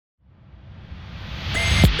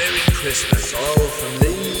Merry Christmas, all from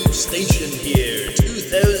Lave Station here.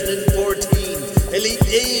 2014, Elite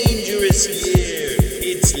Dangerous year.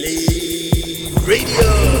 It's Lave Radio.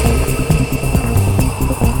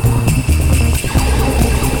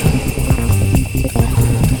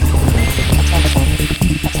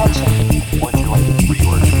 Attention. Would you like to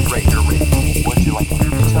reorder Raider Ring? Would you like to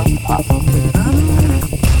return pop?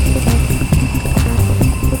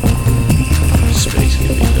 Space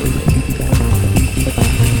can be lonely.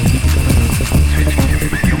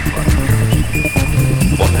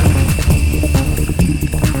 What now?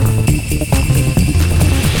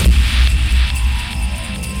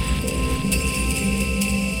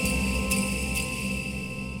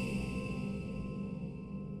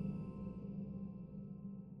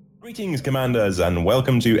 Greetings, Commanders, and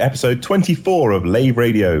welcome to episode 24 of Lave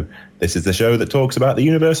Radio. This is the show that talks about the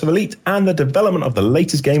universe of Elite and the development of the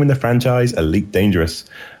latest game in the franchise, Elite Dangerous.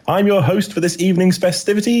 I'm your host for this evening's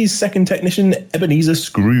festivities, second technician Ebenezer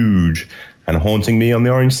Scrooge. And haunting me on the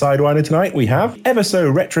Orange Sidewinder tonight, we have ever so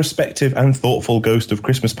retrospective and thoughtful ghost of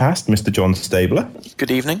Christmas past, Mr. John Stabler. Good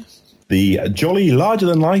evening. The jolly,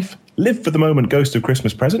 larger-than-life, live for the moment ghost of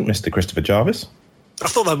Christmas present, Mr. Christopher Jarvis. I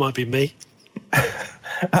thought that might be me.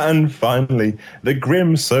 And finally, the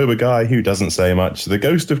grim, sober guy who doesn't say much, the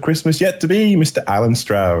ghost of Christmas yet to be, Mr. Alan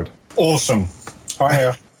Stroud. Awesome.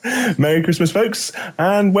 Hiya. Merry Christmas, folks,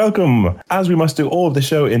 and welcome. As we must do all of the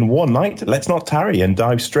show in one night, let's not tarry and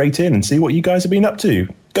dive straight in and see what you guys have been up to.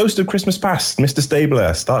 Ghost of Christmas Past, Mr.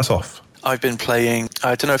 Stabler, start us off. I've been playing,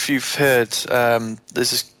 I don't know if you've heard,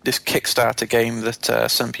 there's this Kickstarter game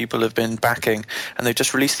that some people have been backing, and they've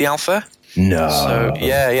just released the alpha. No. So,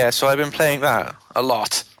 yeah, so I've been playing that a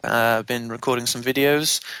lot. I've been recording some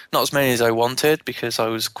videos, not as many as I wanted because I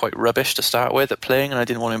was quite rubbish to start with at playing and I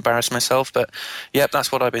didn't want to embarrass myself, but yep,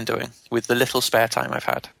 that's what I've been doing with the little spare time I've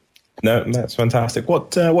had. No, that's fantastic.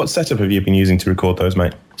 What setup have you been using to record those,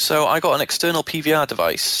 mate? So I got an external PVR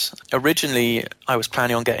device. Originally, I was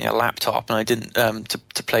planning on getting a laptop, and I didn't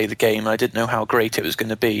to play the game. I didn't know how great it was going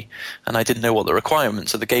to be, and I didn't know what the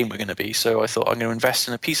requirements of the game were going to be. So I thought I'm going to invest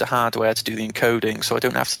in a piece of hardware to do the encoding, so I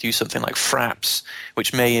don't have to do something like Fraps,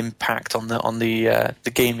 which may impact on the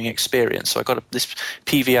gaming experience. So I got this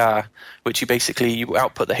PVR, which you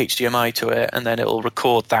output the HDMI to it, and then it will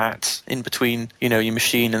record that in between, your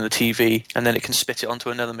machine and the TV, and then it can spit it onto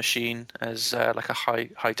another machine as like a high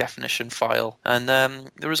definition file, and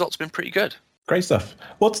the results have been pretty good. Great stuff.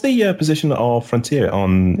 What's the position of Frontier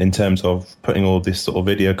in terms of putting all this sort of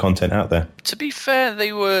video content out there? To be fair,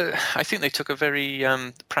 I think they took a very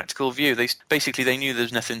practical view. They knew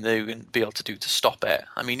there's nothing they were going to be able to do to stop it.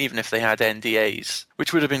 I mean, even if they had NDAs,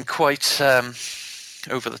 which would have been quite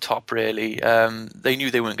over the top, really. They knew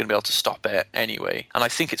they weren't going to be able to stop it anyway. And I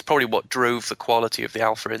think it's probably what drove the quality of the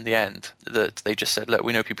alpha in the end, that they just said, look,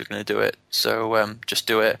 we know people are going to do it, so just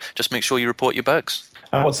do it. Just make sure you report your bugs.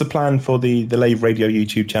 And what's the plan for the Lave Radio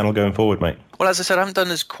YouTube channel going forward, mate? Well, as I said, I haven't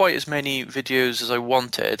done quite as many videos as I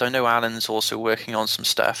wanted. I know Alan's also working on some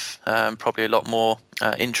stuff, probably a lot more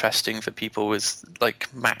interesting for people with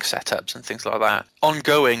like Mac setups and things like that.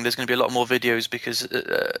 Ongoing, there's going to be a lot more videos because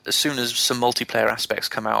as soon as some multiplayer aspects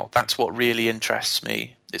come out, that's what really interests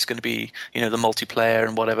me. It's going to be, the multiplayer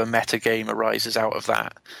and whatever meta game arises out of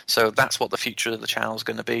that. So that's what the future of the channel is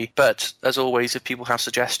going to be. But as always, if people have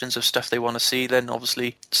suggestions of stuff they want to see, then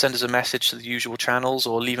obviously send us a message to the usual channels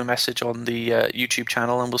or leave a message on the YouTube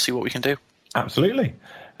channel and we'll see what we can do. Absolutely.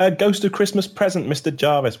 Ghost of Christmas Present, Mr.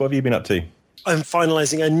 Jarvis, what have you been up to? I'm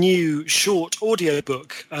finalising a new short audio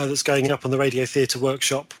book that's going up on the Radio Theatre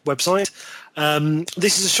Workshop website.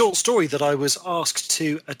 This is a short story that I was asked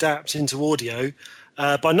to adapt into audio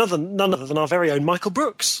by none other than our very own Michael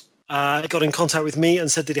Brooks. He got in contact with me and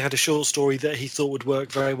said that he had a short story that he thought would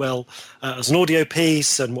work very well as an audio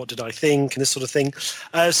piece, and what did I think, and this sort of thing.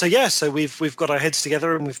 So we've got our heads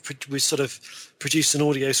together and we've sort of produced an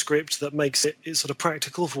audio script that makes it sort of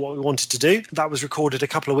practical for what we wanted to do. That was recorded a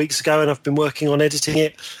couple of weeks ago, and I've been working on editing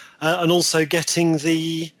it and also getting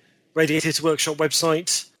the Radio Theatre Workshop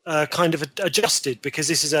website kind of adjusted, because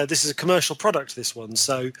this is a commercial product, this one.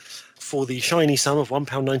 So for the shiny sum of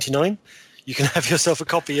 £1.99, you can have yourself a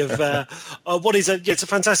copy of what is it's a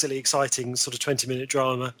fantastically exciting sort of 20-minute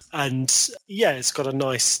drama, and it's got a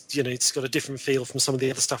nice, it's got a different feel from some of the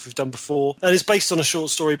other stuff we've done before, and it's based on a short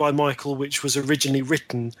story by Michael which was originally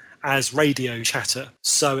written as radio chatter,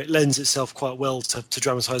 so it lends itself quite well to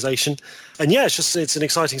dramatisation. And it's an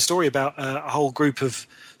exciting story about a whole group of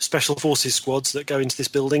special forces squads that go into this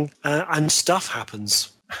building and stuff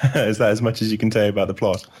happens. Is that as much as you can tell about the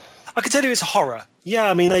plot? I can tell you it's horror. Yeah,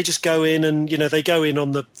 I mean, they just go in and, they go in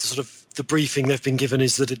on the sort of the briefing they've been given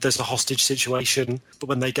is that there's a hostage situation, but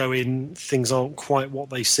when they go in, things aren't quite what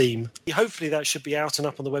they seem. Hopefully that should be out and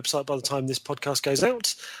up on the website by the time this podcast goes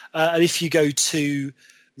out. And if you go to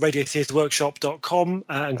radiotheatreworkshop.com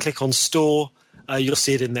and click on store, you'll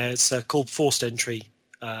see it in there. It's called Forced Entry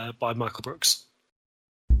by Michael Brooks.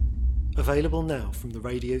 Available now from the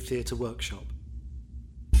Radio Theatre Workshop.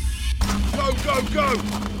 Go, go, go!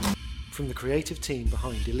 From the creative team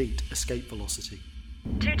behind Elite Escape Velocity.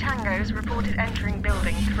 2 tangos reported entering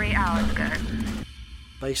building 3 hours ago.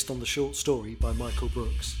 Based on the short story by Michael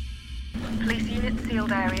Brooks. Police unit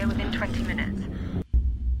sealed area within 20 minutes.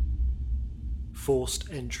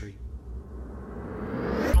 Forced Entry.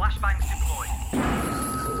 Flashbangs deployed.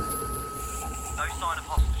 No sign of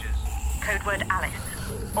hostages. Code word Alice.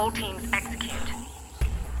 All teams execute.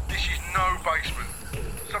 This is no basement.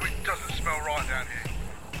 Something doesn't smell right down here.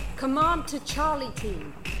 Command to Charlie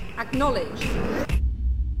Team. Acknowledged.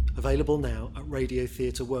 Available now at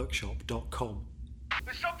radiotheatreworkshop.com.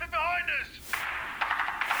 There's something behind us!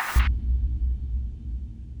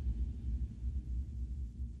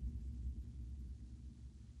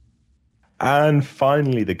 And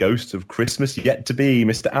finally, the ghost of Christmas yet to be,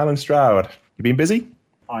 Mr. Alan Stroud. You been busy?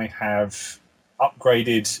 I have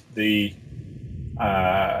upgraded the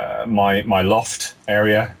my loft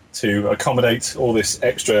area to accommodate all this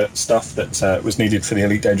extra stuff that was needed for the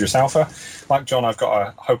Elite Dangerous Alpha. Like John, I've got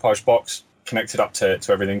a Hopage box connected up to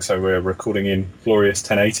everything, so we're recording in glorious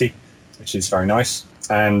 1080, which is very nice,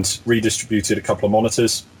 and redistributed a couple of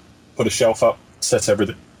monitors, put a shelf up, set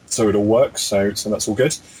everything so it all works, so that's all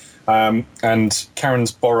good. And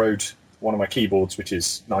Karen's borrowed one of my keyboards, which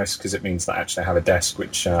is nice because it means that actually I have a desk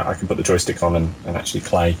which I can put the joystick on and actually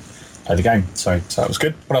play the game. So that was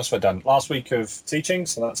good. What else have I done? Last week of teaching,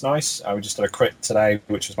 so that's nice. We just did a crit today,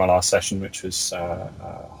 which was my last session, which was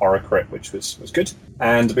horror crit, which was good.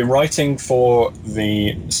 And I've been writing for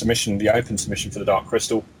the submission, the open submission for the Dark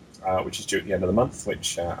Crystal, which is due at the end of the month,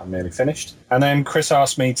 which I'm nearly finished. And then Chris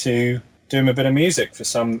asked me to do him a bit of music for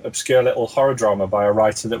some obscure little horror drama by a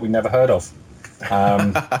writer that we never heard of.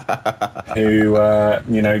 Who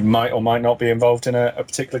might or might not be involved in a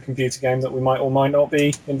particular computer game that we might or might not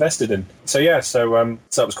be invested in. So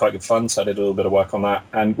that was quite good fun. So I did a little bit of work on that,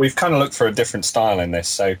 and we've kind of looked for a different style in this.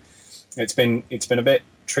 So it's been a bit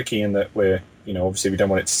tricky in that we're obviously we don't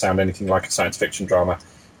want it to sound anything like a science fiction drama,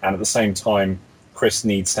 and at the same time Chris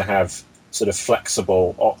needs to have sort of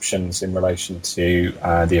flexible options in relation to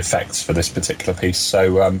the effects for this particular piece.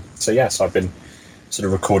 So I've been sort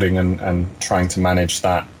of recording and trying to manage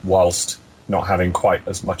that whilst not having quite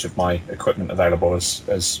as much of my equipment available as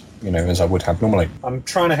I would have normally. I'm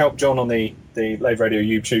trying to help John on the Lave Radio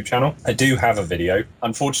YouTube channel. I do have a video.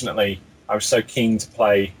 Unfortunately, I was so keen to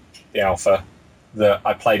play the alpha that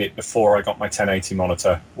I played it before I got my 1080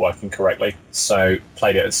 monitor working correctly. So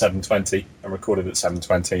played it at 720 and recorded at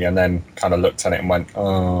 720, and then kind of looked at it and went,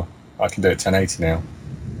 oh, I can do it 1080 now.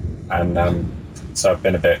 And so I've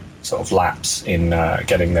been a bit sort of lapse in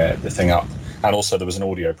getting the thing up, and also there was an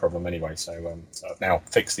audio problem anyway, so I've now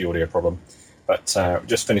fixed the audio problem, but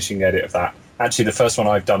just finishing the edit of that. Actually, the first one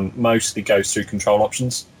I've done mostly goes through control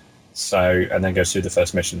options, and then goes through the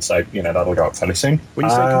first mission, so that'll go up fairly soon. When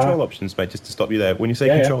you say control options, mate, just to stop you there, when you say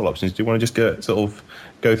control options, do you want to just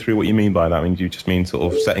go through what you mean by that? I mean, do you just mean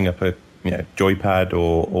sort of setting up a joypad,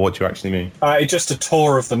 or what do you actually mean? Just a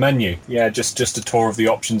tour of the menu. Yeah, just a tour of the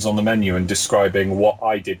options on the menu and describing what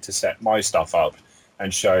I did to set my stuff up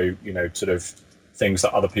and show, sort of things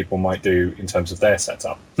that other people might do in terms of their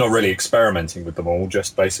setup. Not really experimenting with them all,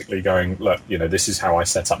 just basically going, look, this is how I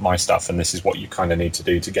set up my stuff, and this is what you kind of need to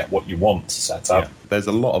do to get what you want to set up. Yeah. There's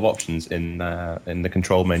a lot of options in the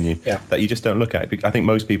control menu that you just don't look at. I think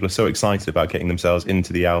most people are so excited about getting themselves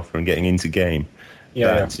into the alpha and getting into game.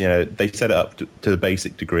 They set it up to the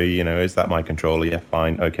basic degree. Is that my controller? Yeah,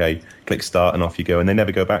 fine, okay. Click start and off you go, and they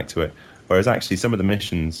never go back to it. Whereas actually some of the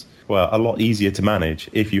missions, are a lot easier to manage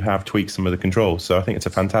if you have tweaked some of the controls. So I think it's a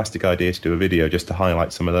fantastic idea to do a video just to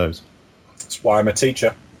highlight some of those. That's why I'm a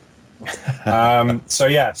teacher.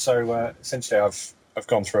 Essentially I've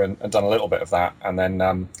gone through and done a little bit of that, and then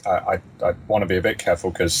I want to be a bit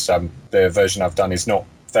careful because the version I've done is not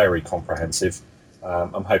very comprehensive.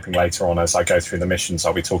 I'm hoping later on, as I go through the missions,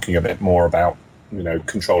 I'll be talking a bit more about,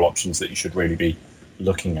 control options that you should really be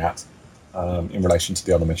looking at in relation to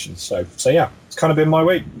the other missions. So it's kind of been my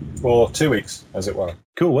week, or 2 weeks, as it were.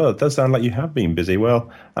 Cool. Well, it does sound like you have been busy.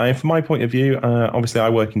 Well, from my point of view, obviously I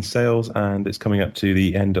work in sales, and it's coming up to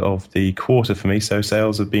the end of the quarter for me. So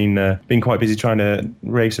sales have been quite busy trying to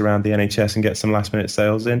race around the NHS and get some last-minute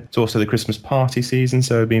sales in. It's also the Christmas party season,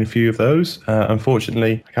 so there have been a few of those.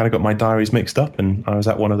 Unfortunately, I kind of got my diaries mixed up, and I was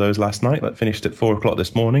at one of those last night that finished at 4 o'clock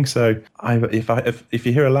this morning. So if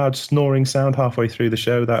you hear a loud snoring sound halfway through the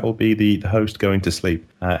show, that will be the host going to sleep.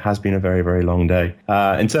 It has been a very, very long day.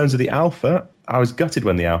 In terms of the alpha, I was gutted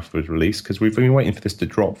when the alpha was released because we've been waiting for this to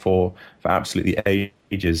drop for absolutely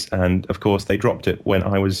ages. And of course, they dropped it when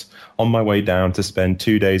I was on my way down to spend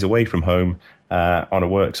 2 days away from home on a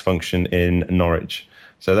works function in Norwich.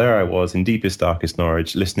 So there I was in deepest, darkest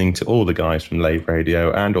Norwich, listening to all the guys from Lave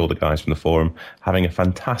Radio and all the guys from the forum, having a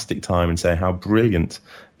fantastic time and saying how brilliant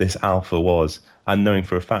this alpha was, and knowing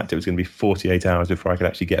for a fact it was going to be 48 hours before I could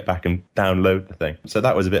actually get back and download the thing. So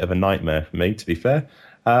that was a bit of a nightmare for me, to be fair.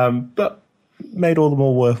 But made all the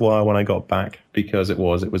more worthwhile when I got back, because it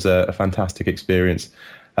was a fantastic experience.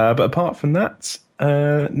 But apart from that,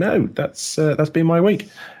 no, that's been my week.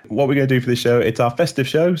 What we're going to do for this show, it's our festive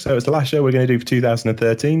show, so it's the last show we're going to do for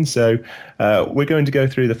 2013. So we're going to go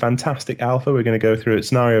through the fantastic alpha. We're going to go through it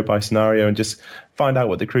scenario by scenario and just find out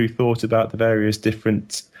what the crew thought about the various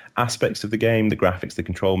different aspects of the game, the graphics, the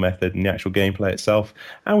control method, and the actual gameplay itself.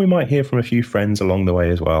 And we might hear from a few friends along the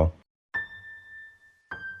way as well.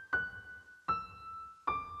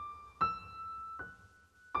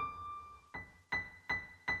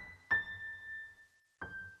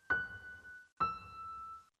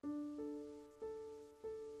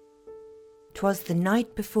 "'Twas the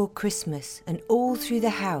night before Christmas, and all through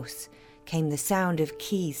the house came the sound of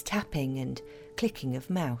keys tapping and clicking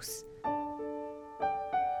of mouse.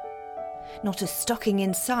 Not a stocking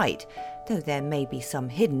in sight, though there may be some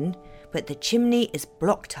hidden, but the chimney is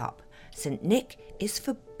blocked up. St. Nick is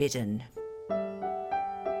forbidden.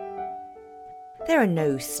 There are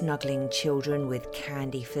no snuggling children with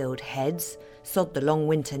candy-filled heads. Sod the long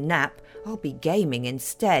winter nap, I'll be gaming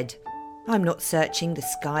instead. I'm not searching the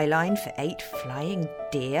skyline for 8 flying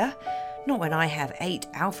deer, not when I have 8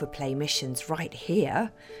 Alpha Play missions right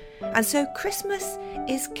here. And so Christmas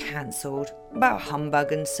is cancelled, about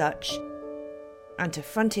humbug and such. And to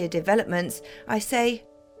Frontier Developments, I say,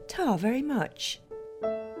 ta very much.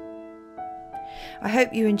 I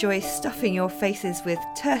hope you enjoy stuffing your faces with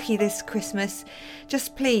turkey this Christmas.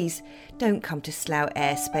 Just please don't come to Slough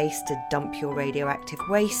Airspace to dump your radioactive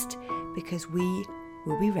waste, because we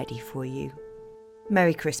will be ready for you.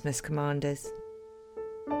 Merry Christmas, Commanders.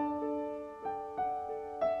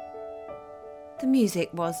 The music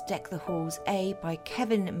was Deck the Halls A by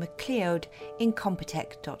Kevin MacLeod,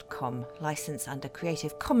 Incompetech.com, licensed under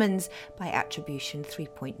Creative Commons by Attribution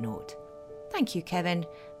 3.0. Thank you, Kevin.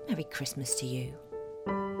 Merry Christmas to you.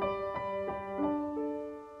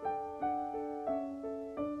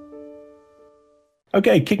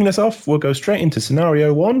 Okay, kicking us off, we'll go straight into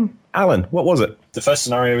scenario 1. Alan, what was it? The first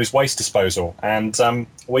scenario is waste disposal, and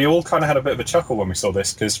we all kind of had a bit of a chuckle when we saw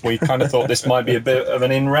this, because we kind of thought this might be a bit of an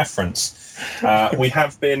in-reference. We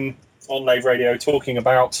have been on Lave Radio talking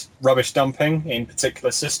about rubbish dumping in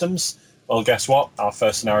particular systems. Well, guess what? Our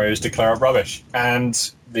first scenario is declare it rubbish, and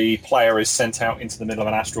the player is sent out into the middle of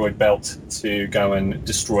an asteroid belt to go and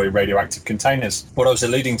destroy radioactive containers. What I was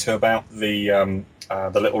alluding to about the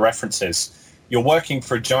little references, you're working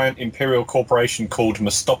for a giant imperial corporation called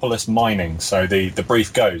Mestopolis Mining. So the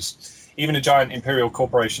brief goes, even a giant imperial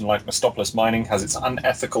corporation like Mestopolis Mining has its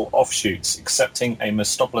unethical offshoots. Accepting a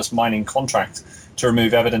Mestopolis Mining contract to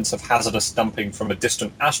remove evidence of hazardous dumping from a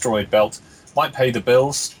distant asteroid belt might pay the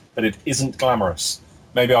bills, but it isn't glamorous.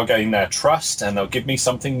 Maybe I'll gain their trust and they'll give me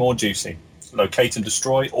something more juicy. Locate and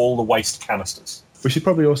destroy all the waste canisters. We should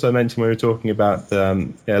probably also mention when we were talking about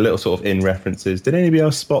little sort of in references. Did anybody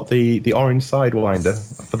else spot the orange Sidewinder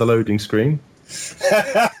for the loading screen?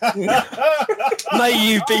 May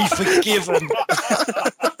you be forgiven.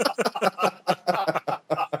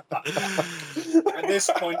 At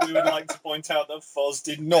this point, we would like to point out that Foz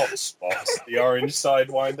did not spot the orange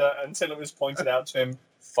Sidewinder until it was pointed out to him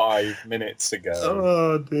 5 minutes ago.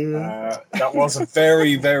 Oh, dear. That was a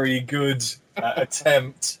very, very good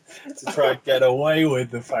attempt to try and get away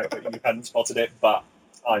with the fact that you hadn't spotted it, but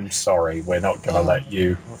I'm sorry, we're not going to let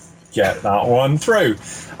you get that one through.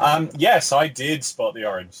 Yes, I did spot the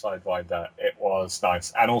orange Sidewinder. It was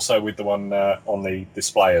nice, and also with the one on the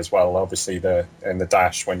display as well. Obviously, in the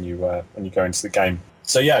dash when you go into the game.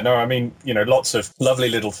 So yeah, no, I mean, lots of lovely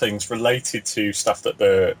little things related to stuff that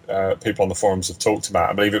the people on the forums have talked about.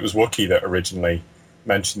 I believe it was Wookie that originally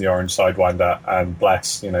mentioned the orange Sidewinder and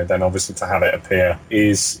Bless, then obviously to have it appear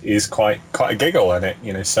is quite a giggle, and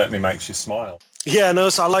it certainly makes you smile. Yeah, no,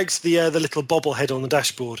 so I liked the little bobblehead on the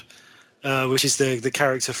dashboard, which is the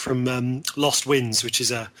character from Lost Winds, which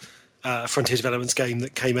is a Frontier Developments game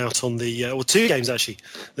that came out on the or two games actually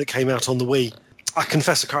that came out on the Wii. I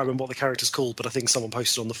confess I can't remember what the character's called, but I think someone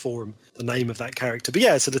posted on the forum the name of that character. But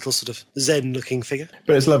yeah, it's a little sort of Zen-looking figure.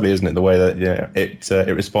 But it's lovely, isn't it? The way that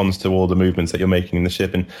it responds to all the movements that you're making in the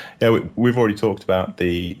ship, and we've already talked about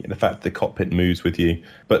the fact that the cockpit moves with you.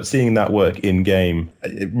 But seeing that work in game,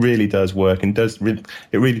 it really does work, and it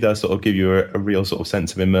really does sort of give you a real sort of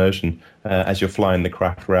sense of immersion as you're flying the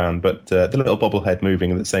craft around. But the little bobblehead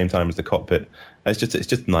moving at the same time as the cockpit, it's just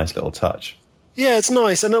a nice little touch. Yeah, it's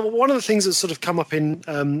nice. And one of the things that's sort of come up in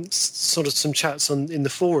sort of some chats in the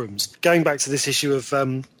forums, going back to this issue of,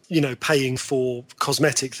 paying for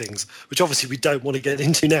cosmetic things, which obviously we don't want to get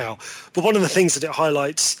into now. But one of the things that it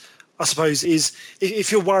highlights, I suppose, is if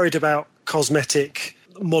you're worried about cosmetic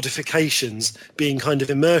modifications being kind of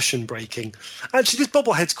immersion breaking, actually this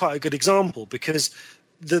bobblehead's quite a good example, because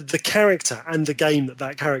the character and the game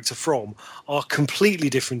that character from are completely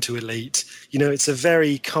different to Elite. It's a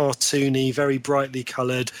very cartoony, very brightly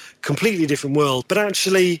coloured, completely different world. But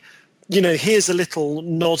actually, here's a little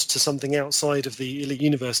nod to something outside of the Elite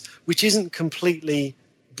universe, which isn't completely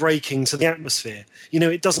breaking to the atmosphere.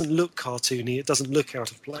 It doesn't look cartoony. It doesn't look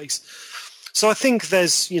out of place. So I think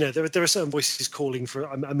there's, there are certain voices calling for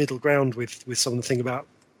a middle ground with some of the thing about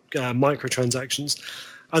microtransactions.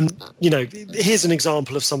 And, here's an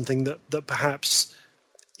example of something that perhaps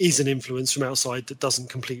is an influence from outside that doesn't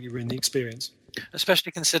completely ruin the experience.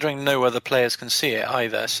 Especially considering no other players can see it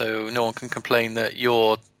either, so no one can complain that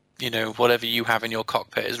whatever you have in your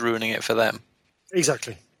cockpit is ruining it for them.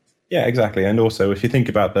 Exactly. Yeah, exactly. And also, if you think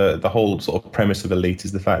about the whole sort of premise of Elite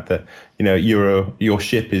is the fact that, your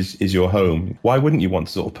ship is your home. Why wouldn't you want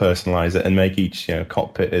to sort of personalize it and make each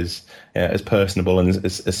cockpit as personable and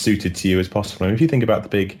as suited to you as possible? And if you think about the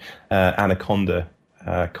big Anaconda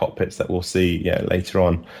cockpits that we'll see later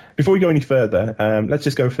on. Before we go any further, let's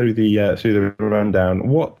just go through the rundown.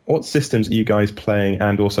 What systems are you guys playing,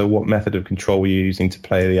 and also what method of control were you using to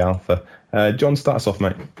play the alpha? John, start us off,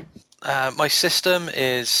 mate. My system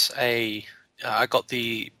is I got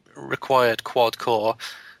the required quad core.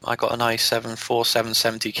 I got an i7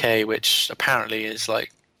 4770K, which apparently is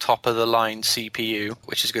like top of the line CPU,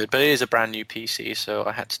 which is good, but it is a brand new PC, so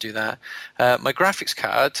I had to do that. My graphics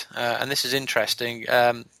card, and this is interesting,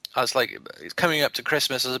 I was like, coming up to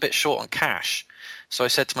Christmas, I was a bit short on cash. So I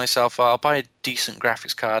said to myself, I'll buy a decent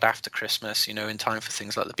graphics card after Christmas, in time for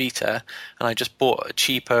things like the beta. And I just bought a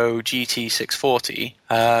cheapo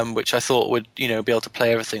GT640, which I thought would, be able to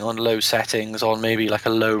play everything on low settings, on maybe like a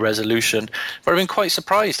low resolution. But I've been quite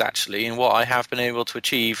surprised, actually, in what I have been able to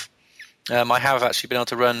achieve. I have actually been able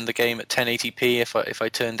to run the game at 1080p if I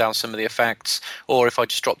turn down some of the effects, or if I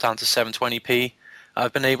just drop down to 720p.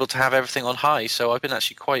 I've been able to have everything on high, so I've been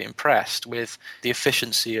actually quite impressed with the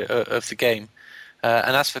efficiency of the game.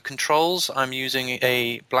 And as for controls, I'm using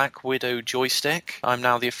a Black Widow joystick. I'm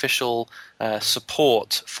now the official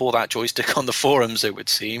support for that joystick on the forums, it would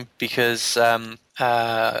seem, because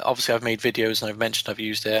obviously I've made videos and I've mentioned I've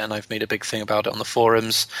used it, and I've made a big thing about it on the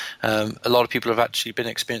forums. A lot of people have actually been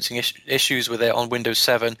experiencing issues with it on Windows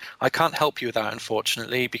 7. I can't help you with that,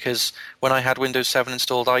 unfortunately, because when I had Windows 7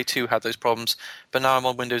 installed, I too had those problems. But now I'm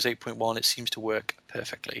on Windows 8.1, it seems to work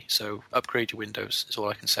perfectly. So upgrade your Windows is all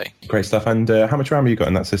I can say. Great stuff. And how much RAM have you got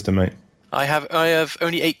in that system, mate? I have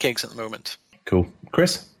only 8 gigs at the moment. Cool.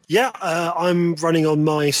 Chris? Yeah, I'm running on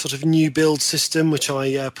my sort of new build system, which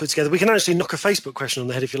I put together. We can actually knock a Facebook question on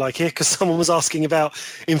the head if you like here, because someone was asking about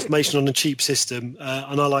information on a cheap system,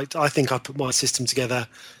 and I think I put my system together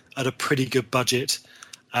at a pretty good budget,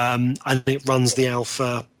 and it runs the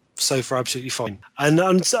alpha so far absolutely fine.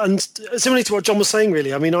 And similarly to what John was saying,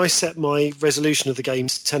 really, I mean, I set my resolution of the game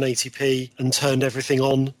to 1080p and turned everything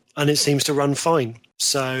on, and it seems to run fine.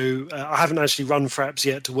 So I haven't actually run Fraps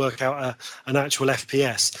yet to work out an actual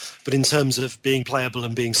FPS, but in terms of being playable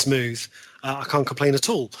and being smooth, I can't complain at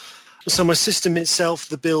all. So my system itself,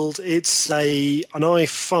 the build, it's an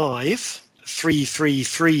i5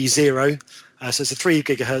 3330, so it's a 3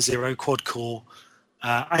 gigahertz zero quad core,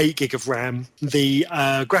 8 gig of RAM. The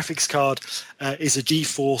graphics card is a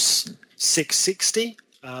GeForce 660,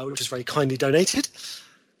 which is very kindly donated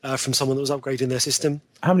from someone that was upgrading their system.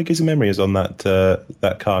 How many gigs of memory is on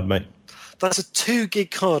that card, mate? That's a 2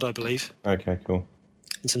 gig card, I believe. Okay, cool.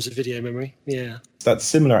 In terms of video memory, yeah. That's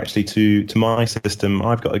similar actually to my system.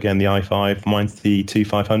 I've got, again, the i5. Mine's the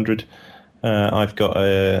 2500. I've got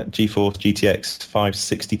a GeForce GTX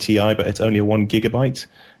 560 Ti, but it's only a 1 gigabyte,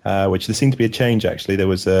 which there seemed to be a change, actually. There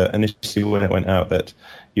was an issue when it went out that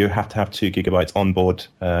you have to have 2 gigabytes onboard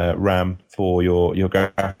RAM for your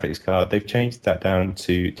graphics card. They've changed that down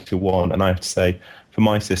to 1, and I have to say, for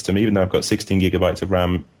my system, even though I've got 16 gigabytes of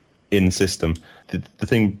RAM in system, the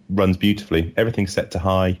thing runs beautifully. Everything's set to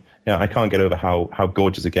high. I can't get over how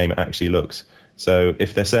gorgeous a game it actually looks. So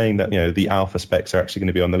if they're saying that the alpha specs are actually going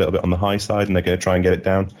to be on a little bit on the high side and they're going to try and get it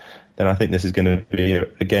down, then I think this is going to be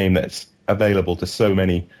a game that's available to so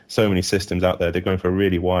many systems out there. They're going for a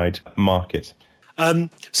really wide market.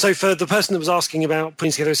 So for the person that was asking about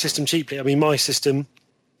putting together a system cheaply, I mean, my system,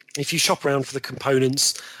 if you shop around for the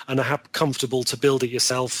components and are comfortable to build it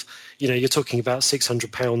yourself, you're talking about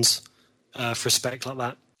 £600 for a spec like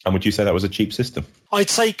that. And would you say that was a cheap system? I'd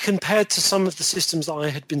say compared to some of the systems that I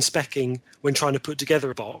had been speccing when trying to put together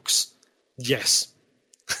a box, yes.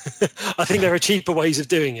 I think there are cheaper ways of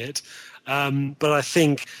doing it, but I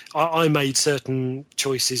think I made certain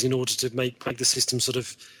choices in order to make the system sort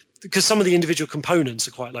of... Because some of the individual components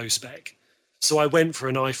are quite low spec. So I went for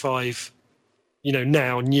an i5,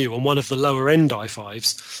 now new, on one of the lower end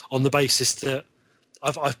i5s, on the basis that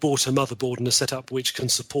I've bought a motherboard and a setup which can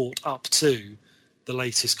support up to the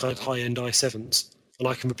latest kind of high-end i7s, and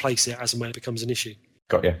I can replace it as and when it becomes an issue.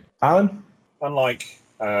 Got you. Alan? Unlike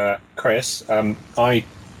Chris, I've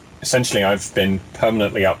been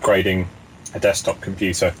permanently upgrading a desktop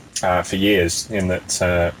computer for years, in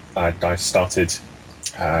that I started...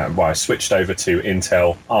 I switched over to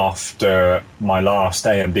Intel after my last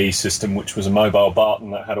AMD system, which was a mobile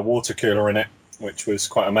Barton that had a water cooler in it, which was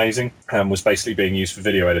quite amazing and was basically being used for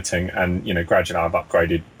video editing. And gradually I've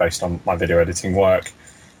upgraded based on my video editing work,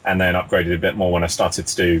 and then upgraded a bit more when I started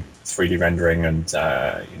to do 3D rendering and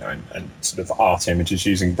and sort of art images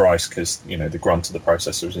using Bryce, because the grunt of the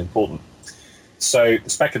processor is important. So the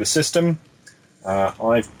spec of the system,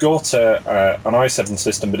 I've got an i7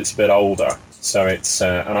 system, but it's a bit older. So it's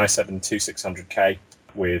an i7 2600K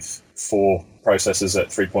with 4 processors at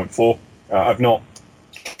 3.4. I've not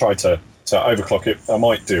tried to overclock it. I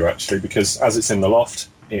might do, actually, because as it's in the loft,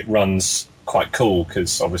 it runs quite cool,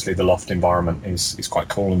 because obviously the loft environment is quite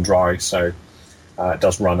cool and dry, so it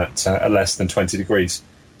does run at less than 20 degrees.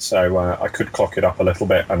 So I could clock it up a little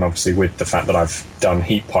bit, and obviously with the fact that I've done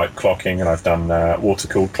heat pipe clocking and I've done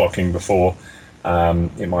water-cooled clocking before,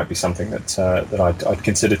 it might be something that I'd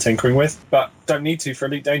consider tinkering with, but don't need to for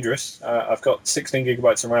Elite Dangerous. I've got 16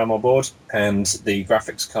 gigabytes of RAM on board, and the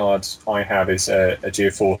graphics card I have is a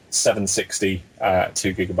GeForce 760 2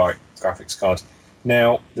 gigabyte graphics card.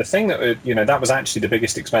 Now, the thing that that was actually the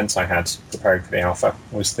biggest expense I had preparing for the alpha,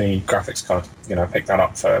 was the graphics card. I picked that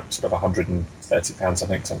up for sort of £130, I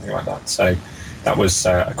think, something like that. So that was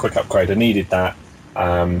a quick upgrade. I needed that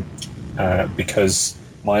because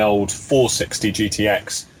my old 460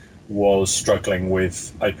 GTX was struggling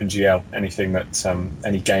with OpenGL. Anything that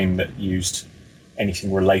any game that used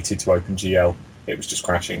anything related to OpenGL, it was just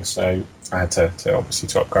crashing. So I had to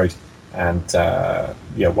obviously upgrade, and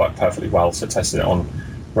worked perfectly well. So tested it on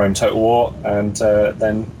Rome Total War, and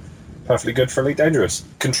then perfectly good for Elite Dangerous.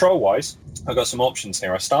 Control wise, I've got some options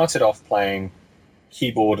here. I started off playing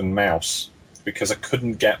keyboard and mouse, because I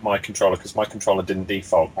couldn't get my controller, because my controller didn't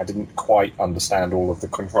default. I didn't quite understand all of the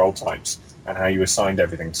control types and how you assigned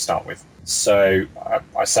everything to start with. So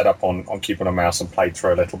I set up on keyboard and mouse and played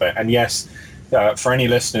through a little bit. And yes, for any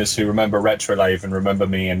listeners who remember Retrolave and remember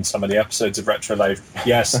me in some of the episodes of Retrolave,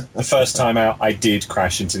 yes, the first time out I did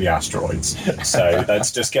crash into the asteroids. So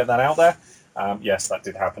let's just get that out there. Yes, that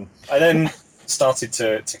did happen. I then started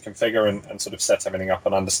to configure and sort of set everything up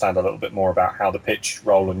and understand a little bit more about how the pitch,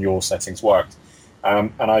 roll and yaw settings worked.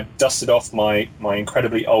 And I dusted off my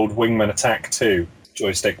incredibly old Wingman Attack 2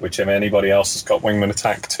 joystick, which if anybody else has got Wingman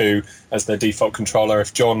Attack 2 as their default controller,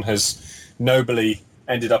 if John has nobly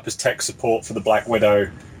ended up as tech support for the Black Widow,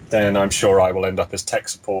 then I'm sure I will end up as tech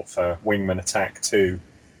support for Wingman Attack 2,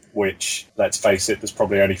 which, let's face it, there's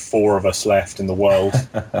probably only 4 of us left in the world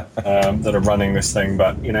that are running this thing.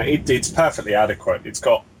 But it's perfectly adequate. It's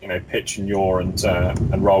got pitch and yaw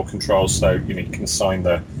and roll controls, so you can assign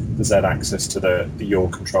the Z-axis to the yaw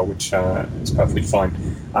control, which is perfectly fine.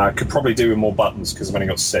 Could probably do with more buttons because I've only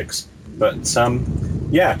got 6. But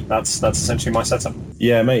that's essentially my setup.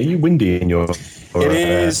 Yeah, mate, are you windy in your loft? It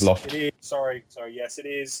is. Sorry. Yes, it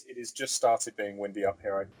is. It is just started being windy up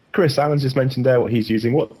here. Chris, Alan's just mentioned there what he's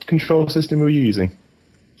using. What control system were you using?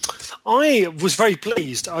 I was very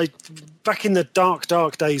pleased. Back in the dark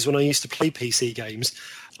days when I used to play PC games,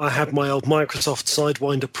 I had my old Microsoft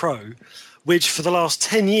Sidewinder Pro, which for the last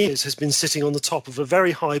 10 years has been sitting on the top of a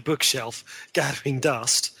very high bookshelf gathering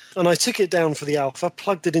dust. and I took it down for the alpha,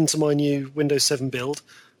 plugged it into my new Windows 7 build,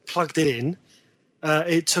 plugged it in.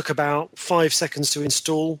 It took about 5 seconds to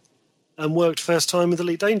install and worked first time with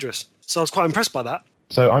Elite Dangerous. So I was quite impressed by that.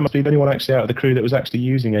 So I must be the only one actually out of the crew that was actually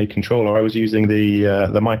using a controller. I was using the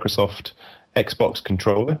Microsoft Xbox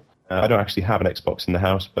controller. I don't actually have an Xbox in the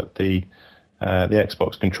house, but the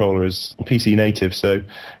Xbox controller is PC native, so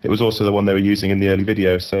it was also the one they were using in the early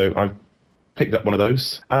video. So I picked up one of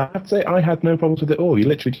those. I have to say I had no problems with it at all. You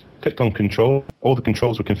literally clicked on control. All the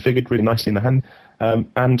controls were configured really nicely in the hand.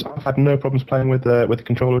 And I've had no problems playing with the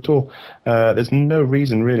controller at all. There's no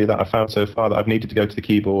reason really that I've found so far that I've needed to go to the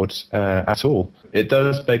keyboard at all. It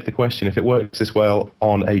does beg the question, if it works this well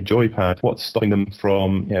on a joypad, what's stopping them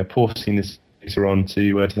from porting this later on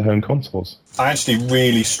to the home consoles? I actually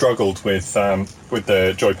really struggled with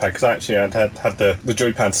the joypad, because I actually had the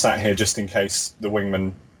joypad sat here just in case the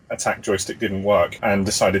Wingman attack joystick didn't work, and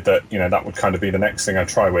decided that that would kind of be the next thing I'd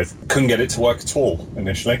try with. Couldn't get it to work at all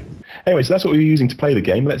initially. Anyway, so that's what we were using to play the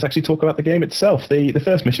game. Let's actually talk about the game itself. The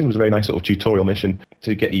first mission was a very nice sort of tutorial mission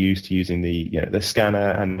to get you used to using the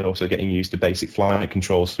scanner, and also getting used to basic flight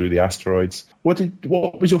controls through the asteroids. What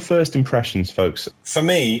was your first impressions, folks? For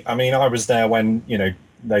me, I mean, I was there when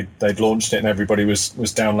they'd launched it and everybody was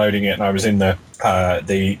downloading it, and I was in the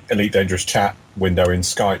Elite Dangerous chat window in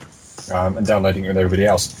Skype and downloading it with everybody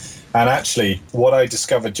else. And actually, what I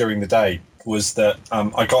discovered during the day was that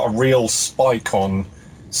I got a real spike on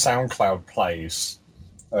SoundCloud plays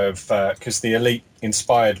because the Elite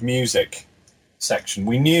inspired music section.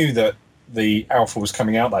 We knew that the alpha was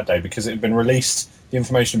coming out that day because it had been released. The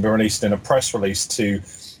information had been released in a press release to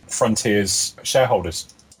Frontier's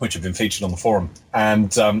shareholders, which had been featured on the forum.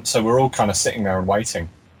 And so we're all kind of sitting there and waiting.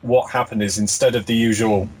 What happened is, instead of the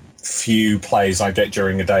usual few plays I get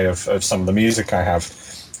during a day of some of the music I have,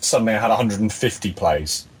 suddenly I had 150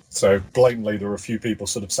 plays. So blatantly, there were a few people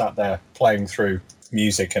sort of sat there playing through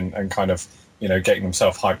music and kind of getting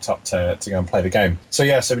themselves hyped up to go and play the game. So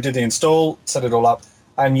we did the install, set it all up,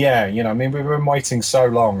 and I mean, we've been waiting so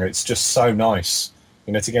long. It's just so nice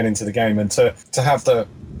to get into the game and to have the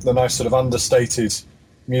nice sort of understated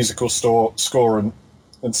musical score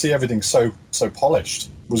and see everything so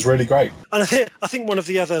polished was really great. And I think one of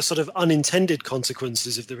the other sort of unintended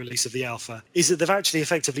consequences of the release of the alpha is that they've actually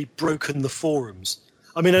effectively broken the forums.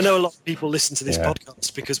 I mean, I know a lot of people listen to this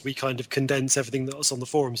podcast because we kind of condense everything that's on the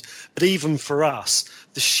forums. But even for us,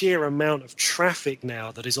 the sheer amount of traffic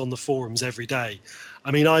now that is on the forums every day.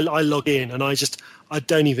 I mean, I log in and I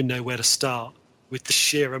don't even know where to start with the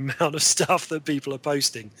sheer amount of stuff that people are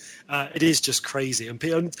posting. It is just crazy. And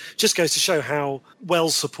it just goes to show how well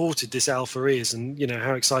supported this alpha is, and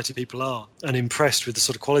how excited people are and impressed with the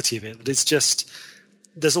sort of quality of it. That it's just...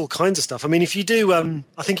 there's all kinds of stuff. I mean, if you do,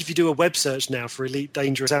 I think if you do a web search now for Elite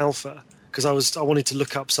Dangerous Alpha, because I wanted to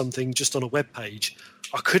look up something just on a web page,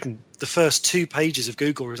 I couldn't. The first 2 pages of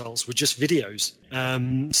Google results were just videos.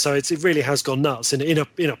 So it really has gone nuts in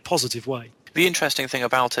a positive way. The interesting thing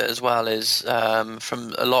about it as well is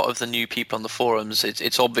from a lot of the new people on the forums,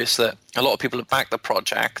 it's obvious that a lot of people have backed the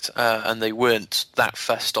project and they weren't that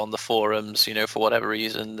fussed on the forums, for whatever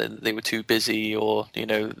reason. They were too busy, or,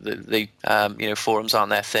 forums aren't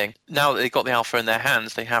their thing. Now that they've got the alpha in their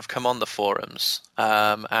hands, they have come on the forums.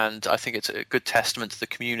 And I think it's a good testament to the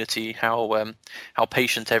community, how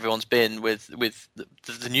patient everyone's been with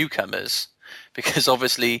the newcomers, because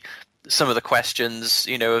obviously some of the questions,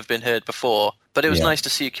 have been heard before, but it was nice to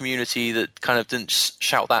see a community that kind of didn't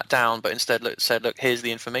shout that down, but instead said, look, here's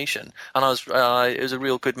the information. And it was a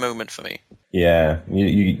real good moment for me. Yeah,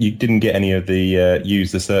 you didn't get any of the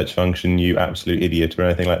use the search function, you absolute idiot, or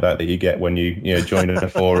anything like that you get when you join a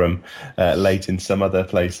forum late in some other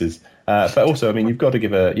places. But also, I mean, you've got to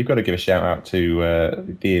give a shout out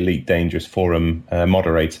to the Elite Dangerous forum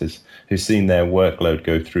moderators who've seen their workload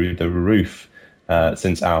go through the roof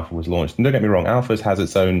since Alpha was launched. And don't get me wrong, Alpha has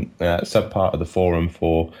its own subpart of the forum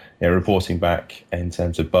for reporting back in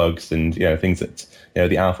terms of bugs and things that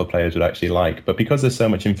the Alpha players would actually like. But because there's so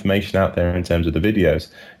much information out there in terms of the videos,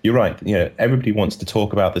 you're right. Everybody wants to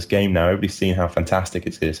talk about this game now. Everybody's seen how fantastic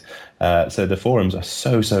it is. So the forums are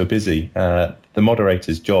so busy. The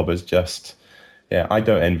moderator's job is just... I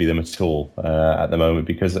don't envy them at all at the moment,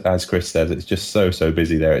 because, as Chris says, it's just so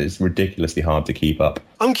busy there. It's ridiculously hard to keep up.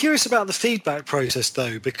 I'm curious about the feedback process,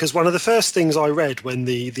 though, because one of the first things I read when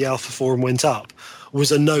the Alpha Forum went up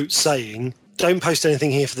was a note saying, don't post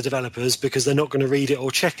anything here for the developers because they're not going to read it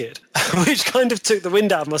or check it, which kind of took the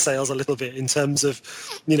wind out of my sails a little bit in terms of,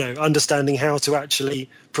 understanding how to actually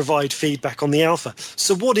provide feedback on the Alpha.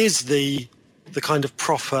 So what is the kind of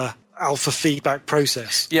proper... alpha feedback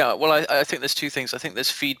process? Yeah, well, I think there's two things. I think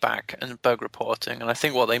there's feedback and bug reporting, and I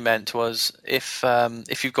think what they meant was if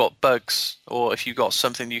you've got bugs or if you've got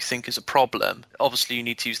something you think is a problem, obviously you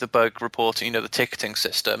need to use the bug reporting, the ticketing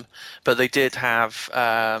system. But they did have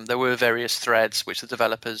there were various threads which the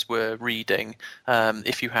developers were reading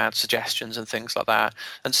if you had suggestions and things like that.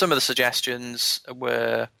 And some of the suggestions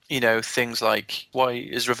were things like, why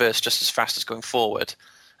is reverse just as fast as going forward?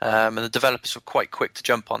 And the developers were quite quick to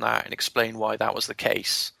jump on that and explain why that was the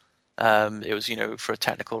case. It was, for a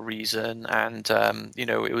technical reason, and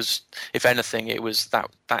it was, if anything, it was that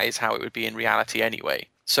is how it would be in reality anyway.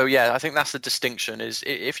 So yeah, I think that's the distinction. Is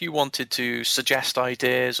if you wanted to suggest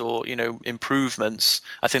ideas or improvements,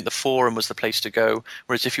 I think the forum was the place to go.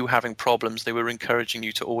 Whereas if you were having problems, they were encouraging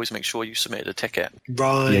you to always make sure you submitted a ticket.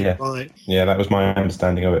 Right. Yeah, that was my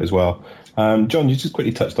understanding of it as well. John, you just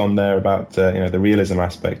quickly touched on there about the realism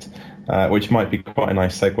aspect, which might be quite a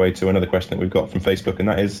nice segue to another question that we've got from Facebook, and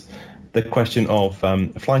that is the question of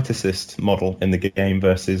flight assist model in the game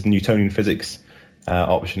versus Newtonian physics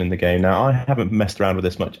option in the game. Now, I haven't messed around with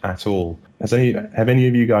this much at all. Have any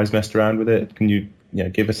of you guys messed around with it? Can you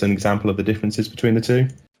give us an example of the differences between the two?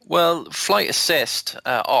 Well, flight assist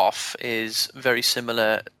off is very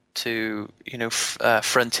similar to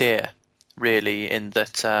Frontier, really, in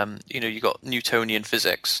that you got Newtonian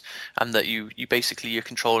physics, and that you're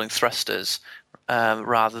controlling thrusters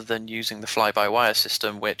rather than using the fly-by-wire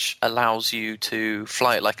system, which allows you to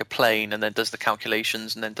fly it like a plane and then does the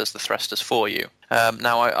calculations and then does the thrusters for you.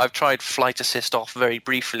 Now, I've tried flight assist off very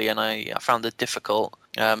briefly, and I found it difficult,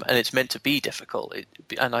 and it's meant to be difficult.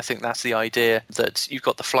 And I think that's the idea, that you've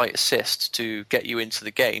got the flight assist to get you into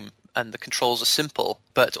the game, and the controls are simple.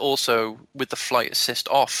 But also with the flight assist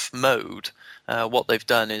off mode, what they've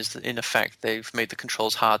done is, in effect, they've made the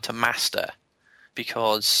controls hard to master,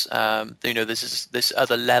 because there's this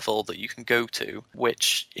other level that you can go to,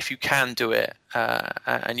 which if you can do it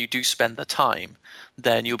and you do spend the time,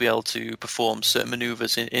 then you'll be able to perform certain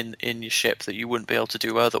maneuvers in your ship that you wouldn't be able to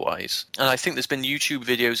do otherwise. And I think there's been YouTube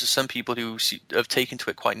videos of some people who have taken to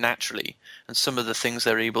it quite naturally, and some of the things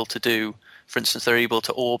they're able to do, for instance, they're able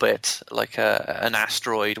to orbit like an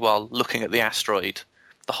asteroid while looking at the asteroid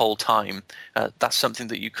the whole time. That's something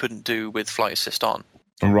that you couldn't do with flight assist on.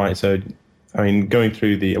 Right, so we'll go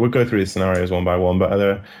through the scenarios one by one, but are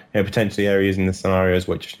there potentially areas in the scenarios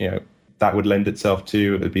which that would lend itself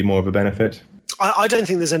to, it would be more of a benefit? I don't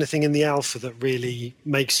think there's anything in the alpha that really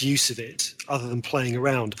makes use of it other than playing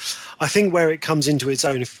around. I think where it comes into its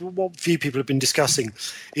own, what few people have been discussing,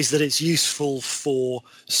 is that it's useful for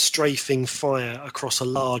strafing fire across a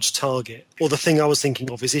large target. Or the thing I was thinking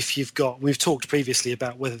of is we've talked previously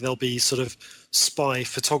about whether there'll be sort of spy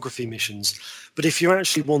photography missions, but if you're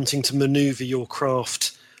actually wanting to maneuver your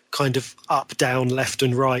craft kind of up, down, left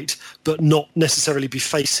and right, but not necessarily be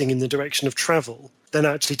facing in the direction of travel, then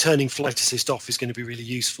actually turning flight assist off is going to be really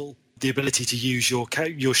useful. The ability to use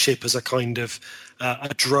your ship as a kind of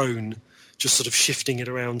a drone, just sort of shifting it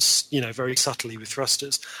around, very subtly with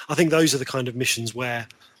thrusters. I think those are the kind of missions where,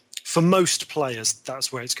 for most players,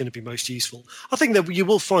 that's where it's going to be most useful. I think that you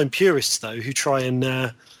will find purists, though, who try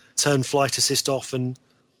and turn flight assist off and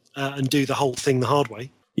do the whole thing the hard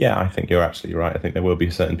way. Yeah, I think you're absolutely right. I think there will be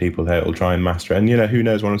certain people there who will try and master it. And, who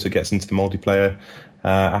knows, once it gets into the multiplayer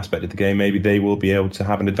aspect of the game, maybe they will be able to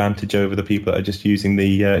have an advantage over the people that are just using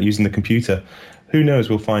the computer. Who knows?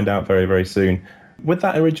 We'll find out very, very soon. With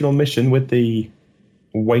that original mission, with the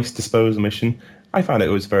waste disposal mission, I found it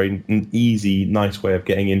was a very easy, nice way of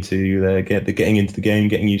getting into the game,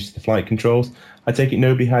 getting used to the flight controls. I take it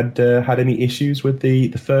nobody had any issues with the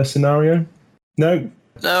first scenario? No?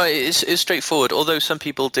 No, it's straightforward, although some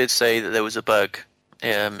people did say that there was a bug.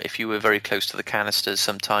 If you were very close to the canisters,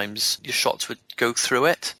 sometimes your shots would go through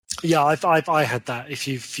it. Yeah, I had that. If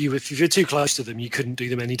you're too close to them, you couldn't do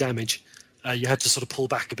them any damage. You had to sort of pull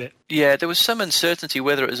back a bit. Yeah, there was some uncertainty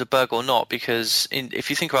whether it was a bug or not, because if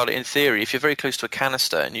you think about it in theory, if you're very close to a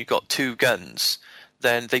canister and you've got two guns,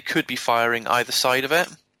 then they could be firing either side of it.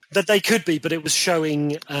 That they could be, but it was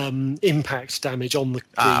showing impact damage on the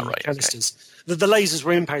canisters. Okay. The lasers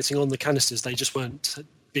were impacting on the canisters, they just weren't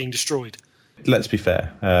being destroyed. Let's be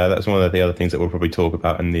fair. That's one of the other things that we'll probably talk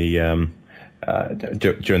about in the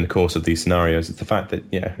during the course of these scenarios. It's the fact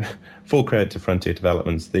that, full credit to Frontier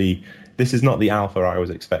Developments. This is not the alpha I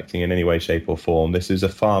was expecting in any way, shape or form. This is a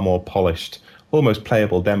far more polished, almost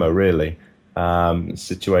playable demo, really,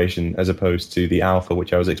 situation, as opposed to the alpha,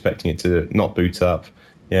 which I was expecting it to not boot up,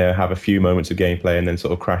 have a few moments of gameplay and then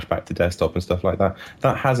sort of crash back to desktop and stuff like that.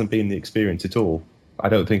 That hasn't been the experience at all, I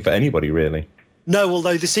don't think, for anybody, really. No,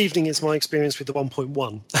 although this evening is my experience with the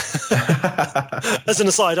 1.1. As an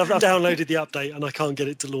aside, I've downloaded the update and I can't get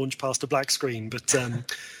it to launch past a black screen. But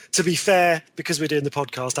to be fair, because we're doing the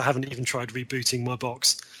podcast, I haven't even tried rebooting my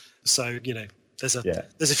box. So, there's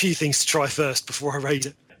a few things to try first before I raid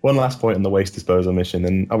it. One last point on the waste disposal mission,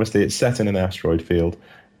 and obviously it's set in an asteroid field.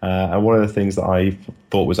 And one of the things that I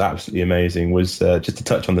thought was absolutely amazing was just to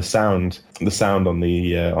touch on the sound on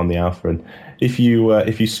the Alpha. And if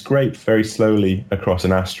you scrape very slowly across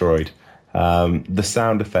an asteroid, the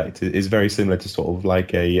sound effect is very similar to sort of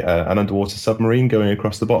like an underwater submarine going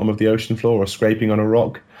across the bottom of the ocean floor or scraping on a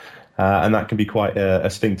rock. And that can be quite a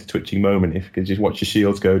sphincter twitching moment if you could just watch your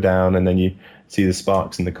shields go down and then you see the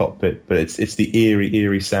sparks in the cockpit. But it's the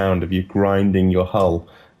eerie sound of you grinding your hull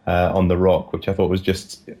on the rock, which I thought was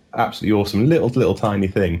just absolutely awesome. Little tiny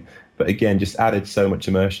thing, but again, just added so much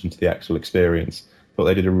immersion to the actual experience. Thought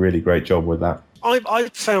they did a really great job with that. I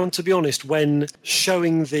found, to be honest, when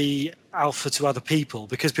showing the Alpha to other people,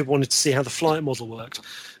 because people wanted to see how the flight model worked,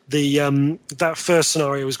 that first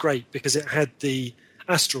scenario was great because it had the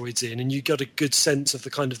asteroids in and you got a good sense of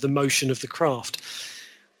the motion of the craft.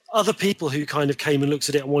 Other people who kind of came and looked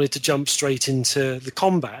at it and wanted to jump straight into the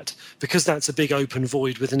combat, because that's a big open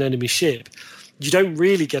void with an enemy ship, you don't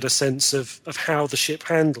really get a sense of how the ship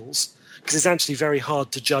handles, because it's actually very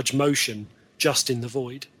hard to judge motion just in the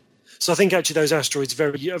void. So I think actually those asteroids are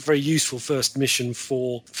a very useful first mission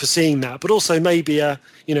for seeing that, but also maybe a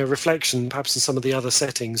reflection, perhaps in some of the other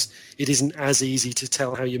settings, it isn't as easy to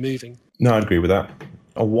tell how you're moving. No, I'd agree with that.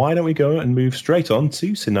 Why don't we go and move straight on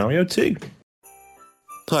to Scenario 2?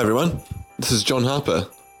 Hi everyone, this is John Harper,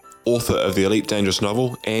 author of the Elite Dangerous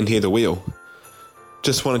novel and Hear the Wheel.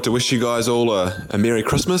 Just wanted to wish you guys all a Merry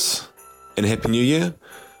Christmas and a Happy New Year.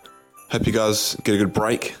 Hope you guys get a good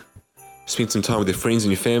break, spend some time with your friends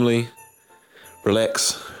and your family,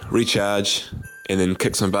 relax, recharge, and then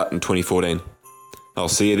kick some butt in 2014. I'll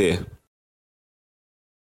see you there.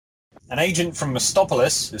 An agent from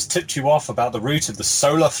Mistopolis has tipped you off about the route of the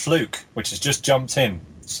Solar Fluke, which has just jumped in,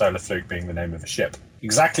 Solar Fluke being the name of a ship.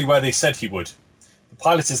 Exactly where they said he would. The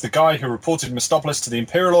pilot is the guy who reported Mistopolis to the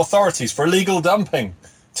Imperial authorities for illegal dumping.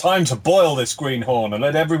 Time to boil this greenhorn and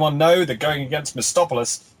let everyone know that going against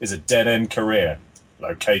Mistopolis is a dead-end career.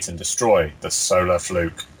 Locate and destroy the Solar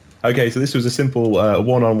Fluke. Okay, so this was a simple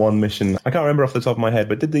one-on-one mission. I can't remember off the top of my head,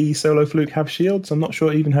 but did the Solar Fluke have shields? I'm not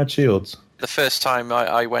sure it even had shields. The first time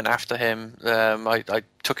I went after him, I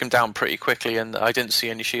took him down pretty quickly, and I didn't see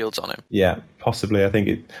any shields on him. Yeah, possibly. I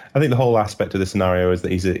think the whole aspect of the scenario is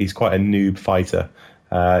that he's quite a noob fighter.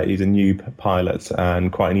 He's a noob pilot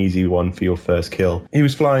and quite an easy one for your first kill. He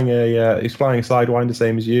was flying a Sidewinder,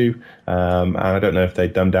 same as you, and I don't know if they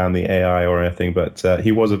dumbed down the AI or anything, but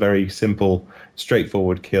he was a very simple,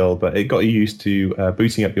 straightforward kill. But it got you used to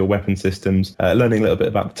booting up your weapon systems, learning a little bit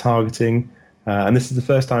about the targeting. And this is the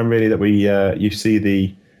first time really that you see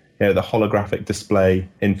the holographic display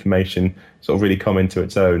information sort of really come into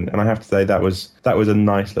its own. And I have to say that was a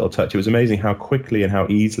nice little touch. It was amazing how quickly and how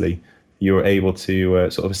easily you were able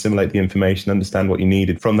to sort of assimilate the information, understand what you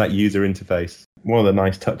needed from that user interface. One of the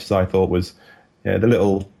nice touches I thought was the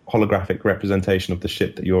little holographic representation of the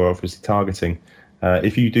ship that you're obviously targeting.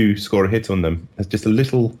 If you do score a hit on them, there's just a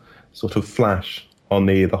little sort of flash on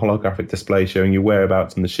the holographic display showing you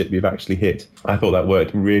whereabouts on the ship you've actually hit. I thought that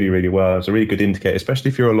worked really, really well. It was a really good indicator, especially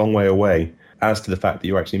if you're a long way away, as to the fact that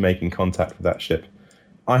you're actually making contact with that ship.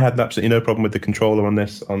 I had absolutely no problem with the controller on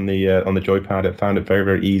this, on the joypad. I found it very,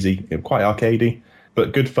 very easy. Quite arcadey,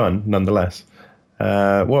 but good fun nonetheless.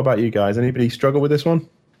 What about you guys? Anybody struggle with this one?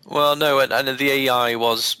 Well, no, and the AI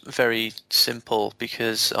was very simple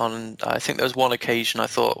because I think there was one occasion I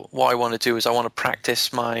thought what I want to do is I want to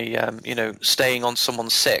practice my, staying on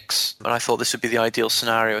someone's 6, and I thought this would be the ideal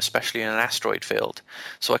scenario, especially in an asteroid field.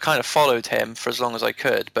 So I kind of followed him for as long as I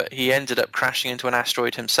could, but he ended up crashing into an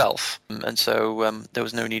asteroid himself, and so there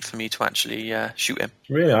was no need for me to actually shoot him.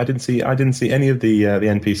 Really, I didn't see any of the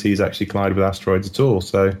NPCs actually collide with asteroids at all.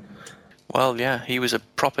 So. Well, yeah, he was a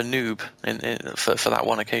proper noob for that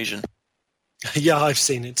one occasion. Yeah, I've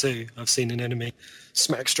seen it too. I've seen an enemy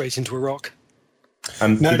smack straight into a rock.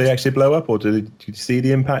 And did they actually blow up, or did you see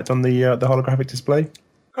the impact on the holographic display?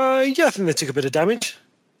 Yeah, I think they took a bit of damage.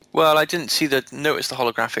 Well, I didn't notice the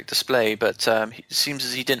holographic display, but it seems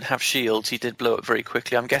as he didn't have shields. He did blow up very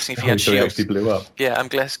quickly. I'm guessing if he had shields, he actually blew up. Yeah, I'm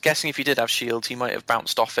guessing if he did have shields, he might have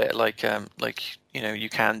bounced off it like you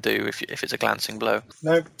can do if it's a glancing blow.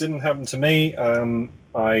 No, didn't happen to me.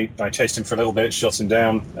 I chased him for a little bit, shot him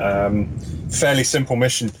down. Fairly simple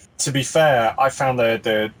mission. To be fair, I found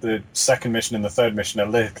the second mission and the third mission a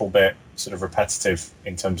little bit sort of repetitive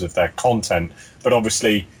in terms of their content, but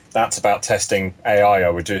obviously that's about testing AI, I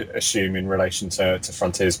would assume, in relation to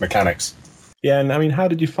Frontier's mechanics. Yeah, and I mean, how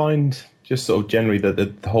did you find just sort of generally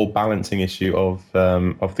the whole balancing issue of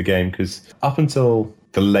the game? Because up until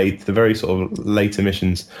the very sort of later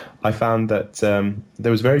missions, I found that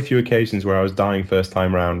there was very few occasions where I was dying first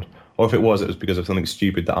time round, or if it was because of something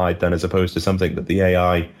stupid that I'd done, as opposed to something that the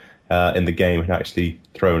AI in the game had actually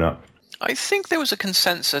thrown up. I think there was a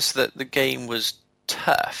consensus that the game was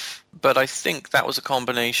tough, but I think that was a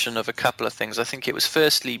combination of a couple of things. I think it was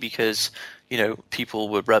firstly because, people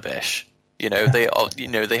were rubbish. They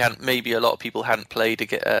hadn't, maybe a lot of people hadn't played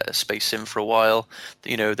a space sim for a while,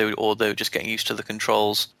 they were just getting used to the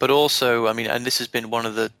controls. But also, I mean, and this has been one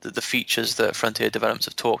of the features that Frontier developers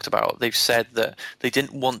have talked about. They've said that they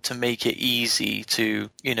didn't want to make it easy to,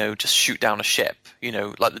 just shoot down a ship.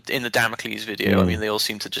 Like in the Damocles video, I mean, they all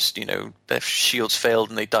seem to just, their shields failed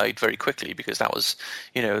and they died very quickly because that was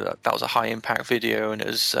a high impact video and it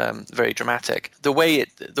was very dramatic. The way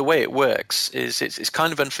it works is it's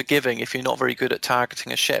kind of unforgiving if you're not very good at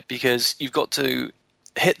targeting a ship, because you've got to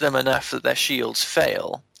hit them enough that their shields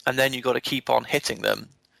fail, and then you've got to keep on hitting them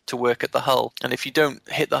to work at the hull. And if you don't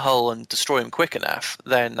hit the hull and destroy them quick enough,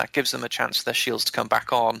 then that gives them a chance for their shields to come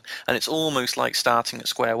back on, and it's almost like starting at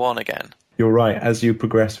square one again. You're right. As you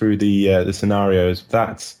progress through the scenarios,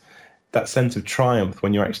 that sense of triumph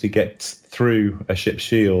when you actually get through a ship's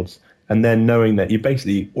shields, and then knowing that you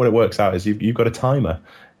basically, what it works out is you've got a timer.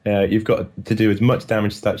 You've got to do as much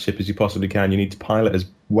damage to that ship as you possibly can. You need to pilot as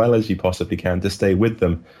well as you possibly can to stay with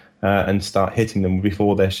them and start hitting them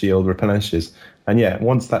before their shield replenishes. And yeah,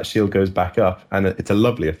 once that shield goes back up, and it's a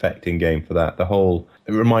lovely effect in game for that.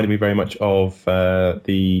 It reminded me very much of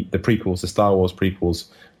the prequels, the Star Wars prequels,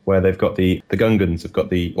 where they've got the Gungans have got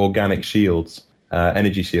the organic shields,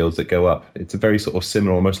 energy shields that go up. It's a very sort of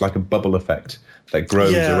similar, almost like a bubble effect that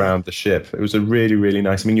grows around the ship. It was a really, really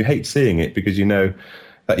nice. I mean, you hate seeing it because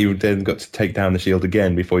that you then got to take down the shield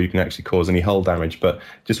again before you can actually cause any hull damage. But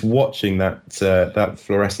just watching that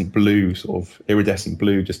fluorescent blue, sort of iridescent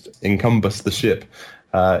blue, just encompass the ship,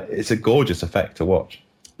 it's a gorgeous effect to watch.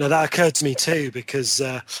 Now, that occurred to me too, because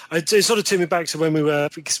it sort of took me back to when we were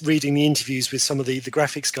reading the interviews with some of the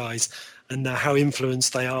graphics guys and how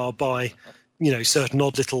influenced they are by certain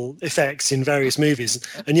odd little effects in various movies.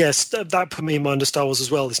 And yes, that put me in mind of Star Wars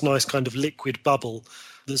as well, this nice kind of liquid bubble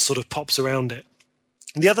that sort of pops around it.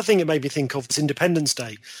 The other thing it made me think of was Independence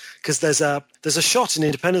Day, because there's a shot in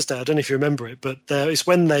Independence Day, I don't know if you remember it, but it's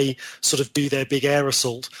when they sort of do their big air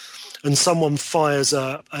assault and someone fires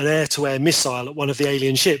an air-to-air missile at one of the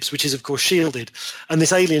alien ships, which is, of course, shielded. And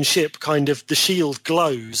this alien ship the shield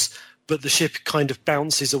glows, but the ship kind of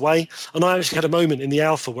bounces away. And I actually had a moment in the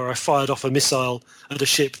alpha where I fired off a missile at a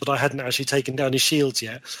ship that I hadn't actually taken down his shields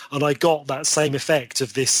yet. And I got that same effect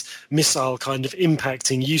of this missile kind of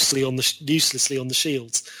impacting uselessly on the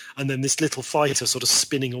shields, and then this little fighter sort of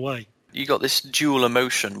spinning away. You got this dual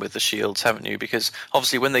emotion with the shields, haven't you? Because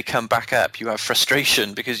obviously when they come back up, you have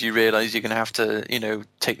frustration because you realise you're going to have to,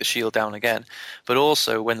 take the shield down again. But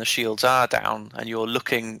also when the shields are down and you're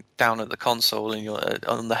looking down at the console and you're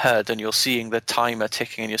on the HUD and you're seeing the timer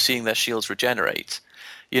ticking and you're seeing their shields regenerate,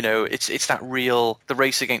 it's that real, the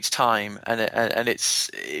race against time, and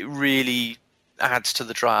it really adds to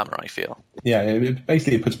the drama, I feel. Yeah,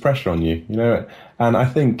 it puts pressure on you, and I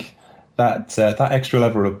think that extra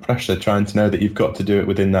level of pressure, trying to know that you've got to do it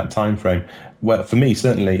within that time frame. Well, for me,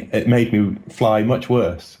 certainly, it made me fly much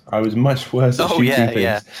worse. I was much worse at shooting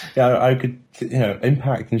things. Yeah, I could,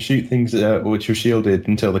 impact and shoot things which were shielded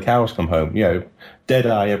until the cows come home. Dead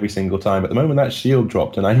eye every single time. But the moment that shield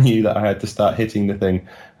dropped, and I knew that I had to start hitting the thing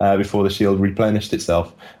before the shield replenished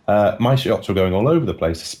itself, my shots were going all over the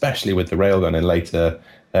place, especially with the railgun in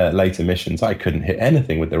later missions. I couldn't hit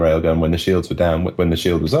anything with the railgun when the shields were down. When the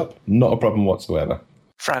shield was up, not a problem whatsoever.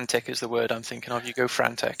 Frantic is the word I'm thinking of. You go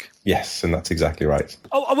frantic. Yes, and that's exactly right.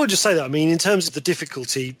 I would just say that. I mean, in terms of the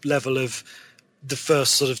difficulty level of the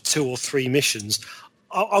first sort of 2 or 3 missions,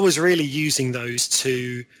 I was really using those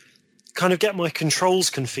to kind of get my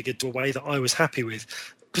controls configured to a way that I was happy with.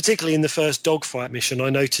 Particularly in the first dogfight mission,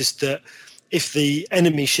 I noticed that if the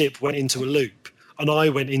enemy ship went into a loop and I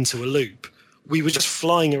went into a loop, we were just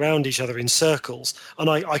flying around each other in circles, and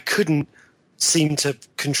I couldn't seem to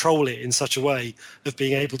control it in such a way of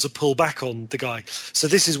being able to pull back on the guy. So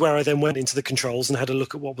this is where I then went into the controls and had a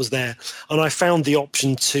look at what was there, and I found the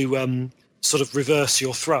option to sort of reverse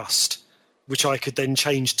your thrust, which I could then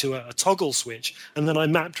change to a toggle switch, and then I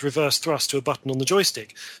mapped reverse thrust to a button on the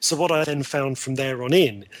joystick. So what I then found from there on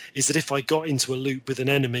in is that if I got into a loop with an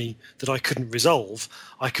enemy that I couldn't resolve,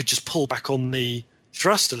 I could just pull back on the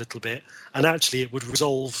thrust a little bit, and actually it would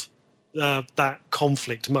resolve that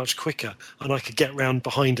conflict much quicker, and I could get round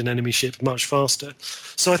behind an enemy ship much faster.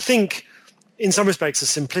 So I think, in some respects, the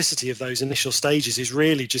simplicity of those initial stages is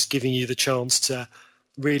really just giving you the chance to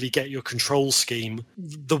really get your control scheme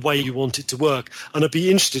the way you want it to work. And I'd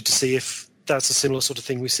be interested to see if that's a similar sort of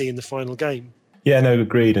thing we see in the final game. Yeah, no,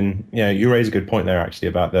 agreed. And you raise a good point there, actually,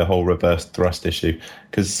 about the whole reverse thrust issue,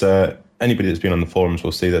 because anybody that's been on the forums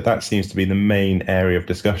will see that seems to be the main area of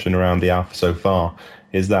discussion around the alpha so far,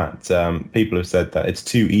 is that people have said that it's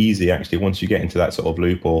too easy, actually, once you get into that sort of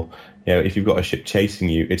loop, or if you've got a ship chasing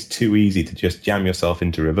you, it's too easy to just jam yourself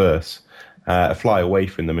into reverse, fly away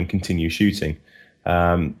from them and continue shooting.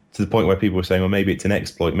 To the point where people were saying, well, maybe it's an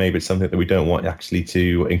exploit, maybe it's something that we don't want actually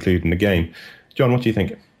to include in the game. John, what do you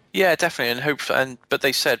think? Yeah, definitely, but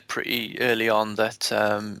they said pretty early on that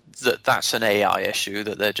that's an AI issue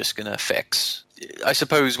that they're just going to fix. I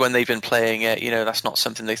suppose when they've been playing it, that's not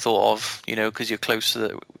something they thought of, because you're close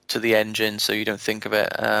to the engine, so you don't think of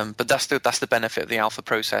it. But that's the benefit of the alpha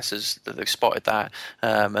processors, that they've spotted that,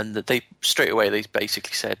 and that they straight away they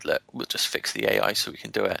basically said, look, we'll just fix the AI so we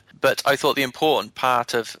can do it. But I thought the important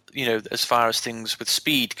part of as far as things with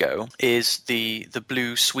speed go is the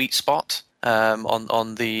blue sweet spot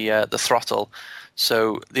on the throttle.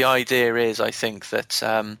 So the idea is, I think, that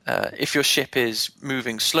if your ship is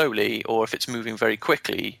moving slowly or if it's moving very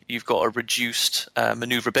quickly, you've got a reduced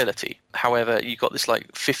maneuverability. However, you've got this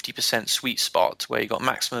 50% sweet spot where you've got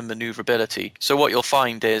maximum maneuverability. So what you'll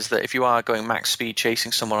find is that if you are going max speed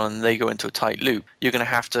chasing someone and they go into a tight loop, you're going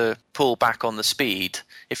to have to pull back on the speed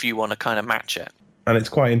if you want to kind of match it. And it's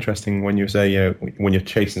quite interesting when you say, when you're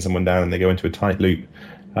chasing someone down and they go into a tight loop,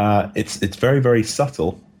 it's very, very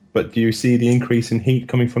subtle. But do you see the increase in heat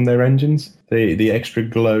coming from their engines? The extra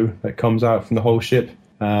glow that comes out from the whole ship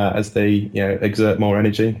as they exert more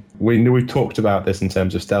energy? We've talked about this in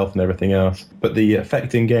terms of stealth and everything else, but the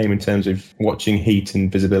effect in game in terms of watching heat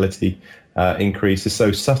and visibility increase is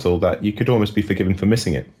so subtle that you could almost be forgiven for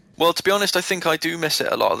missing it. Well, to be honest, I think I do miss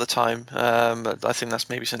it a lot of the time. I think that's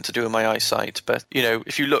maybe something to do with my eyesight. But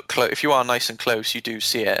if you look if you are nice and close, you do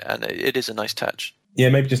see it, and it is a nice touch. Yeah,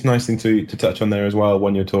 maybe just a nice thing to touch on there as well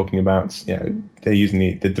when you're talking about, they're using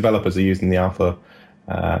the developers are using the alpha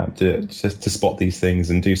to spot these things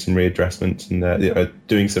and do some readjustment and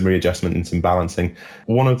doing some readjustment and some balancing.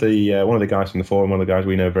 One of the guys from the forum, one of the guys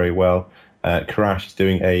we know very well, Karash, is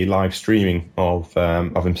doing a live streaming of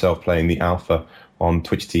himself playing the alpha on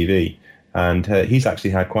Twitch TV, and he's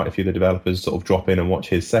actually had quite a few of the developers sort of drop in and watch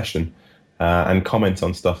his session and comment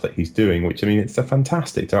on stuff that he's doing, which, I mean, it's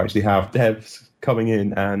fantastic to actually have devs coming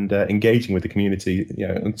in and engaging with the community,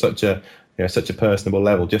 on such a personable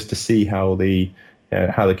level, just to see how the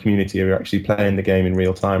community are actually playing the game in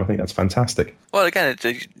real time. I think that's fantastic. Well, again,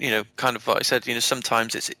 kind of what I said,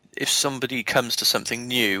 sometimes it's if somebody comes to something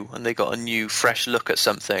new and they got a new, fresh look at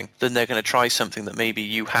something, then they're going to try something that maybe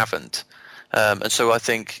you haven't. And so I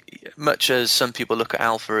think, much as some people look at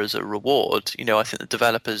alpha as a reward, I think the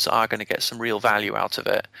developers are going to get some real value out of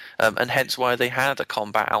it, and hence why they had a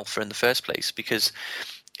combat alpha in the first place, because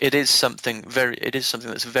it is something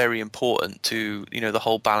that's very important to the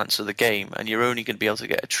whole balance of the game, and you're only going to be able to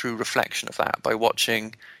get a true reflection of that by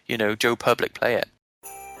watching Joe Public play it.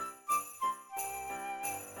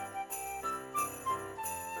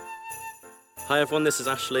 Hi everyone, this is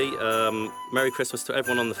Ashley. Merry Christmas to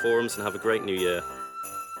everyone on the forums and have a great new year.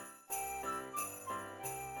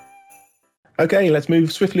 Okay, let's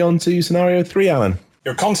move swiftly on to scenario 3, Alan.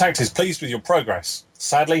 Your contact is pleased with your progress.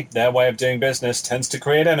 Sadly, their way of doing business tends to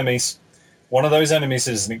create enemies. One of those enemies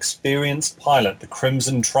is an experienced pilot, the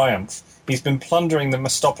Crimson Triumph. He's been plundering the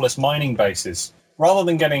Mestopolis mining bases. Rather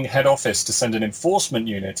than getting head office to send an enforcement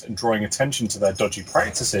unit and drawing attention to their dodgy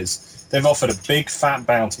practices, they've offered a big fat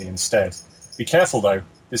bounty instead. Be careful though,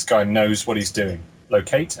 this guy knows what he's doing.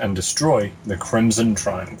 Locate and destroy the Crimson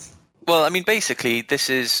Triumph. Well, I mean, basically, this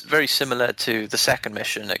is very similar to the second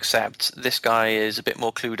mission, except this guy is a bit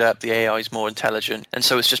more clued up, the AI is more intelligent, and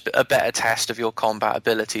so it's just a better test of your combat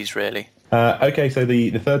abilities, really. Okay, so the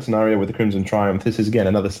third scenario with the Crimson Triumph, this is again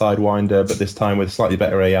another Sidewinder, but this time with slightly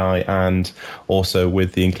better AI and also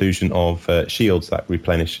with the inclusion of shields that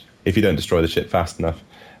replenish if you don't destroy the ship fast enough.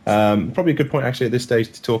 Probably a good point actually at this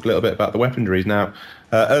stage to talk a little bit about the weaponries. Now,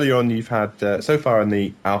 earlier on you've had, so far in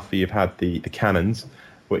the alpha, you've had the cannons,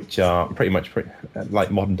 which are pretty much like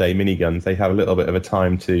modern day miniguns. They have a little bit of a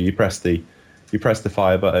time to, you press the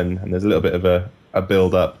fire button and there's a little bit of a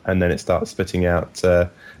build up and then it starts spitting out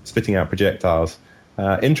projectiles.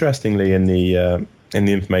 Interestingly, in the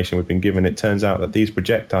information we've been given, it turns out that these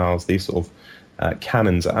projectiles, these sort of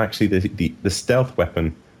cannons, are actually the stealth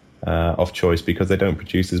weapon of choice because they don't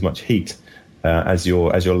produce as much heat as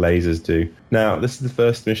your lasers do. Now, this is the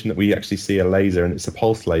first mission that we actually see a laser, and it's a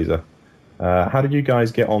pulse laser. How did you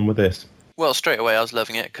guys get on with this? Well, straight away I was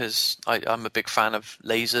loving it because I'm a big fan of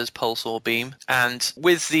lasers, pulse or beam. And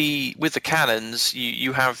with the cannons,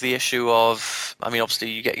 you have the issue of, I mean, obviously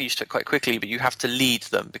you get used to it quite quickly, but you have to lead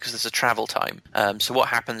them because there's a travel time. So what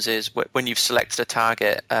happens is when you've selected a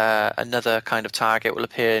target, another kind of target will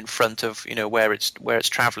appear in front of where it's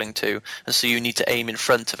traveling to, and so you need to aim in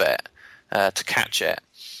front of it to catch it.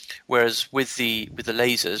 Whereas with the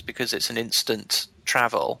lasers, because it's an instant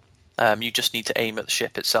travel, you just need to aim at the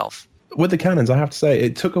ship itself. With the cannons, I have to say,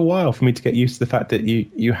 it took a while for me to get used to the fact that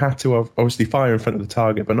you had to obviously fire in front of the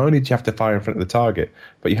target, but not only did you have to fire in front of the target,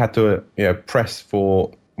 but you had to press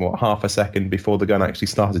for half a second before the gun actually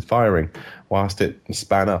started firing, whilst it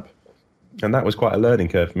span up. And that was quite a learning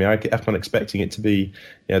curve for me. I kept on expecting it to be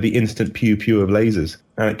the instant pew-pew of lasers,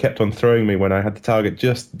 and it kept on throwing me when I had the target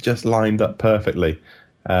just lined up perfectly.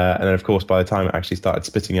 And then, of course, by the time it actually started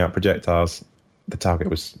spitting out projectiles, the target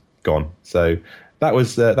was gone. So that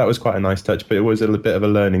was quite a nice touch, but it was a bit of a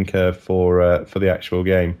learning curve for the actual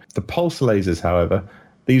game. The pulse lasers, however,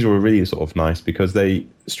 these were really sort of nice because they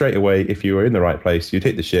straight away, if you were in the right place, you'd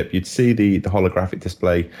hit the ship, you'd see the holographic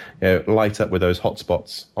display light up with those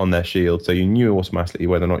hotspots on their shield, so you knew automatically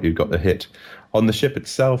whether or not you'd got the hit. On the ship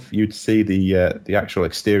itself, you'd see the actual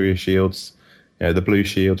exterior shields. The blue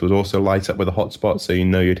shields would also light up with a hotspot, so you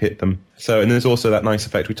know you'd hit them. So, and there's also that nice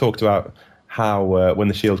effect we talked about, how when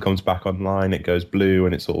the shield comes back online, it goes blue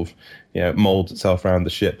and it sort of molds itself around the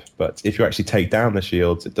ship. But if you actually take down the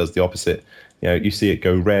shields, it does the opposite. You see it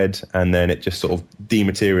go red, and then it just sort of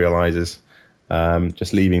dematerializes,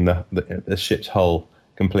 just leaving the ship's hull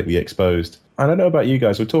completely exposed. I don't know about you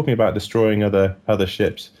guys. We're talking about destroying other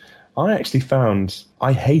ships. I actually found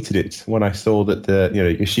I hated it when I saw that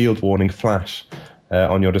your shield warning flash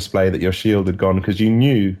on your display that your shield had gone, because you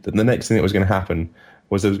knew that the next thing that was going to happen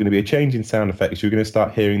was there was going to be a change in sound effects. You were going to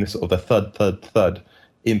start hearing the sort of the thud, thud, thud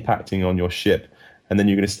impacting on your ship, and then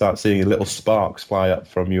you're going to start seeing little sparks fly up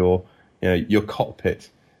from your cockpit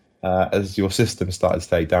as your system started to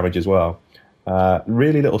take damage as well.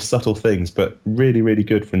 Really little subtle things, but really, really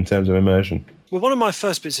good in terms of immersion. Well, one of my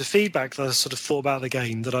first bits of feedback that I sort of thought about the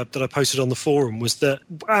game that I posted on the forum was that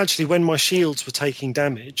actually when my shields were taking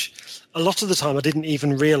damage, a lot of the time I didn't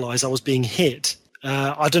even realise I was being hit.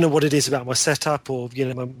 I don't know what it is about my setup or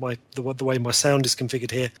the way my sound is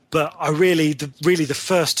configured here, but I the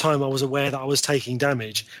first time I was aware that I was taking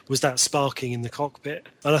damage was that sparking in the cockpit.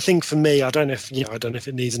 And I think for me, I don't know if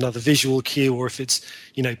it needs another visual cue or if it's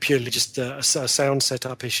purely just a sound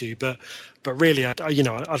setup issue, but really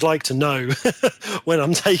I'd like to know when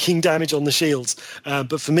I'm taking damage on the shields.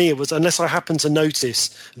 But for me, it was, unless I happened to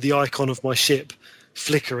notice the icon of my ship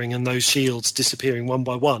flickering and those shields disappearing one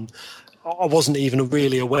by one, I wasn't even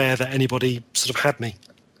really aware that anybody sort of had me.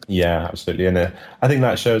 Yeah, absolutely. And I think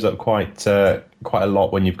that shows up quite a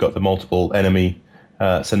lot when you've got the multiple enemy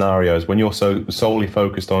scenarios. When you're so solely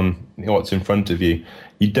focused on what's in front of you,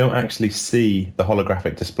 you don't actually see the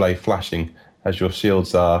holographic display flashing as your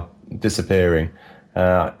shields are disappearing.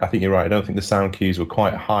 I think you're right. I don't think the sound cues were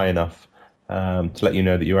quite high enough to let you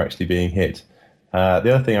know that you're actually being hit.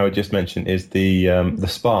 The other thing I would just mention is the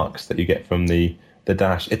sparks that you get from the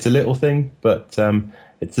dash. It's a little thing, but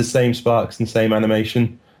it's the same sparks and same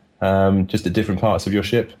animation, just at different parts of your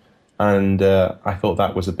ship. And I thought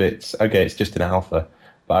that was a bit, okay, it's just an alpha,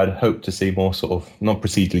 but I'd hope to see more sort of not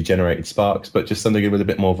procedurally generated sparks, but just something with a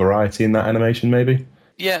bit more variety in that animation maybe.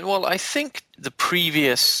 Yeah, well, I think the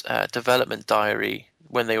previous development diary,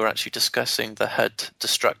 when they were actually discussing the HUD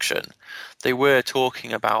destruction, they were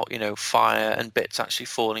talking about, fire and bits actually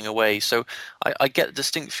falling away. So I get the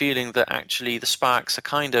distinct feeling that actually the sparks are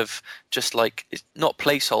kind of just like, it's not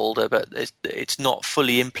placeholder, but it's not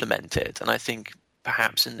fully implemented. And I think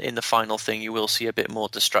perhaps in the final thing you will see a bit more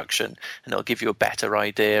destruction, and it'll give you a better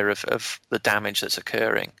idea of the damage that's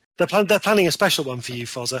occurring. They're planning a special one for you,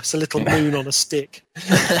 Fozza. It's a little moon on a stick.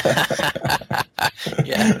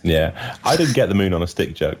 Yeah. I didn't get the moon on a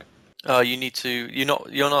stick joke. Oh, you need to.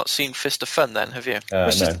 You're not seen Fist of Fun then, have you?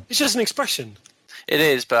 It's just an expression. It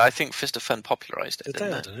is, but I think Fist of Fun popularised it.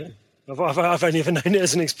 I don't know. I've only ever known it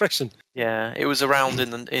as an expression. Yeah, it was around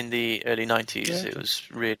in the early 90s. Yeah. It was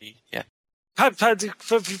really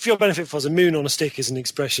For your benefit, Fozza, moon on a stick is an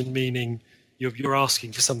expression meaning you're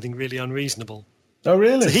asking for something really unreasonable. Oh,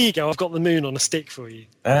 really? So here you go. I've got the moon on a stick for you.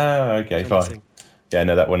 Oh, okay, fine. Yeah,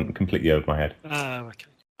 no, that went completely over my head. Oh, okay.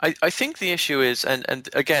 I think the issue is, and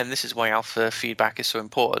again, this is why alpha feedback is so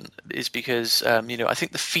important, is because, I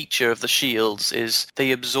think the feature of the shields is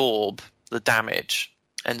they absorb the damage.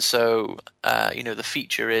 And so, the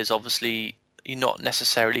feature is obviously you're not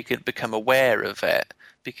necessarily going to become aware of it,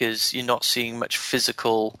 because you're not seeing much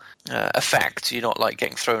physical effect. You're not like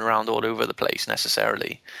getting thrown around all over the place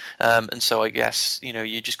necessarily. And so I guess,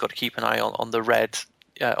 you just got to keep an eye on the red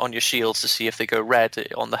on your shields to see if they go red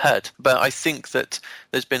on the HUD. But I think that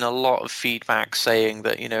there's been a lot of feedback saying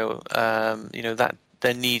that, that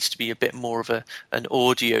there needs to be a bit more of an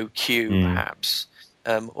audio cue, perhaps.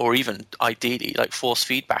 Or even ideally like force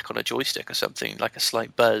feedback on a joystick or something, like a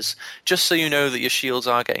slight buzz, just so you know that your shields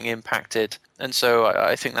are getting impacted. And so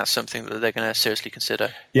I think that's something that they're going to seriously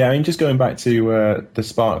consider. Yeah, I mean, just going back to the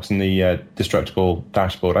sparks and the destructible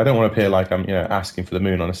dashboard, I don't want to appear like I'm asking for the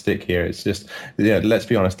moon on a stick here. It's just, let's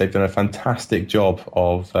be honest, they've done a fantastic job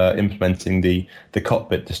of implementing the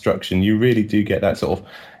cockpit destruction. You really do get that sort of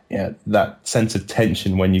that sense of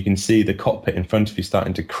tension when you can see the cockpit in front of you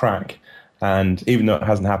starting to crack. And even though it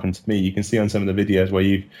hasn't happened to me, you can see on some of the videos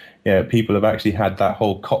where people have actually had that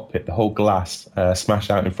whole cockpit, the whole glass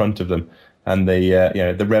smash out in front of them, and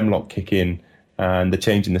the REM lock kick in, and the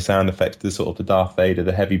change in the sound effects to the sort of the Darth Vader,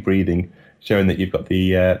 the heavy breathing, showing that you've got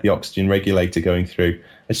the oxygen regulator going through.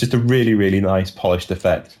 It's just a really, really nice polished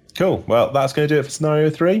effect. Cool. Well, that's going to do it for scenario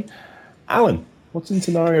 3. Alan, what's in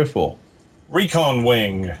scenario 4? Recon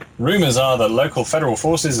Wing. Rumours are that local federal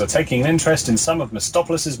forces are taking an interest in some of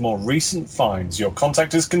Mistopolis' more recent finds. Your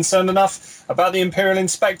contact is concerned enough about the Imperial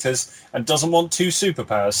inspectors and doesn't want 2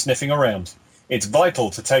 superpowers sniffing around. It's vital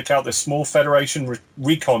to take out this small Federation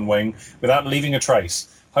recon wing without leaving a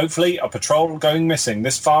trace. Hopefully, a patrol going missing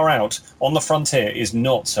this far out on the frontier is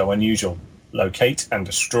not so unusual. Locate and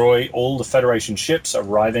destroy all the Federation ships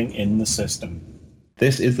arriving in the system.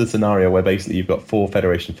 This is the scenario where basically you've got 4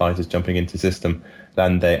 Federation fighters jumping into system,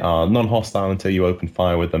 then they are non-hostile until you open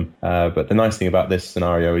fire with them. But the nice thing about this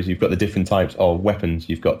scenario is you've got the different types of weapons.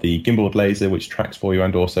 You've got the gimbaled laser, which tracks for you,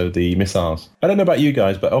 and also the missiles. I don't know about you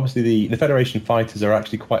guys, but obviously the Federation fighters are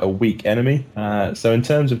actually quite a weak enemy. So in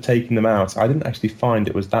terms of taking them out, I didn't actually find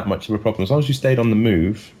it was that much of a problem. As long as you stayed on the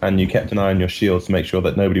move and you kept an eye on your shields to make sure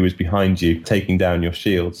that nobody was behind you taking down your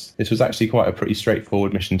shields, this was actually quite a pretty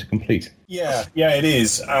straightforward mission to complete. Yeah, it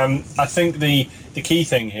is. I think the key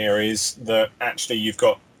thing here is that actually you've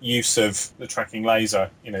got use of the tracking laser,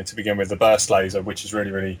 to begin with, the burst laser, which is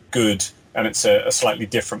really, really good. And it's a slightly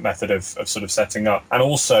different method of sort of setting up. And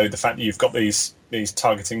also the fact that you've got these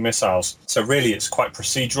targeting missiles. So really it's quite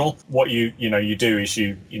procedural. What you do is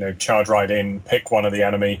you charge right in, pick one of the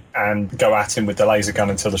enemy and go at him with the laser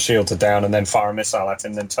gun until the shields are down, and then fire a missile at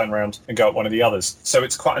him, then turn around and go at one of the others. So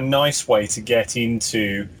it's quite a nice way to get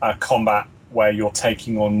into a combat where you're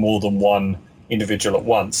taking on more than one individual at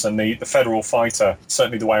once. And the Federal fighter,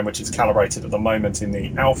 certainly the way in which it's calibrated at the moment in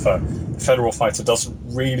the Alpha, the Federal fighter doesn't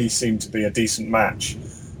really seem to be a decent match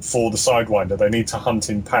for the Sidewinder. They need to hunt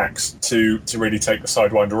in packs to really take the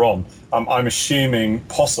Sidewinder on. I'm assuming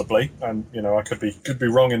possibly, and I could be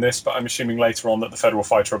wrong in this, but I'm assuming later on that the Federal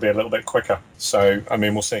fighter will be a little bit quicker. So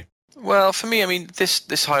we'll see. Well, for me, this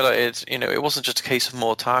highlighted, it wasn't just a case of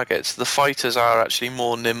more targets. The fighters are actually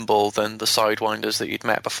more nimble than the Sidewinders that you'd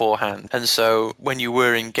met beforehand. And so when you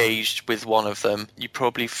were engaged with one of them, you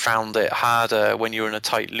probably found it harder when you were in a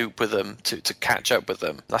tight loop with them to catch up with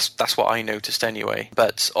them. That's what I noticed anyway.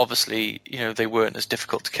 But obviously, they weren't as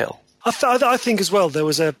difficult to kill. I think as well there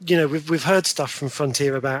was we've heard stuff from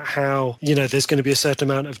Frontier about how there's going to be a certain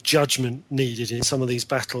amount of judgment needed in some of these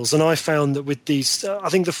battles, and I found that with these I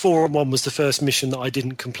think the 4-on-1 was the first mission that I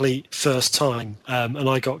didn't complete first time, and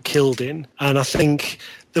I got killed in, and I think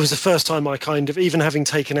there was the first time I kind of, even having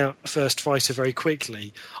taken out a first fighter very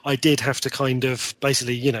quickly, I did have to kind of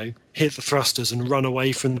basically hit the thrusters and run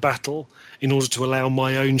away from the battle in order to allow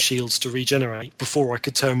my own shields to regenerate before I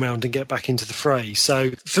could turn around and get back into the fray.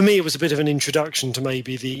 So for me, it was a bit of an introduction to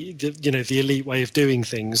maybe the elite way of doing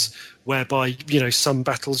things, whereby some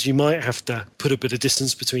battles you might have to put a bit of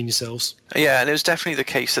distance between yourselves. Yeah, and it was definitely the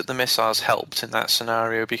case that the missiles helped in that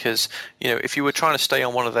scenario, because if you were trying to stay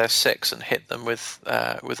on one of their 6 and hit them with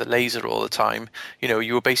a laser all the time,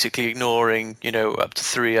 you were basically ignoring up to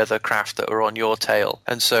 3 other craft that were on your tail.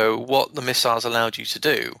 And so what the missiles allowed you to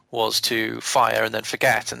do was to fire and then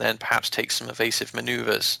forget, and then perhaps take some evasive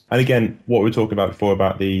maneuvers. And again, what we were talking about before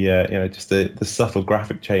about the just the subtle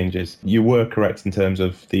graphic changes, you were correct in terms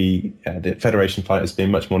of the Federation fighters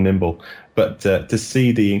being much more nimble, but to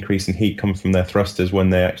see the increase in heat come from their thrusters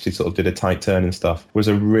when they actually sort of did a tight turn and stuff was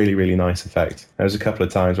a really, really nice effect. There was a couple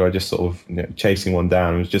of times where I just sort of chasing one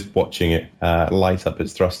down and was just watching it light up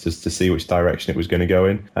its thrusters to see which direction it was going to go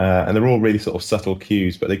in, and they're all really sort of subtle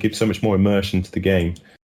cues, but they give so much more immersion to the game.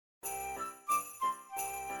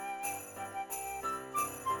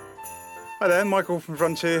 Hi there, Michael from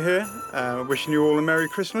Frontier here, wishing you all a Merry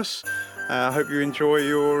Christmas. I hope you enjoy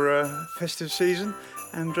your festive season,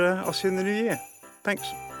 and I'll see you in the new year. Thanks.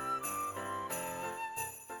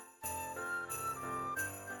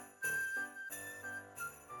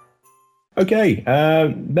 Okay,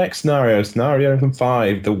 next scenario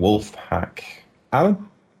 5, the Wolf Pack. Alan?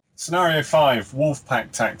 Scenario 5,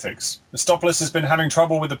 Wolfpack Tactics. Mistopoulos has been having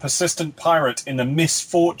trouble with a persistent pirate in the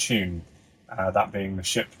Misfortune, that being the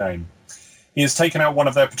ship name. He has taken out one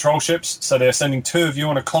of their patrol ships, so they are sending 2 of you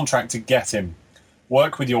on a contract to get him.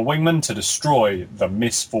 Work with your wingman to destroy the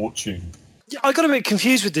Misfortune. Yeah, I got a bit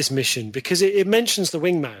confused with this mission because it mentions the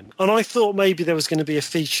wingman, and I thought maybe there was going to be a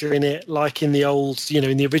feature in it like in the old,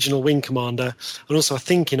 in the original Wing Commander, and also I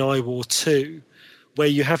think in iWar 2, where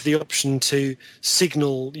you have the option to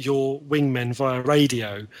signal your wingmen via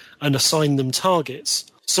radio and assign them targets.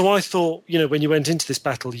 So I thought, when you went into this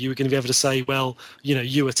battle, you were going to be able to say, well,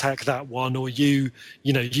 you attack that one, or you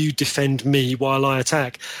defend me while I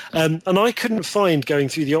attack. And I couldn't find, going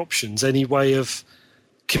through the options, any way of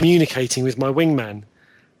communicating with my wingman.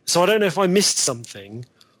 So I don't know if I missed something,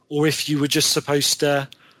 or if you were just supposed to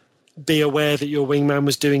be aware that your wingman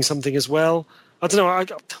was doing something as well. I don't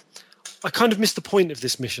know. I kind of missed the point of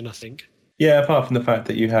this mission, I think. Yeah, apart from the fact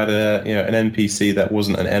that you had an NPC that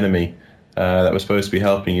wasn't an enemy that was supposed to be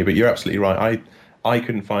helping you, but you're absolutely right. I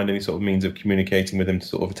couldn't find any sort of means of communicating with him to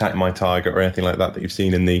sort of attack my target or anything like that you've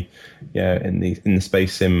seen in the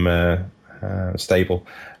Space Sim stable.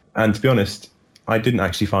 And to be honest, I didn't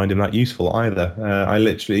actually find him that useful either. I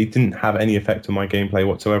literally didn't have any effect on my gameplay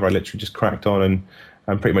whatsoever. I literally just cracked on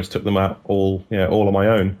and pretty much took them out all on my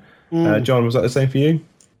own. John, was that the same for you?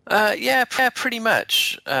 Yeah, pretty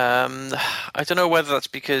much. I don't know whether that's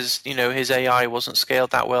because, his AI wasn't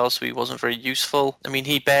scaled that well, so he wasn't very useful. I mean,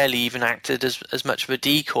 he barely even acted as much of a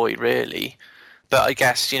decoy, really. But I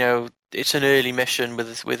guess, it's an early mission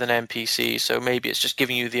with an NPC, so maybe it's just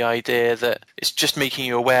giving you the idea that it's just making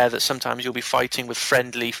you aware that sometimes you'll be fighting with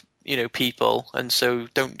friendly people, and so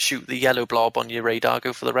don't shoot the yellow blob on your radar,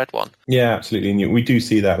 go for the red one. Yeah, absolutely. And we do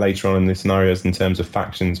see that later on in the scenarios in terms of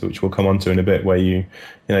factions, which we'll come on to in a bit, where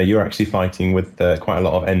you're actually fighting with quite a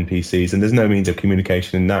lot of NPCs, and there's no means of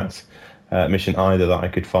communication in that mission either that I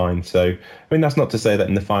could find. So, I mean, that's not to say that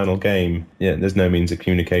in the final game, there's no means of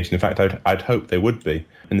communication. In fact, I'd hope there would be,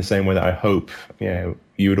 in the same way that I hope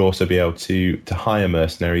you would also be able to hire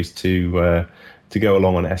mercenaries to go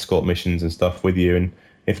along on escort missions and stuff with you. And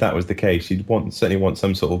if that was the case, you'd certainly want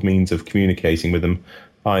some sort of means of communicating with them,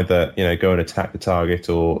 either go and attack the target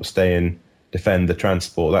or stay and defend the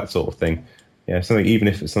transport, that sort of thing. Something, even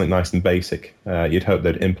if it's something nice and basic, you'd hope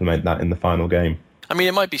they'd implement that in the final game. I mean,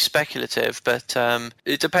 it might be speculative, but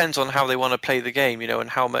it depends on how they want to play the game, and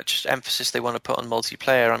how much emphasis they want to put on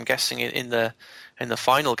multiplayer. I'm guessing in the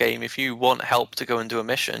final game, if you want help to go and do a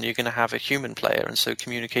mission, you're going to have a human player, and so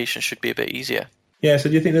communication should be a bit easier. Yeah, so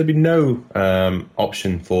do you think there'd be no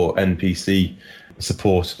option for NPC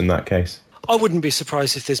support in that case? I wouldn't be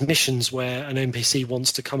surprised if there's missions where an NPC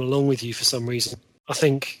wants to come along with you for some reason. I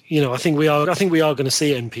think we are going to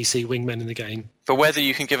see NPC wingmen in the game. But whether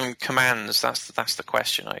you can give them commands, that's the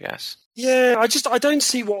question, I guess. Yeah, I don't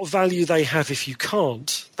see what value they have if you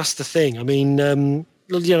can't. That's the thing. I mean,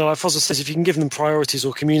 like Fozza says, if you can give them priorities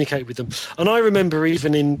or communicate with them. And I remember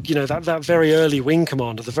even in, that very early Wing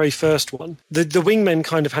Commander, the very first one, the wingmen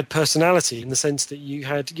kind of had personality in the sense that you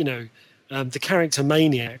had, the character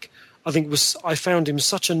Maniac. I found him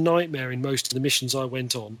such a nightmare in most of the missions I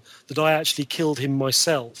went on that I actually killed him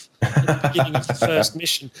myself at the beginning of the first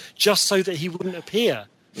mission, just so that he wouldn't appear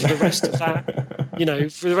for the rest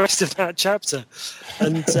of that, chapter.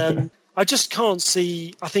 And I just can't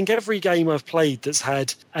see. I think every game I've played that's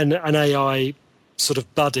had an AI sort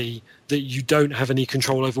of buddy that you don't have any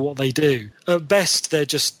control over what they do. At best, they're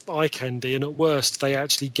just eye candy, and at worst, they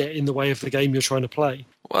actually get in the way of the game you're trying to play.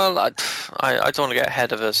 Well, I don't want to get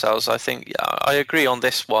ahead of ourselves. I think I agree on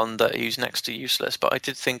this one that he's next to useless, but I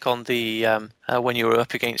did think on the when you were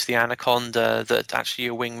up against the Anaconda that actually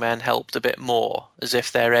your wingmen helped a bit more, as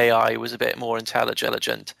if their AI was a bit more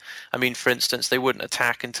intelligent. I mean, for instance, they wouldn't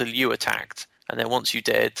attack until you attacked, and then once you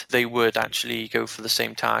did, they would actually go for the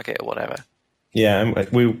same target or whatever. Yeah, and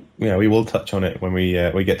we will touch on it when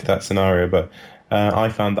we get to that scenario. But I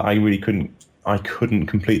found that I really couldn't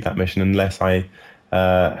complete that mission unless I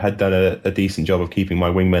had done a decent job of keeping my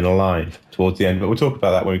wingmen alive towards the end. But we'll talk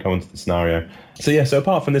about that when we come onto the scenario. So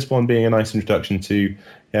apart from this one being a nice introduction to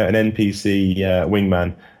an NPC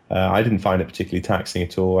wingman, I didn't find it particularly taxing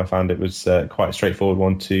at all. I found it was quite a straightforward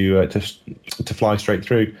one to fly straight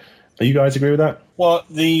through. Do you guys agree with that? Well,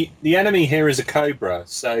 the enemy here is a Cobra,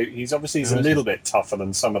 so he's a little bit tougher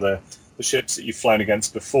than some of the ships that you've flown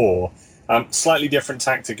against before. Slightly different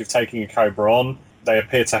tactic of taking a Cobra on. They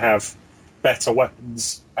appear to have better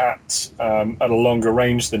weapons at a longer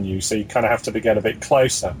range than you, so you kind of have to get a bit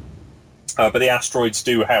closer. But the asteroids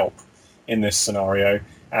do help in this scenario,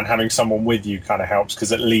 and having someone with you kind of helps,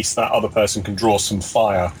 because at least that other person can draw some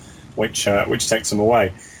fire, which takes them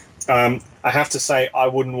away. I have to say, I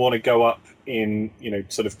wouldn't want to go up in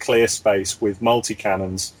sort of clear space with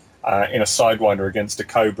multi-cannons in a Sidewinder against a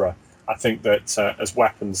Cobra. I think that as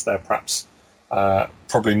weapons, they're perhaps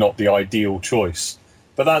probably not the ideal choice.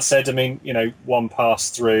 But that said, I mean, one pass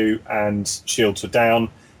through and shields are down,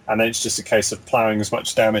 and then it's just a case of ploughing as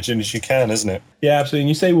much damage in as you can, isn't it? Yeah, absolutely. And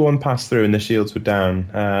you say one pass through and the shields were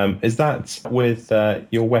down. Is that with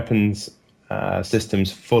your weapons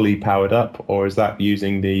systems fully powered up, or is that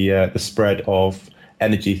using the spread of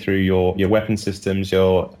energy through your weapon systems,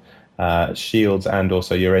 your shields, and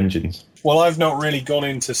also your engines? Well, I've not really gone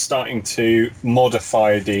into starting to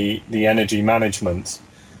modify the energy management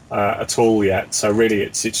at all yet. So really,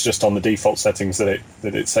 it's just on the default settings that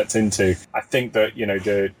it sets into. I think that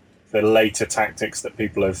the later tactics that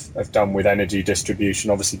people have done with energy distribution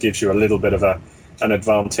obviously gives you a little bit of an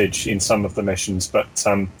advantage in some of the missions. But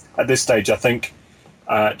at this stage, I think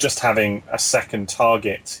just having a second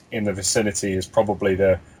target in the vicinity is probably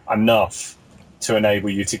enough to enable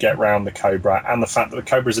you to get round the Cobra, and the fact that the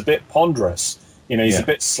Cobra is a bit ponderous. He's a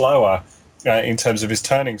bit slower in terms of his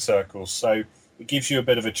turning circles, so it gives you a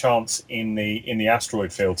bit of a chance in the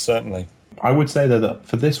asteroid field, certainly. I would say that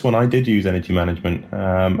for this one, I did use energy management,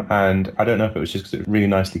 and I don't know if it was just because it was really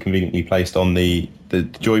nicely, conveniently placed on the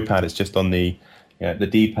joypad. It's just on the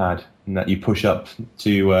D-pad, and that you push up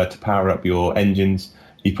to power up your engines.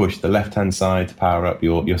 You push the left-hand side to power up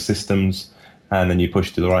your systems, and then you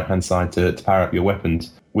push to the right-hand side to power up your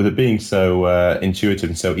weapons. With it being so intuitive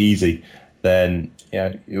and so easy, then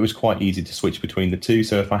it was quite easy to switch between the two.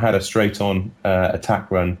 So if I had a straight-on attack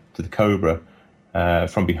run to the Cobra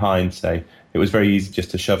from behind, say, it was very easy just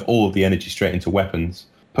to shove all of the energy straight into weapons,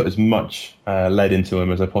 put as much lead into him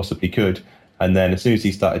as I possibly could, and then as soon as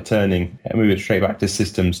he started turning, move it straight back to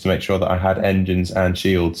systems to make sure that I had engines and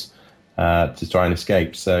shields to try and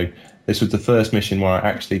escape. So this was the first mission where I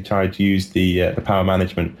actually tried to use the power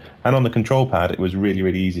management, and on the control pad, it was really,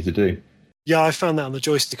 really easy to do. Yeah, I found that on the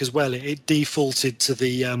joystick as well. It defaulted to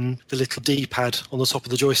the little D-pad on the top of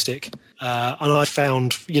the joystick, and I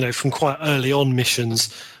found, from quite early on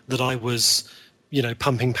missions that I was,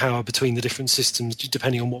 pumping power between the different systems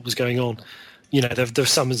depending on what was going on. There were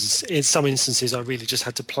some instances I really just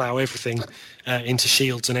had to plough everything into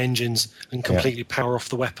shields and engines and completely power off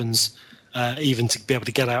the weapons, even to be able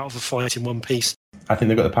to get out of a fight in one piece. I think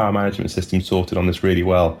they've got the power management system sorted on this really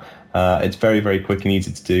well. It's very, very quick and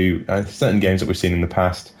easy to do. Certain games that we've seen in the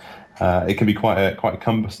past, it can be quite a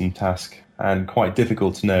cumbersome task and quite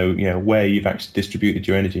difficult to know, where you've actually distributed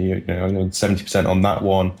your energy. 70% on that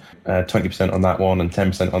one, 20% on that one, and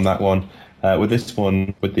 10% on that one. With this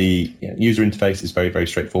one, with the user interface, is very, very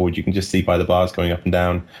straightforward. You can just see by the bars going up and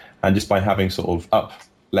down, and just by having sort of up,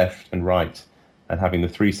 left, and right, and having the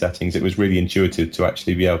three settings, it was really intuitive to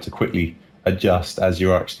actually be able to quickly adjust as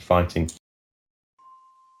you're actually fighting.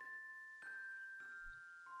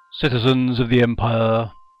 Citizens of the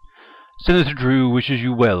Empire, Senator Drew wishes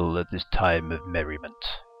you well at this time of merriment.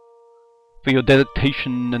 For your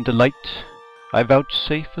delectation and delight, I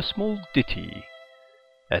vouchsafe a small ditty,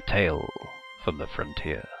 a tale from the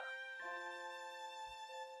frontier.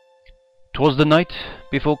 'Twas the night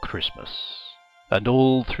before Christmas, and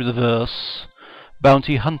all through the verse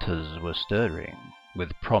bounty hunters were stirring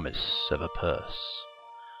with promise of a purse.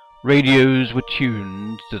 Radios were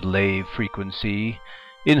tuned to the lave frequency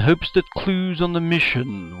in hopes that clues on the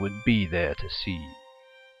mission would be there to see.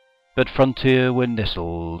 But frontier were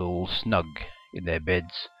nestled all snug in their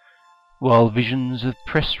beds, while visions of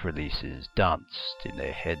press releases danced in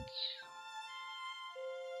their heads.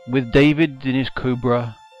 With David in his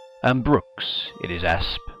Cobra and Brooks in his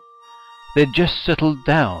Asp, they'd just settled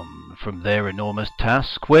down from their enormous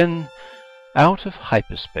task when, out of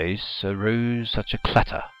hyperspace, arose such a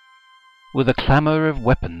clatter, with a clamour of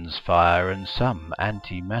weapons fire and some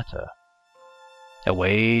antimatter.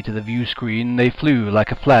 Away to the view screen they flew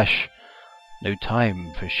like a flash, no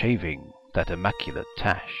time for shaving that immaculate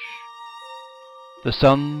tash. The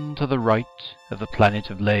sun to the right of the planet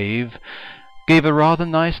of Lave gave a rather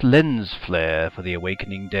nice lens flare for the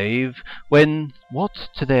awakening Dave, when what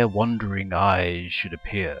to their wondering eyes should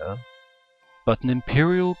appear but an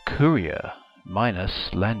Imperial courier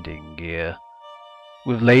minus landing gear,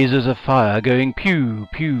 with lasers of fire going pew,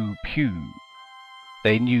 pew, pew.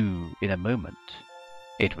 They knew in a moment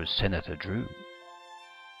it was Senator Drew.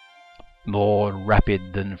 more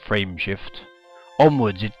rapid than frameshift.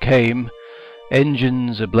 Onwards it came,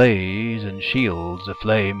 engines ablaze and shields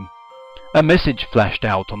aflame. A message flashed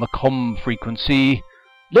out on the comm frequency.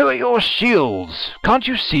 "Lower your shields! Can't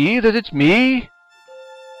you see that it's me?"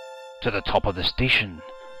 "To the top of the station,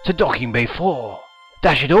 to Docking Bay 4.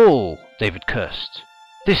 Dash it all," David cursed.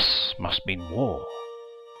 "This must mean war."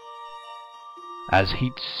 As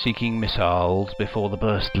heat-seeking missiles before the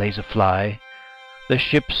burst laser fly, the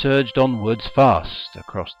ship surged onwards fast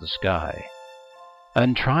across the sky.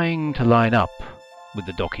 And trying to line up with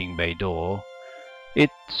the docking bay door, it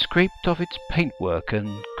scraped off its paintwork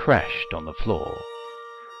and crashed on the floor.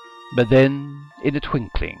 But then, in a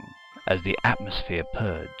twinkling, as the atmosphere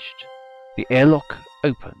purged, the airlock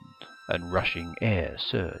opened and rushing air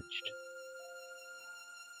surged.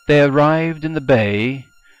 They arrived in the bay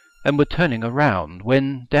and were turning around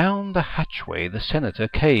when down the hatchway the senator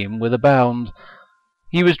came with a bound.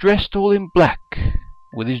 He was dressed all in black,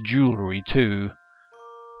 with his jewellery too,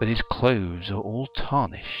 but his clothes are all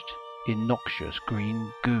tarnished in noxious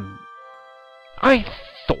green goo. "I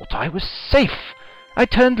thought I was safe. I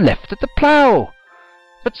turned left at the plough,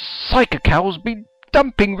 but Psychocal's been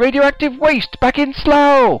dumping radioactive waste back in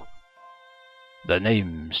Slough." The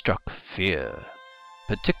name struck fear,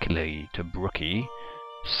 particularly to Brookie.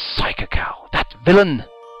 "Psychocal, that villain!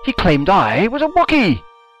 He claimed I was a Wookiee!"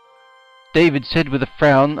 David said with a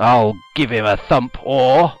frown, "I'll give him a thump,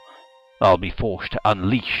 or I'll be forced to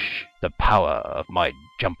unleash the power of my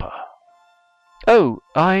jumper." "Oh,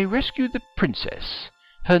 I rescued the princess.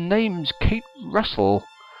 Her name's Kate Russell,"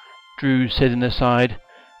 Drew said in an aside.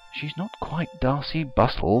 "She's not quite Darcy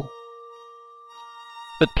Bustle."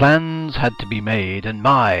 But plans had to be made, and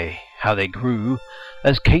my, how they grew,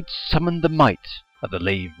 as Kate summoned the might of the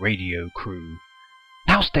Lave radio crew.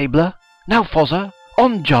 "Now Stabler, now Fozzer,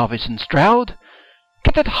 on Jarvis and Stroud.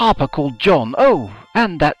 Get that Harper called John, oh,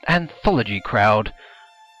 and that anthology crowd."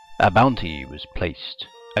 A bounty was placed,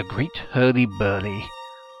 a great hurly-burly.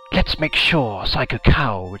 Let's make sure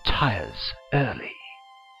Psychocal retires early.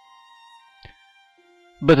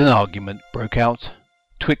 But an argument broke out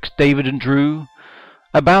twixt David and Drew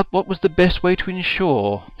about what was the best way to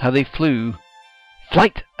ensure how they flew.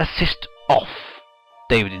 "Flight assist off,"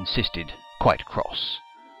 David insisted, quite cross.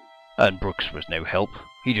 And Brooks was no help.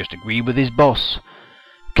 He just agreed with his boss.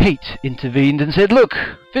 Kate intervened and said, "Look,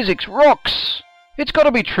 physics rocks. It's got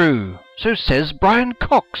to be true. So says Brian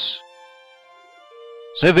Cox."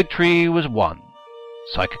 So victory was won.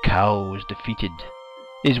 Psychocal was defeated,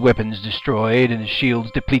 his weapons destroyed and his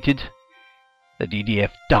shields depleted. The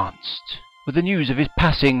DDF danced with the news of his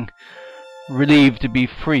passing, relieved to be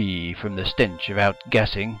free from the stench of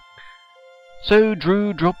outgassing. So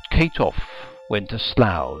Drew dropped Kate off when to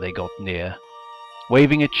Slough they got near,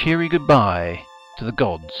 waving a cheery goodbye to the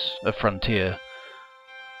gods of Frontier.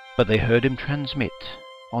 But they heard him transmit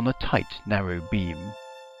on a tight, narrow beam.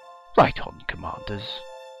 "Right on, Commanders.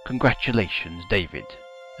 Congratulations, David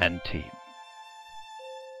and team."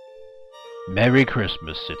 Merry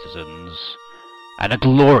Christmas, citizens, and a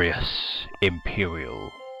glorious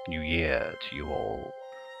Imperial New Year to you all.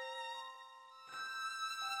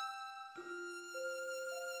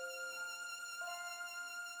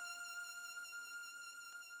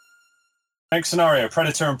 Next scenario,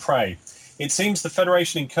 Predator and Prey. It seems the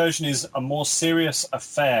Federation incursion is a more serious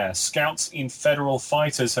affair. Scouts in Federal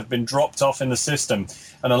fighters have been dropped off in the system,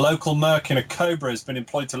 and a local merc in a Cobra has been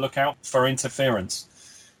employed to look out for interference.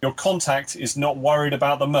 Your contact is not worried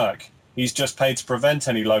about the merc. He's just paid to prevent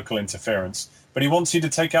any local interference. But he wants you to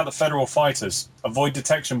take out the Federal fighters. Avoid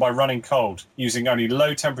detection by running cold, using only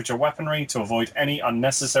low-temperature weaponry to avoid any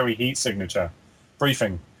unnecessary heat signature.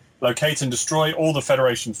 Briefing. Locate and destroy all the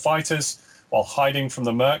Federation fighters while hiding from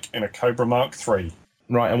the merc in a Cobra Mark III.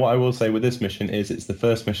 Right, and what I will say with this mission is it's the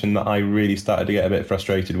first mission that I really started to get a bit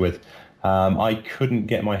frustrated with. I couldn't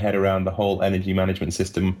get my head around the whole energy management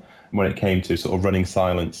system when it came to sort of running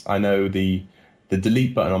silence. I know the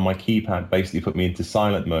delete button on my keypad basically put me into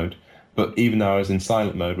silent mode, but even though I was in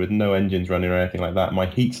silent mode with no engines running or anything like that, my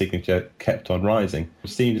heat signature kept on rising. It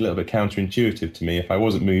seemed a little bit counterintuitive to me. If I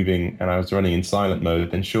wasn't moving and I was running in silent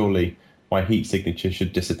mode, then surely my heat signature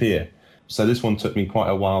should disappear. So this one took me quite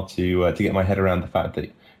a while to get my head around the fact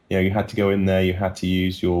that you had to go in there, you had to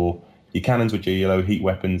use your cannons, which are your low heat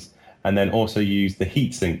weapons, and then also use the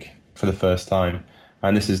heat sink for the first time.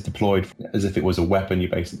 And this is deployed as if it was a weapon. You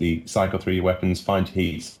basically cycle through your weapons, find your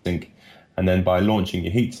heat sink, and then by launching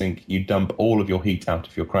your heat sink, you dump all of your heat out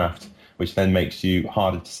of your craft, which then makes you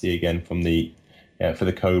harder to see again from for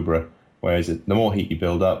the Cobra. Whereas the more heat you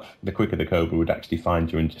build up, the quicker the Cobra would actually find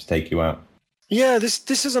you and just take you out. Yeah,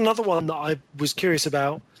 this is another one that I was curious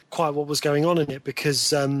about. quite what was going on in it,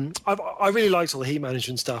 because I really liked all the heat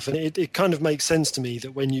management stuff, and it kind of makes sense to me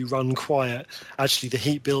that when you run quiet, actually the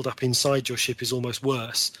heat build-up inside your ship is almost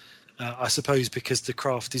worse. I suppose because the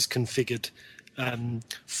craft is configured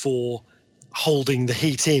for holding the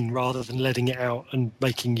heat in rather than letting it out and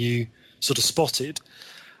making you sort of spotted.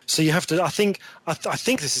 So you have to, I think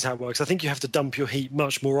this is how it works. I think you have to dump your heat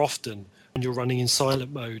much more often when you're running in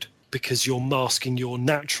silent mode, because you're masking your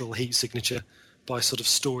natural heat signature by sort of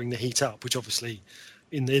storing the heat up, which obviously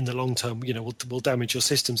in the long term, will damage your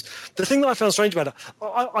systems. The thing that I found strange about it,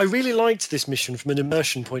 I really liked this mission from an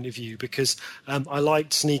immersion point of view, because I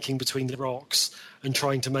liked sneaking between the rocks and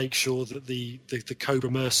trying to make sure that the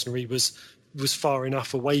Cobra mercenary was far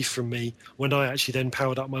enough away from me when I actually then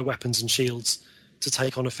powered up my weapons and shields to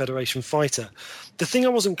take on a Federation fighter. The thing I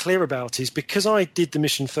wasn't clear about is, because I did the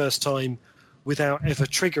mission first time without ever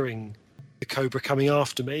triggering the Cobra coming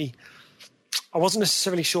after me, I wasn't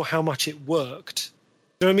necessarily sure how much it worked.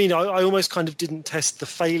 You know what I mean? I almost kind of didn't test the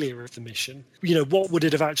failure of the mission. What would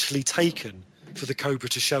it have actually taken for the Cobra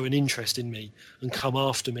to show an interest in me and come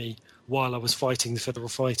after me while I was fighting the Federal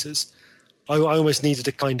fighters? I almost needed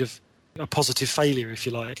a positive failure, if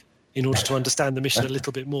you like, in order to understand the mission a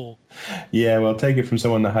little bit more. Yeah, well, take it from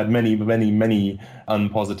someone that had many, many, many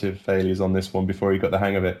unpositive failures on this one before he got the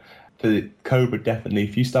hang of it. The Cobra, definitely,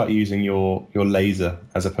 if you start using your laser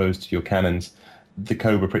as opposed to your cannons, the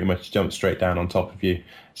Cobra pretty much jumps straight down on top of you.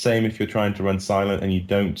 Same if you're trying to run silent and you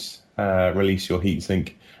don't release your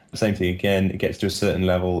heatsink. Same thing again, it gets to a certain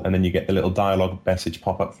level and then you get the little dialogue message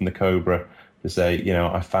pop up from the Cobra to say,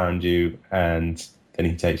 I found you, and then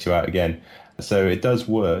he takes you out again. So it does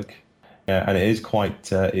work, and it is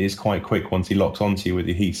quite quick once he locks onto you with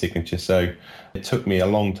your heat signature. So it took me a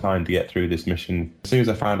long time to get through this mission. As soon as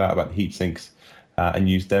I found out about the heat sinks and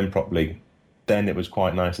used them properly, then it was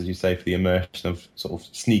quite nice, as you say, for the immersion of sort of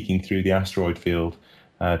sneaking through the asteroid field,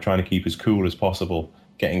 trying to keep as cool as possible,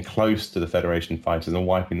 getting close to the Federation fighters and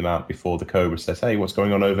wiping them out before the Cobra says, hey, what's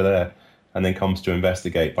going on over there? And then comes to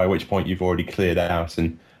investigate, by which point you've already cleared out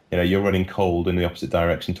and you're running cold in the opposite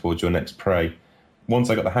direction towards your next prey. Once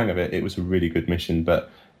I got the hang of it, it was a really good mission, but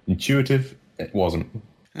intuitive, it wasn't.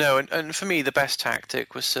 No, and for me, the best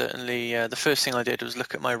tactic was certainly the first thing I did was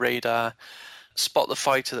look at my radar, spot the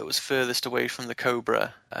fighter that was furthest away from the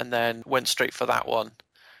Cobra, and then went straight for that one.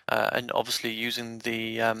 And obviously using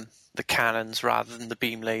the cannons rather than the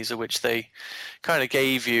beam laser, which they kind of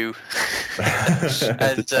gave you,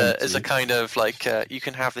 and as a kind of like, you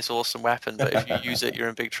can have this awesome weapon, but if you use it, you're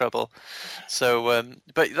in big trouble. So,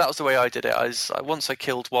 but that was the way I did it. Once I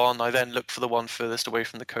killed one, I then looked for the one furthest away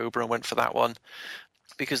from the Cobra and went for that one.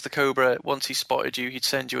 Because the Cobra, once he spotted you, he'd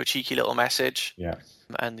send you a cheeky little message. Yeah.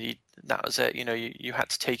 And that was it. You had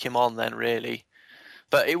to take him on then, really.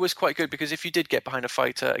 But it was quite good, because if you did get behind a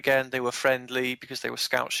fighter, again, they were friendly because they were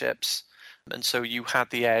scout ships. And so you had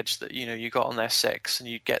the edge that, you got on their 6 and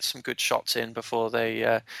you'd get some good shots in before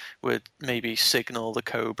they would maybe signal the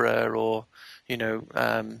Cobra or,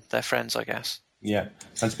 their friends, I guess. Yeah.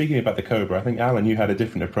 And speaking about the Cobra, I think, Alan, you had a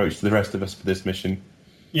different approach to the rest of us for this mission.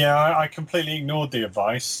 Yeah, I completely ignored the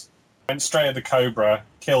advice. Went straight at the Cobra,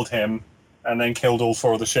 killed him, and then killed all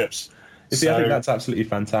 4 of the ships. You see, I think that's absolutely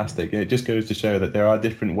fantastic. It just goes to show that there are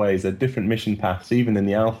different ways, there are different mission paths, even in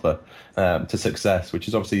the alpha, to success, which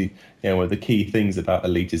is obviously, one of the key things about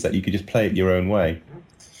Elite is that you could just play it your own way.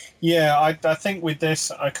 Yeah, I think with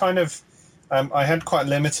this, I kind of, I had quite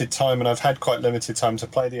limited time, and I've had quite limited time to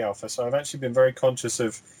play the alpha, so I've actually been very conscious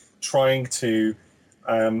of trying to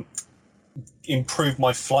improve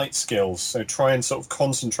my flight skills, so try and sort of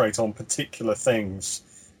concentrate on particular things,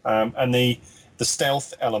 and the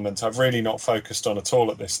stealth element I've really not focused on at all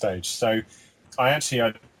at this stage. So I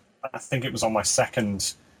think it was on my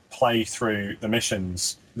second play through the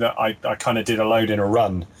missions that I kind of did a load in a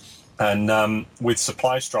run, and with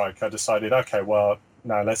Supply Strike I decided, okay, well,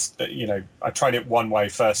 no, let's, I tried it one way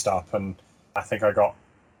first up, and I think I got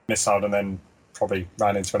missiled and then probably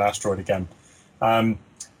ran into an asteroid again.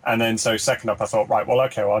 And then so second up I thought, right, well,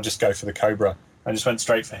 okay, well, I'll just go for the Cobra. I just went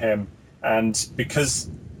straight for him, and because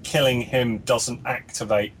killing him doesn't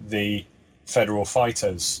activate the Federal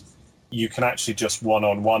fighters, you can actually just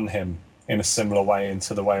one-on-one him in a similar way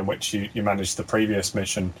into the way in which you managed the previous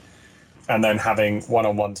mission. And then having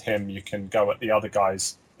one-on-one to him, you can go at the other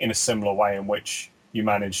guys in a similar way in which you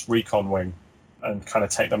managed Recon Wing and kind of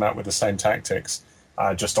take them out with the same tactics,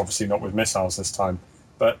 just obviously not with missiles this time.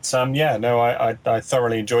 But I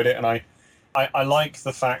thoroughly enjoyed it, and I like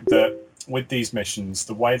the fact that with these missions,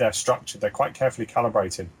 the way they're structured, they're quite carefully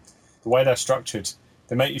calibrated. The way they're structured,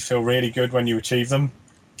 they make you feel really good when you achieve them.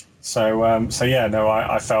 So, yeah, no,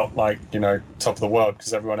 I felt like, top of the world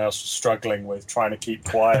because everyone else was struggling with trying to keep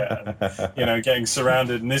quiet and, getting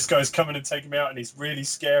surrounded. And this guy's coming and taking me out and he's really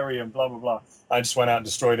scary and blah, blah, blah. I just went out and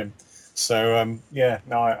destroyed him. So,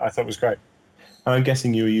 I thought it was great. I'm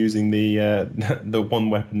guessing you were using the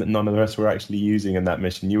one weapon that none of the rest were actually using in that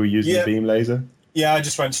mission. You were using the beam laser? Yeah, I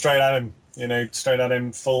just went straight at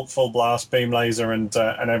him, full blast, beam laser and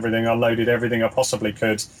everything. I loaded everything I possibly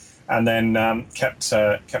could. And then kept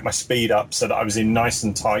my speed up so that I was in nice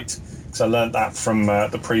and tight, because I learned that from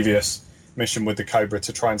the previous mission with the Cobra,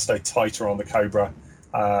 to try and stay tighter on the Cobra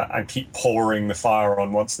and keep pouring the fire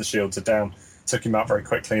on once the shields are down. Took him out very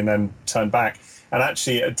quickly and then turned back. And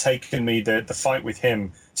actually it had taken me, the fight with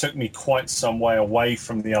him took me quite some way away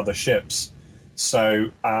from the other ships.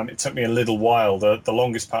 So it took me a little while. The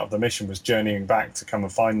longest part of the mission was journeying back to come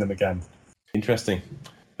and find them again. Interesting.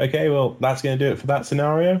 Okay, well, that's going to do it for that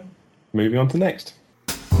scenario. Moving on to next.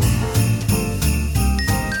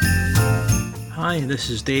 Hi, this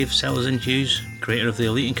is Dave Sellers-Hughes, creator of the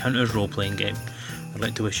Elite Encounters role-playing game. I'd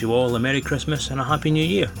like to wish you all a Merry Christmas and a Happy New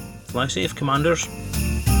Year. Fly safe, Commanders.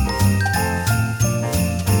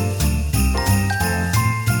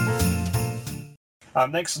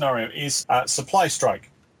 Next scenario is Supply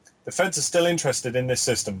Strike. The Feds are still interested in this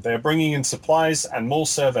system. They are bringing in supplies and more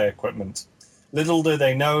survey equipment. Little do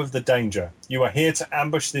they know of the danger. You are here to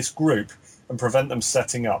ambush this group and prevent them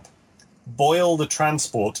setting up. Boil the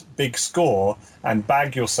transport, big score, and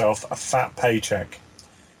bag yourself a fat paycheck.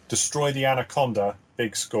 Destroy the Anaconda,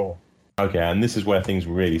 big score. Okay, and this is where things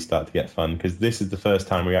really start to get fun, because this is the first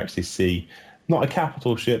time we actually see not a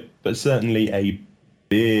capital ship, but certainly a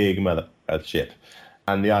big mother ship.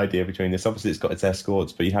 And the idea between this, obviously it's got its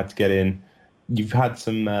escorts, but you had to get in. You've had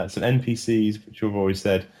some NPCs, which you've always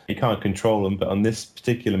said you can't control them, but on this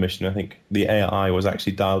particular mission, I think the AI was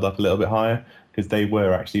actually dialed up a little bit higher, because they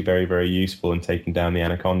were actually very, very useful in taking down the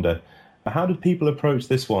Anaconda. How did people approach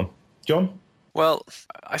this one? John? Well,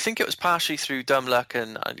 I think it was partially through dumb luck,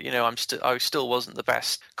 and I still wasn't the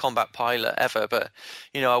best combat pilot ever, but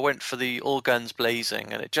I went for the all guns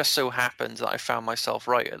blazing, and it just so happened that I found myself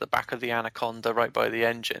right at the back of the Anaconda, right by the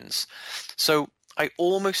engines. So I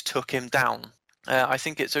almost took him down. I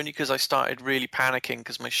think it's only because I started really panicking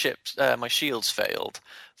because my shields failed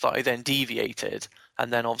that I then deviated,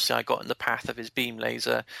 and then obviously I got in the path of his beam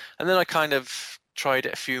laser, and then I kind of tried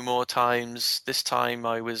it a few more times. This time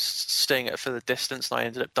I was staying at a further distance and I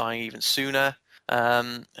ended up dying even sooner.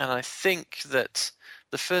 And I think that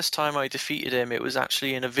the first time I defeated him, it was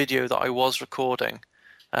actually in a video that I was recording,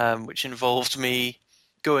 which involved me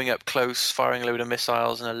going up close, firing a load of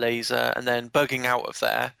missiles and a laser, and then bugging out of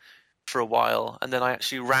there for a while, and then I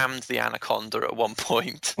actually rammed the Anaconda at one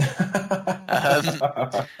point.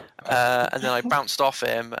 And then I bounced off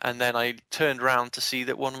him, and then I turned around to see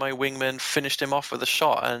that one of my wingmen finished him off with a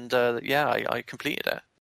shot, and I completed it.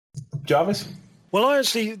 Jarvis? Well,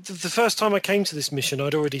 the first time I came to this mission,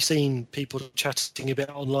 I'd already seen people chatting a bit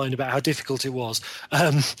online about how difficult it was.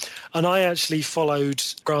 And I actually followed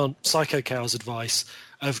Grant Psycho Cow's advice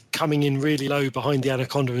of coming in really low behind the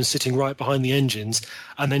Anaconda and sitting right behind the engines,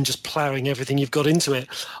 and then just ploughing everything you've got into it.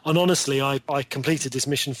 And honestly, I completed this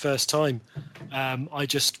mission first time. I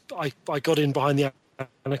got in behind the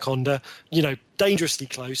Anaconda, dangerously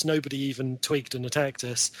close. Nobody even twigged and attacked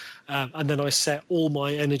us. And then I set all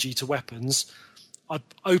my energy to weapons. I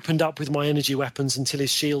opened up with my energy weapons until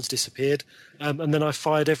his shields disappeared, and then I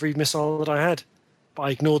fired every missile that I had. But I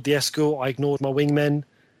ignored the escort. I ignored my wingmen.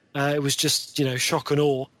 It was just, shock and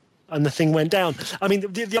awe, and the thing went down. I mean,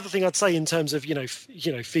 the other thing I'd say in terms of,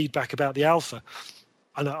 feedback about the Alpha,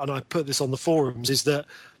 and I put this on the forums, is that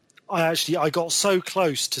I got so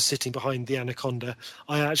close to sitting behind the Anaconda,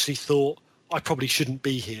 I actually thought I probably shouldn't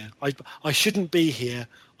be here. I shouldn't be here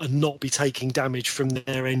and not be taking damage from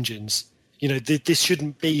their engines. This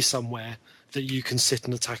shouldn't be somewhere that you can sit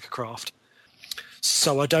and attack a craft.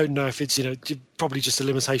 So I don't know if it's, probably just a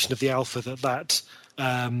limitation of the Alpha that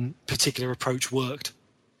particular approach worked.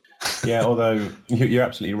 Yeah, although you're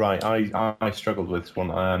absolutely right. I struggled with this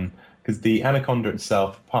one because the Anaconda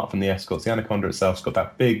itself, apart from the escorts, the Anaconda itself's got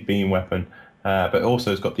that big beam weapon, but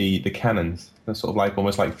also it's got the cannons. They're sort of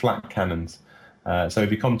almost like flat cannons. So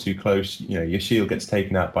if you come too close, your shield gets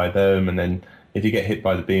taken out by them, and then if you get hit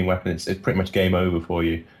by the beam weapon, it's pretty much game over for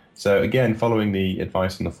you. So again, following the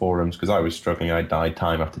advice on the forums, because I was struggling, I died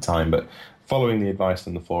time after time, but following the advice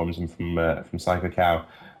on the forums and from Psycho Cow,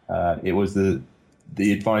 it was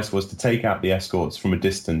the advice was to take out the escorts from a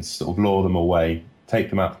distance, sort of lure them away, take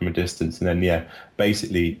them out from a distance, and then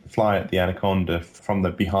basically fly at the Anaconda from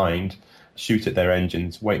the behind, shoot at their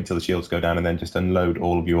engines, wait until the shields go down, and then just unload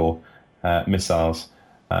all of your missiles.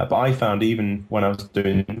 But I found even when I was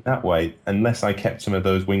doing it that way, unless I kept some of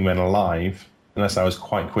those wingmen alive, unless I was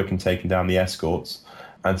quite quick in taking down the escorts,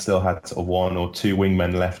 and still had sort of 1 or 2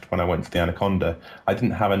 wingmen left when I went for the Anaconda, I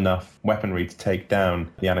didn't have enough weaponry to take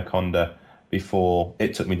down the Anaconda before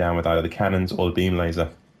it took me down with either the cannons or the beam laser.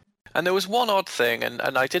 And there was one odd thing, and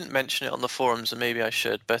I didn't mention it on the forums, and maybe I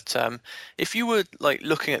should, but if you were like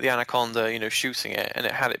looking at the Anaconda, shooting it, and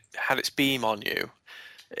it had its beam on you,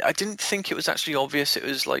 I didn't think it was actually obvious it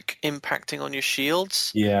was like impacting on your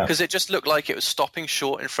shields. Yeah. Because it just looked like it was stopping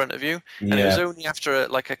short in front of you, and it was only after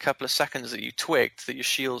like a couple of seconds that you twigged that your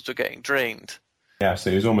shields were getting drained. Yeah,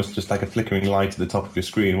 so it was almost just like a flickering light at the top of your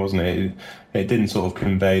screen, wasn't it? It didn't sort of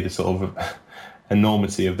convey the sort of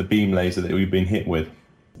enormity of the beam laser that we've been hit with.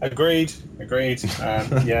 Agreed.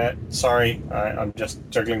 Yeah, sorry, I'm just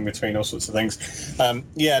juggling between all sorts of things.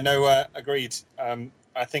 Agreed.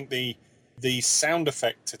 I think the sound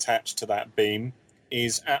effect attached to that beam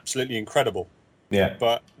is absolutely incredible. Yeah.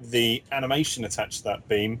 But the animation attached to that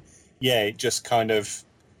beam, it just kind of,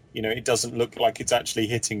 it doesn't look like it's actually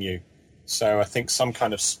hitting you. So I think some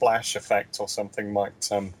kind of splash effect or something might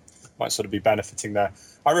sort of be benefiting there.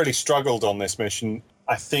 I really struggled on this mission.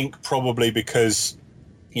 I think probably because,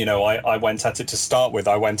 I went at it to start with.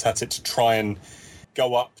 I went at it to try and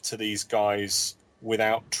go up to these guys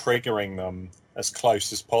without triggering them as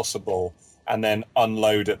close as possible, and then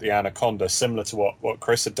unload at the Anaconda, similar to what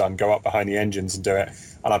Chris had done, go up behind the engines and do it.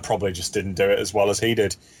 And I probably just didn't do it as well as he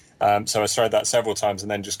did. So I tried that several times and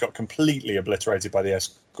then just got completely obliterated by the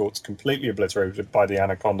escorts, completely obliterated by the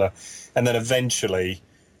Anaconda, and then eventually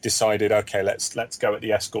decided, okay, let's go at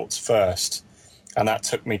the escorts first. And that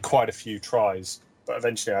took me quite a few tries. But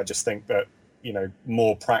eventually I just think that,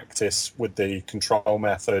 more practice with the control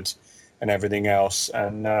method and everything else,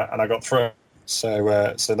 and I got through it.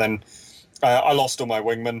 So then I lost all my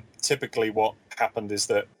wingmen. Typically what happened is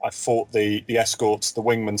that I fought the escorts, the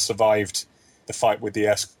wingmen survived the fight with the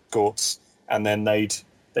escorts, and then they'd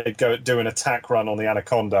go do an attack run on the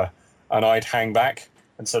Anaconda, and I'd hang back,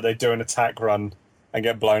 and so they'd do an attack run and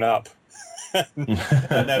get blown up.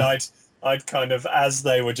 And then I'd kind of, as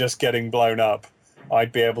they were just getting blown up,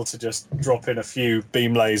 I'd be able to just drop in a few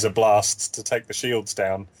beam laser blasts to take the shields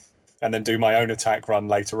down, and then do my own attack run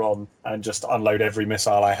later on and just unload every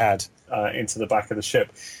missile I had into the back of the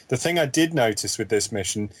ship. The thing I did notice with this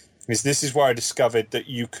mission is this is where I discovered that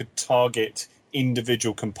you could target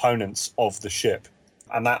individual components of the ship.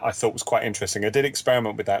 And that I thought was quite interesting. I did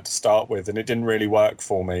experiment with that to start with, and it didn't really work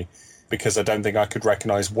for me because I don't think I could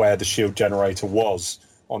recognize where the shield generator was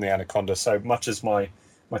on the Anaconda. So much as my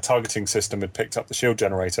targeting system had picked up the shield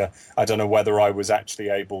generator, I don't know whether I was actually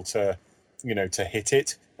able to, to hit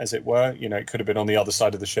it, as it were. It could have been on the other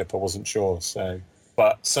side of the ship. I wasn't sure.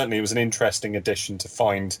 But certainly it was an interesting addition to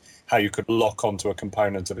find how you could lock onto a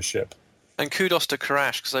component of a ship. And kudos to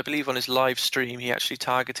Karash, because I believe on his live stream he actually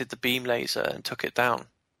targeted the beam laser and took it down.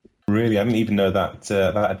 Really? I didn't even know that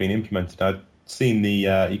that had been implemented. I'd seen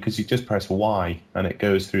because you just press Y and it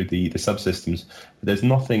goes through the subsystems. But there's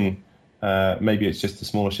nothing, maybe it's just the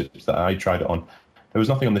smaller ships that I tried it on. There was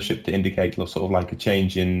nothing on the ship to indicate sort of like a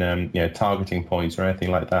change in targeting points or anything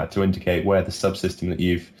like that to indicate where the subsystem that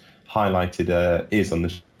you've highlighted is on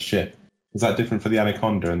the ship. Is that different for the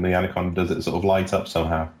Anaconda? And the Anaconda, does it sort of light up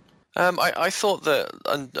somehow? I thought that,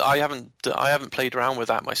 and I haven't played around with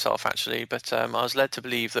that myself actually, but I was led to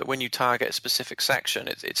believe that when you target a specific section,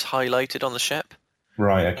 it's highlighted on the ship.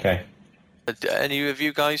 Right. Okay. Any of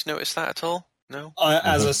you guys notice that at all? No.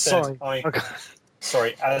 As I said,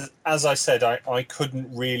 as I said, I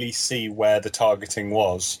couldn't really see where the targeting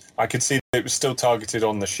was. I could see that it was still targeted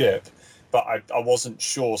on the ship, but I wasn't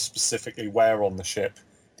sure specifically where on the ship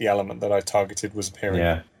the element that I targeted was appearing.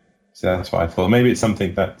 Yeah. So that's what I thought. Maybe it's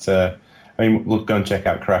something that, we'll go and check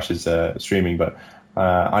out Karash's streaming, but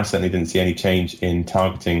I certainly didn't see any change in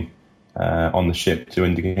targeting on the ship to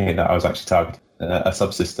indicate that I was actually targeting a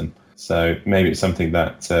subsystem. So maybe it's something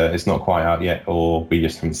that is not quite out yet, or we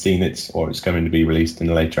just haven't seen it, or it's going to be released in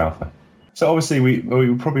the later alpha. So obviously we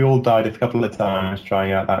probably all died a couple of times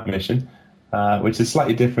trying out that mission, which is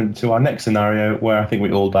slightly different to our next scenario, where I think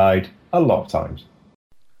we all died a lot of times.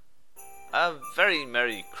 A very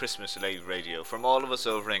Merry Christmas, Lave Radio, from all of us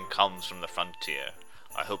over in Comms from the Frontier.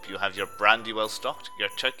 I hope you have your brandy well stocked, your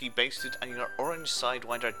turkey basted, and your orange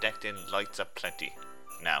sidewinder decked in lights aplenty.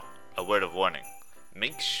 Now, a word of warning.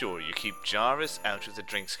 Make sure you keep Jarvis out of the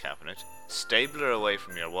drinks cabinet, Stabler away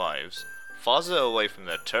from your wives, Fozza away from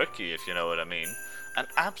the turkey, if you know what I mean, and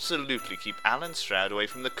absolutely keep Alan Stroud away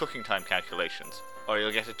from the cooking time calculations, or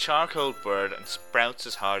you'll get a charcoal bird and sprouts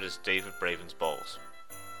as hard as David Braven's balls.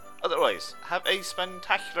 Otherwise, have a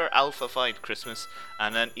spectacular alpha-fied Christmas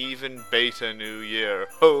and an even beta New Year.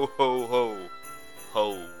 Ho, ho, ho.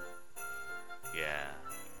 Ho. Yeah.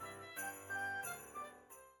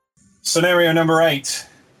 Scenario number 8.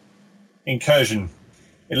 Incursion.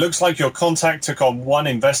 It looks like your contact took on one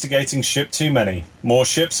investigating ship too many. More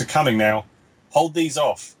ships are coming now. Hold these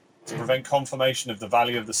off to prevent confirmation of the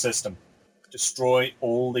value of the system. Destroy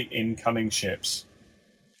all the incoming ships.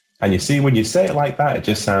 And you see, when you say it like that, it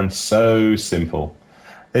just sounds so simple.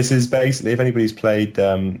 This is basically, if anybody's played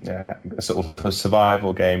sort of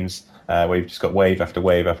survival games where you've just got wave after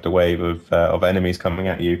wave after wave of enemies coming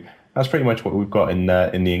at you, that's pretty much what we've got in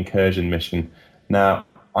the incursion mission. Now,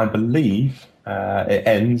 I believe it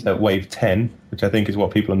ends at wave 10, which I think is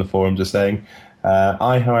what people on the forums are saying.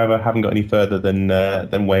 I, however, haven't got any further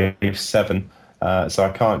than wave 7, so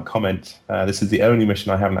I can't comment. This is the only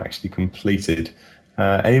mission I haven't actually completed.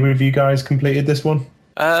 Any of you guys completed this one?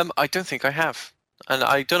 I don't think I have. And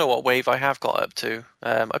I don't know what wave I have got up to.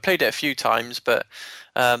 I played it a few times, but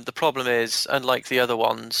the problem is, unlike the other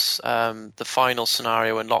ones, the final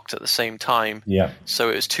scenario unlocked at the same time. Yeah. So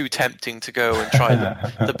it was too tempting to go and try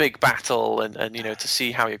the big battle and to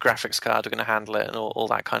see how your graphics card are going to handle it and all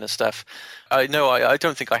that kind of stuff. I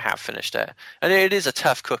don't think I have finished it. And it is a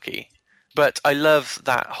tough cookie. But I love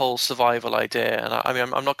that whole survival idea, and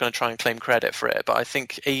I'm not going to try and claim credit for it, but I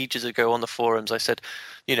think ages ago on the forums I said,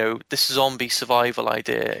 this zombie survival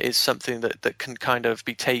idea is something that can kind of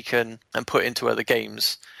be taken and put into other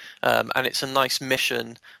games. And it's a nice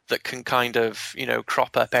mission that can kind of,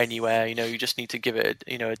 crop up anywhere. You just need to give it,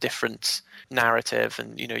 a different narrative,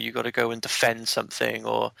 and, you got to go and defend something,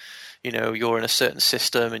 or, you're in a certain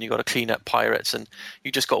system and you got to clean up pirates, and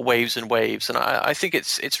you just got waves and waves. And I think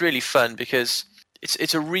it's really fun because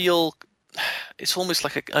it's a real, it's almost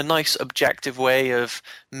like a nice objective way of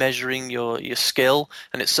measuring your skill,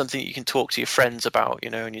 and it's something that you can talk to your friends about,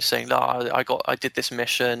 and you're saying, I did this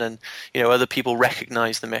mission, and other people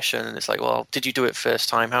recognize the mission, and it's like, well, did you do it first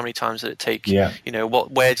time? How many times did it take? Yeah.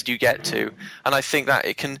 Where did you get to? And I think that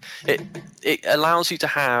it allows you to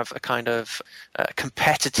have a kind of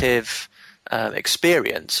competitive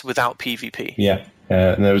experience without PvP. Yeah.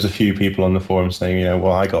 And there was a few people on the forum saying,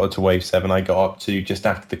 I got up to wave 7, I got up to just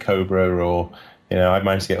after the Cobra, or I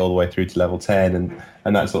managed to get all the way through to level 10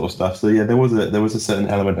 and that sort of stuff. So yeah, there was a certain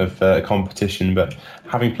element of competition. But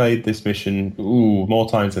having played this mission more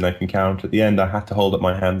times than I can count, at the end I had to hold up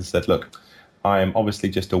my hand and said, look, I am obviously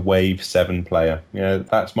just a wave 7 player.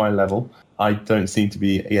 That's my level. I don't seem to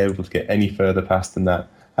be able to get any further past than that.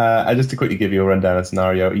 Just to quickly give you a rundown of the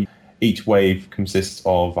scenario. Each wave consists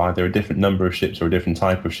of either a different number of ships or a different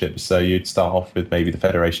type of ships. So you'd start off with maybe the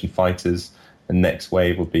Federation fighters. The next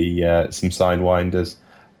wave would be some Sidewinders.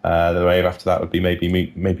 The wave after that would be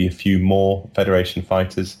maybe a few more Federation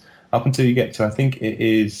fighters, up until you get to, I think it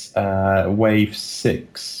is wave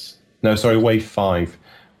 5,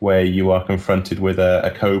 where you are confronted with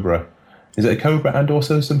a Cobra. Is it a Cobra and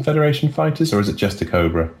also some Federation fighters, or is it just a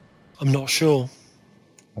Cobra? I'm not sure.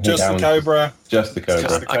 Just the Cobra. Just the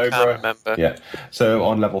Cobra. I can't remember. Yeah. So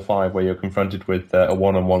on level 5, where you're confronted with a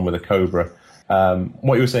one-on-one with a Cobra,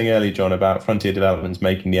 what you were saying earlier, John, about Frontier Developments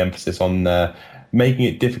making the emphasis on making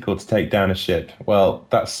it difficult to take down a ship. Well,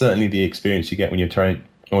 that's certainly the experience you get when you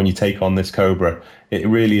take on this Cobra. It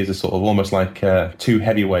really is a sort of almost like two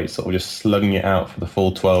heavyweights sort of just slugging it out for the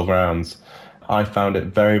full 12 rounds. I found it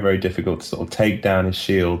very, very difficult to sort of take down his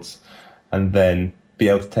shields and then be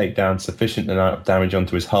able to take down sufficient amount of damage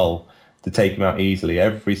onto his hull to take him out easily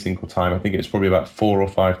every single time. I think it was probably about 4 or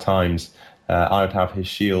 5 times I would have his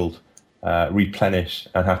shield replenish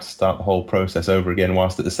and have to start the whole process over again,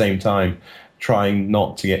 whilst at the same time trying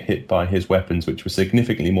not to get hit by his weapons, which were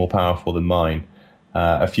significantly more powerful than mine.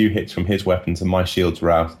 A few hits from his weapons and my shields were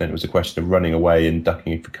out, and then it was a question of running away and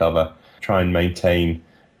ducking for cover, try and maintain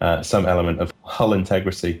some element of hull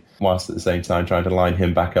integrity, whilst at the same time trying to line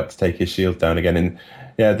him back up to take his shield down again. And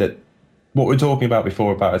yeah, that what we were talking about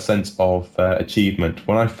before about a sense of achievement.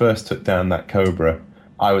 When I first took down that Cobra,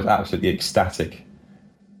 I was absolutely ecstatic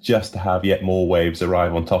just to have yet more waves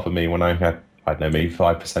arrive on top of me when I had, I don't know, maybe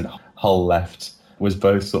 5% hull left. Was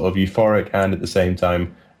both sort of euphoric and at the same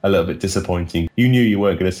time a little bit disappointing. You knew you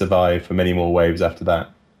weren't going to survive for many more waves after that.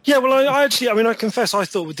 Yeah, well, I confess, I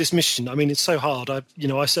thought with this mission, it's so hard. I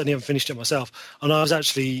certainly haven't finished it myself, and I was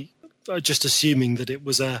actually just assuming that it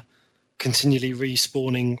was a continually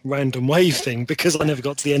respawning random wave thing, because I never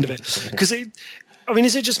got to the end of it. Because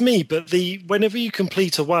is it just me? But whenever you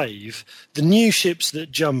complete a wave, the new ships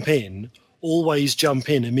that jump in always jump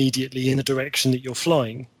in immediately in the direction that you're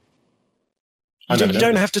flying. You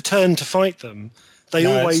don't have to turn to fight them. They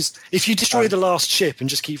No, always, if you destroy the last ship and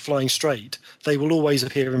just keep flying straight, they will always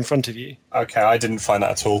appear in front of you. Okay, I didn't find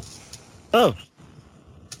that at all. Oh.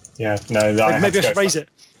 Yeah, no. Maybe I should raise it.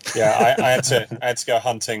 Yeah, I had to go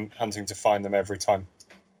hunting to find them every time.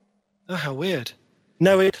 Oh, how weird.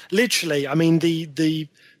 No, it literally, I mean, the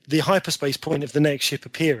hyperspace point of the next ship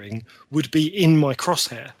appearing would be in my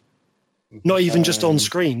crosshair. Not even just on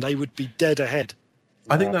screen. They would be dead ahead.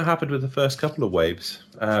 I think that happened with the first couple of waves,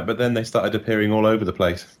 but then they started appearing all over the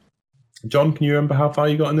place. John, can you remember how far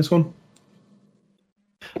you got in this one?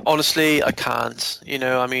 Honestly, I can't.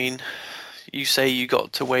 I mean, you say you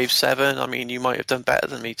got to wave 7. I mean, you might have done better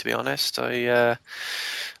than me, to be honest. If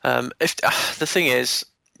the thing is,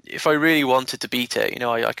 if I really wanted to beat it,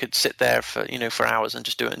 I could sit there for hours and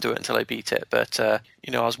just do it until I beat it. But I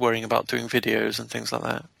was worrying about doing videos and things like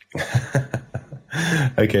that.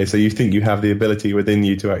 Okay, so you think you have the ability within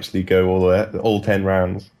you to actually go all 10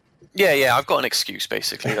 rounds? Yeah, I've got an excuse,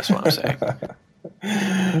 basically. That's what I'm saying.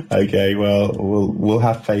 Okay, well, we'll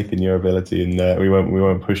have faith in your ability, and we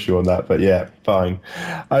won't push you on that. But yeah, fine.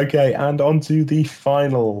 Okay, and on to the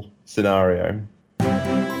final scenario.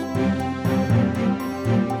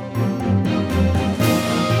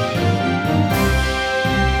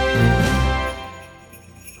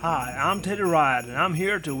 Hi, I'm Teddy Riot, and I'm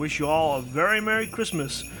here to wish you all a very Merry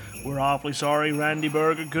Christmas. We're awfully sorry Randy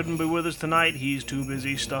Berger couldn't be with us tonight. He's too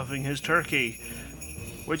busy stuffing his turkey.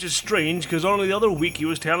 Which is strange, because only the other week he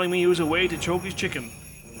was telling me he was away to choke his chicken.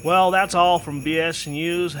 Well, that's all from BS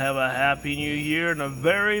News. Have a Happy New Year and a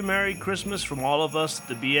very Merry Christmas from all of us at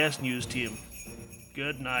the BS News team.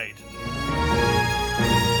 Good night.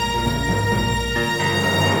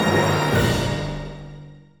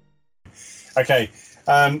 Okay,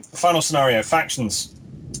 final scenario, factions.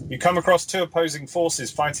 You come across 2 opposing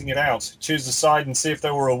forces fighting it out. Choose a side and see if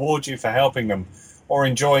they will reward you for helping them, or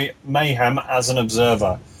enjoy mayhem as an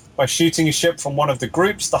observer. By shooting a ship from one of the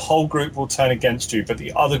groups, the whole group will turn against you, but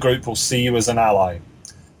the other group will see you as an ally.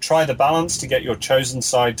 Try the balance to get your chosen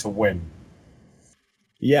side to win.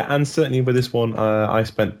 Yeah, and certainly with this one, I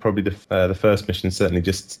spent probably the first mission certainly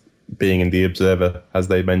just being in the observer, as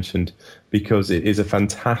they mentioned, because it is a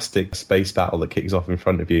fantastic space battle that kicks off in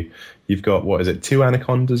front of you. You've got, 2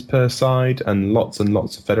 Anacondas per side and lots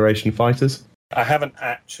of Federation fighters? I haven't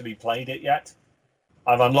actually played it yet.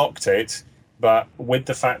 I've unlocked it, but with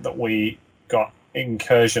the fact that we got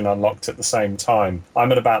Incursion unlocked at the same time,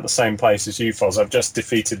 I'm at about the same place as you, Foz. I've just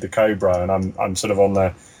defeated the Cobra, and I'm sort of on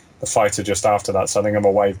the fighter just after that, so I think I'm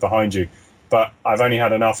a wave behind you. But I've only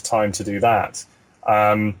had enough time to do that.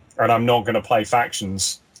 And I'm not going to play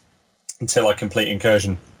factions until I complete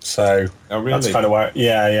Incursion. So that's kind of where,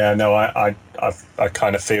 I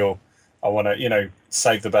kind of feel I want to,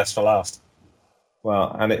 save the best for last.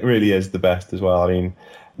 Well, and it really is the best as well. I mean,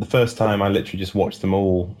 the first time I literally just watched them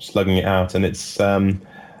all slugging it out, and it's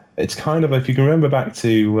kind of, if you can remember back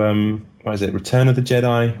to Return of the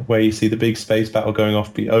Jedi, where you see the big space battle going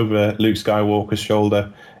off over Luke Skywalker's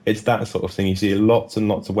shoulder. It's that sort of thing. You see lots and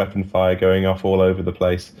lots of weapon fire going off all over the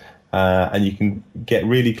place, and you can get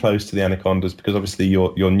really close to the Anacondas because obviously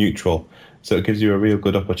you're neutral, so it gives you a real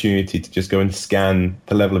good opportunity to just go and scan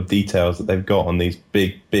the level of details that they've got on these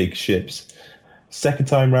big ships. Second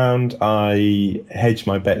time round, I hedged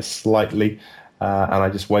my bet slightly, and I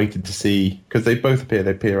just waited to see, because they both appear.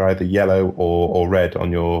 They appear either yellow or red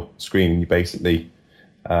on your screen, and you basically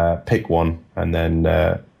pick one, and then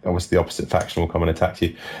obviously the opposite faction will come and attack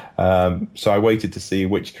you. So I waited to see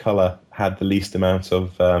which colour had the least amount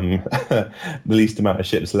of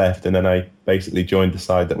ships left, and then I basically joined the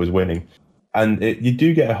side that was winning. And you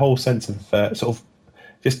do get a whole sense of sort of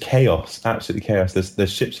just chaos, absolutely chaos.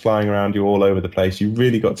 There's ships flying around you all over the place. You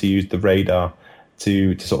really got to use the radar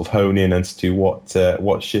to sort of hone in as to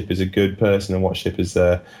what ship is a good person and what ship is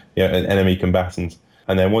an enemy combatant.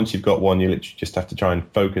 And then once you've got one, you literally just have to try and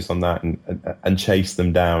focus on that and chase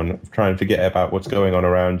them down, try and forget about what's going on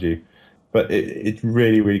around you. But it's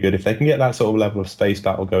really, really good. If they can get that sort of level of space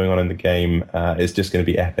battle going on in the game, it's just going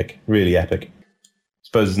to be epic, really epic. I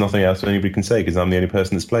suppose there's nothing else anybody can say because I'm the only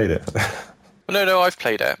person that's played it. No, I've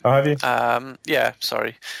played it. Oh, have you? Yeah,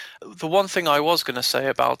 sorry. The one thing I was going to say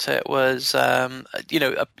about it was,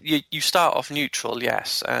 you start off neutral,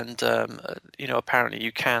 yes, and, apparently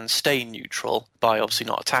you can stay neutral by obviously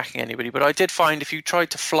not attacking anybody, but I did find if you tried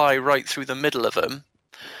to fly right through the middle of them,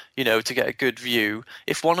 to get a good view,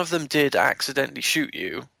 if one of them did accidentally shoot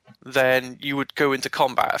you, then you would go into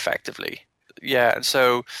combat effectively. Yeah, and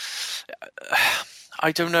so...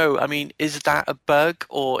 I don't know. I mean, is that a bug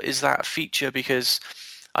or is that a feature? Because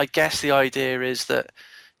I guess the idea is that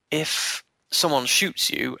if someone shoots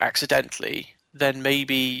you accidentally, then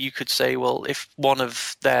maybe you could say, well, if one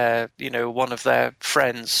of their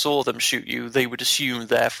friends saw them shoot you, they would assume,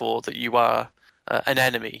 therefore, that you are an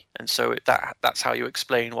enemy, and so that's how you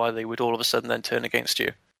explain why they would all of a sudden then turn against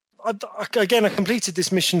you. Again, I completed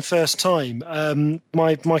this mission first time.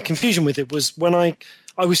 My confusion with it was when I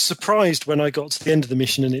was surprised when I got to the end of the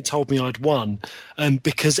mission and it told me I'd won,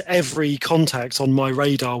 because every contact on my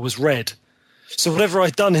radar was red. So whatever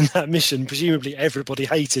I'd done in that mission, presumably everybody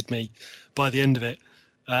hated me by the end of it.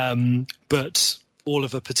 But all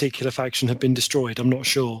of a particular faction had been destroyed. I'm not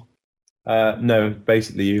sure. No,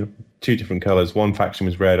 basically two different colours. One faction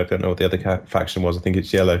was red. I don't know what the other faction was. I think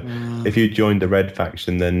it's yellow. If you joined the red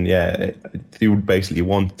faction, then you would basically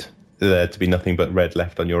want there to be nothing but red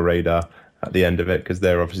left on your radar at the end of it, because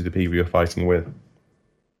they're obviously the people you're fighting with.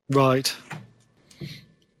 Right.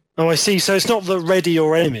 Oh, I see. So it's not that red are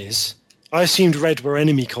your enemies. I assumed red were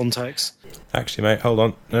enemy contacts. Actually, mate, hold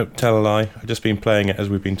on. No, tell a lie. I've just been playing it as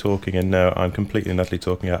we've been talking, and no, I'm completely and utterly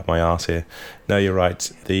talking out my arse here. No, you're right.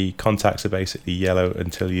 The contacts are basically yellow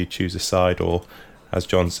until you choose a side, or, as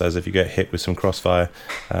John says, if you get hit with some crossfire,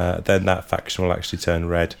 then that faction will actually turn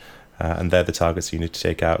red, and they're the targets you need to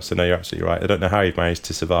take out. So no, you're absolutely right. I don't know how you've managed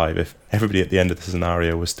to survive if everybody at the end of the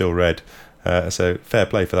scenario was still red. So fair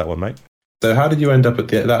play for that one, mate. So how did you end up at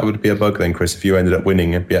the? That would be a bug then, Chris, if you ended up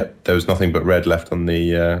winning, yet there was nothing but red left on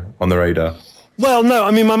the radar. Well, no, I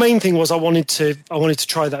mean, my main thing was I wanted to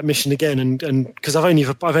try that mission again, and because I've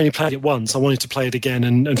only played it once, I wanted to play it again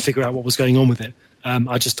and figure out what was going on with it. I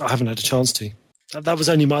haven't had a chance to. That was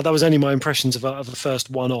only my impressions of the first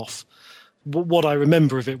one off. What I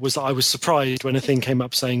remember of it was that I was surprised when a thing came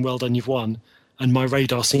up saying, "Well done, you've won," and my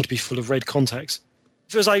radar seemed to be full of red contacts.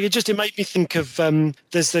 It made me think of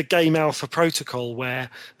there's the game Alpha Protocol where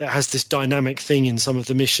it has this dynamic thing in some of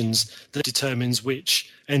the missions that determines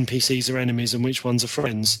which NPCs are enemies and which ones are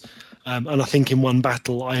friends. And I think in one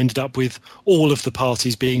battle I ended up with all of the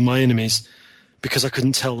parties being my enemies because I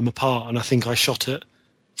couldn't tell them apart, and I think I shot at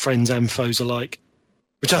friends and foes alike,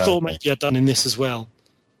 which I thought maybe I'd done in this as well.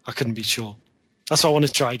 I couldn't be sure. That's why I wanted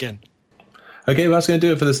to try again. Okay, well, that's going to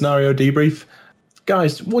do it for the scenario debrief.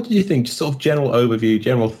 Guys, what do you think? Just sort of general overview,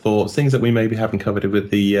 general thoughts, things that we maybe haven't covered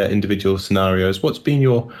with the individual scenarios. What's been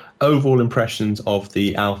your overall impressions of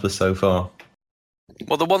the alpha so far?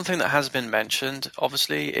 Well, the one thing that has been mentioned,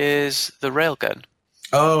 obviously, is the railgun.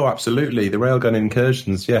 Oh, absolutely. The railgun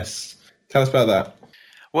incursions, yes. Tell us about that.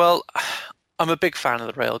 Well, I'm a big fan of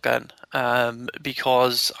the railgun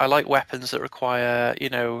because I like weapons that require,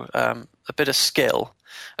 a bit of skill,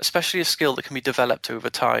 especially a skill that can be developed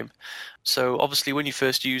over time. So obviously when you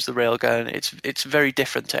first use the railgun, it's very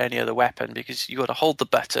different to any other weapon because you've got to hold the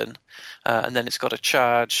button and then it's got to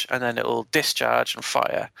charge and then it'll discharge and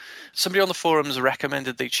fire. Somebody on the forums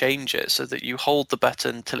recommended they change it so that you hold the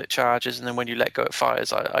button till it charges and then when you let go it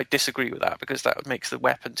fires. I disagree with that because that makes the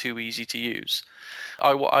weapon too easy to use.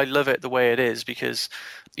 I love it the way it is because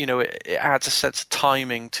it adds a sense of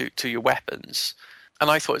timing to your weapons. And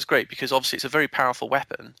I thought it's great because obviously it's a very powerful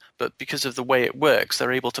weapon, but because of the way it works,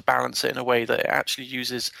 they're able to balance it in a way that it actually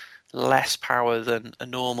uses less power than a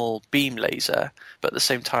normal beam laser, but at the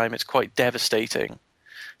same time it's quite devastating.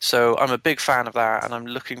 So I'm a big fan of that, and I'm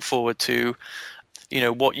looking forward to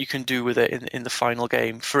what you can do with it in the final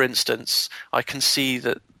game. For instance, I can see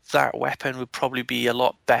that weapon would probably be a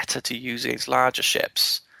lot better to use against larger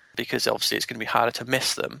ships because obviously it's going to be harder to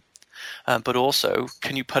miss them. But also,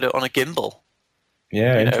 can you put it on a gimbal?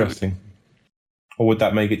 Yeah, interesting. Or would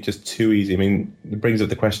that make it just too easy? I mean, it brings up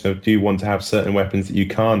the question of, do you want to have certain weapons that you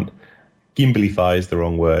can't... Gimbalify is the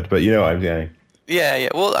wrong word, but you know what I'm saying. Yeah.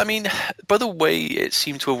 Well, I mean, by the way it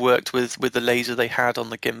seemed to have worked with the laser they had on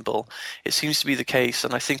the gimbal, it seems to be the case,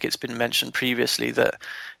 and I think it's been mentioned previously, that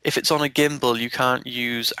if it's on a gimbal, you can't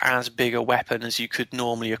use as big a weapon as you could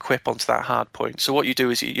normally equip onto that hard point. So what you do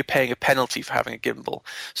is you're paying a penalty for having a gimbal.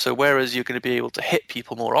 So whereas you're going to be able to hit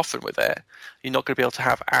people more often with it, you're not going to be able to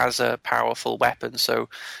have as a powerful weapon. So,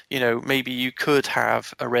 maybe you could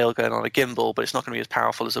have a railgun on a gimbal, but it's not going to be as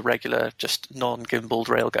powerful as a regular, just non-gimbaled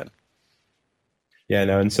railgun. Yeah,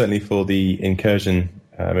 no, and certainly for the incursion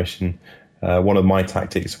mission, one of my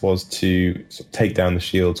tactics was to sort of take down the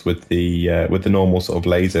shields with the normal sort of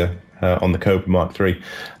laser on the Cobra Mark III,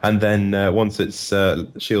 and then once its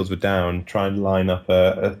shields were down, try and line up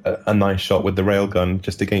a nice shot with the railgun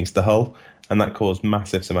just against the hull, and that caused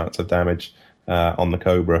massive amounts of damage on the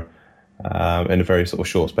Cobra in a very sort of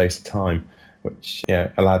short space of time, which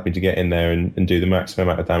allowed me to get in there and do the maximum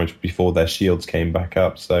amount of damage before their shields came back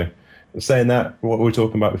up. So. Saying that, what we were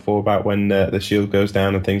talking about before about when the shield goes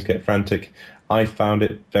down and things get frantic, I found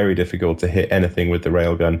it very difficult to hit anything with the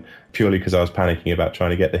railgun purely because I was panicking about trying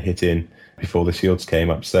to get the hit in before the shields came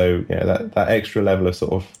up. So yeah, that extra level of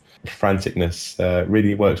sort of franticness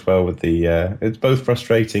really works well with the. It's both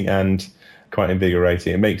frustrating and quite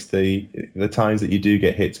invigorating. It makes the times that you do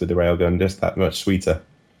get hits with the railgun just that much sweeter.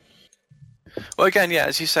 Well, again, yeah,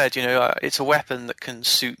 as you said, it's a weapon that can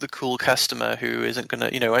suit the cool customer who isn't going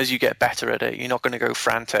to, as you get better at it, you're not going to go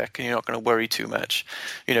frantic and you're not going to worry too much.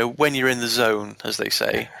 When you're in the zone, as they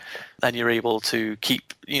say, and you're able to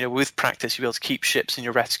keep, with practice, you'll be able to keep ships in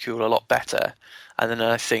your reticule a lot better. And then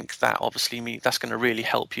I think that obviously that's going to really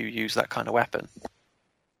help you use that kind of weapon.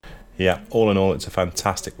 Yeah, all in all, it's a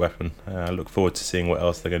fantastic weapon. I look forward to seeing what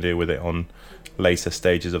else they're going to do with it on later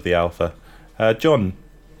stages of the alpha. John,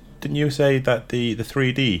 didn't you say that the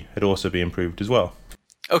 3D had also been improved as well?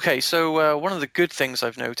 Okay, so one of the good things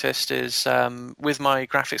I've noticed is with my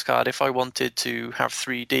graphics card, if I wanted to have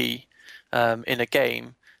 3D in a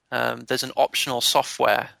game, there's an optional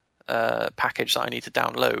software package that I need to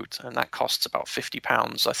download, and that costs about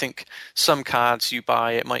 £50. I think some cards you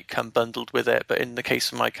buy, it might come bundled with it, but in the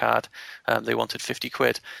case of my card, they wanted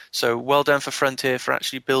 £50. So well done for Frontier for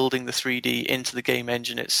actually building the 3D into the game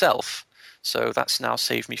engine itself. So that's now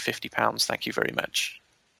saved me £50. Thank you very much.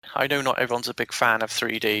 I know not everyone's a big fan of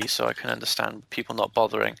 3D, so I can understand people not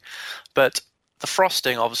bothering. But the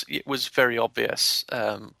frosting, obviously, it was very obvious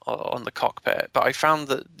on the cockpit. But I found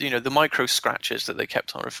that, the micro scratches that they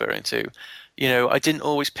kept on referring to, I didn't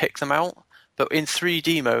always pick them out. But in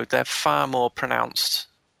 3D mode, they're far more pronounced.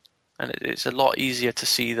 And it's a lot easier to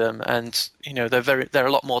see them. And, they're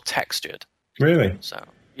a lot more textured. Really? So...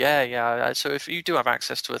 Yeah. So if you do have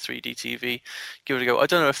access to a 3D TV, give it a go. I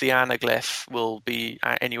don't know if the anaglyph will be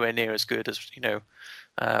anywhere near as good as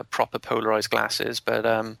proper polarized glasses, but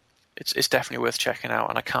it's definitely worth checking out,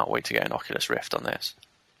 and I can't wait to get an Oculus Rift on this.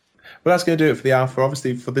 Well, that's going to do it for the Alpha.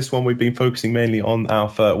 Obviously, for this one, we've been focusing mainly on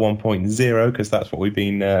Alpha 1.0 because that's what we've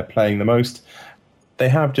been playing the most. They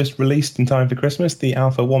have just released in time for Christmas the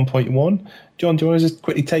Alpha 1.1. John, do you want to just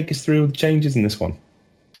quickly take us through the changes in this one?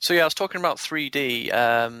 So yeah, I was talking about 3D.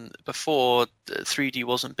 Before, 3D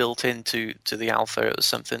wasn't built into the Alpha. It was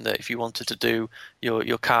something that if you wanted to do,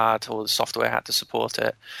 your card or the software had to support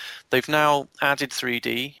it. They've now added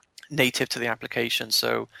 3D native to the application,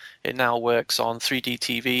 so it now works on 3D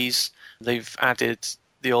TVs. They've added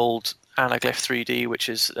the old anaglyph 3D, which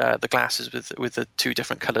is the glasses with the two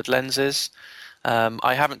different coloured lenses.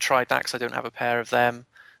 I haven't tried that because I don't have a pair of them.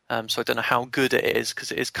 So I don't know how good it is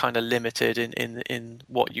because it is kind of limited in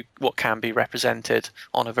what can be represented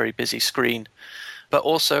on a very busy screen. But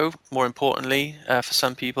also, more importantly, for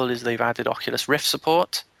some people, is they've added Oculus Rift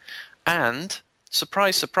support. And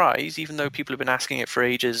surprise, surprise, even though people have been asking it for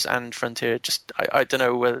ages, and Frontier I don't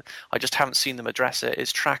know, I just haven't seen them address it,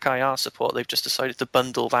 is Track IR support. They've just decided to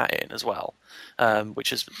bundle that in as well, which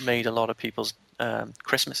has made a lot of people's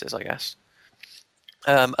Christmases, I guess.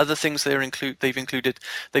 Other things they've included,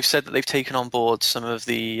 they've said that they've taken on board some of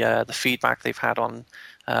the feedback they've had on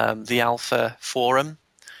the Alpha forum.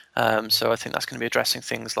 So I think that's going to be addressing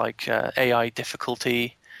things like AI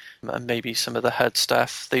difficulty and maybe some of the HUD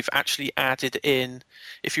stuff. They've actually added in,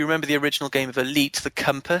 if you remember the original game of Elite, the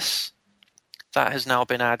compass, that has now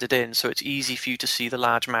been added in, so it's easy for you to see the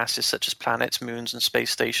large masses such as planets, moons and space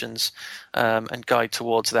stations and guide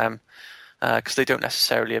towards them because they don't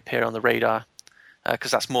necessarily appear on the radar.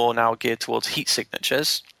 Because that's more now geared towards heat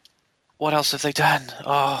signatures. What else have they done?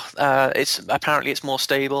 It's more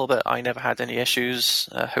stable, but I never had any issues.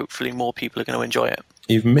 Hopefully more people are going to enjoy it.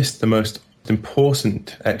 You've missed the most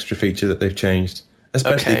important extra feature that they've changed,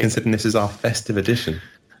 especially considering this is our festive edition.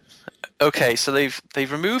 Okay, so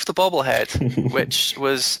they've removed the bobblehead, which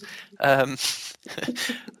was...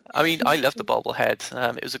 I mean, I love the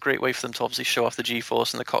bobblehead. It was a great way for them to obviously show off the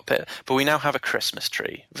G-Force in the cockpit. But we now have a Christmas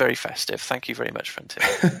tree. Very festive. Thank you very much,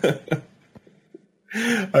 Frontier.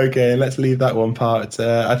 Okay, let's leave that one part.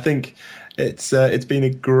 I think it's been a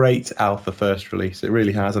great Alpha first release. It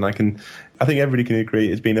really has, and I think everybody can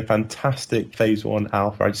agree it's been a fantastic Phase 1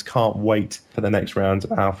 Alpha. I just can't wait for the next round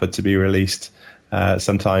of Alpha to be released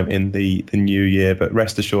sometime in the new year. But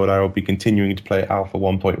rest assured, I will be continuing to play Alpha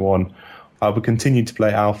 1.1. I will continue to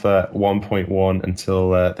play Alpha 1.1 until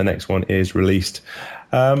the next one is released.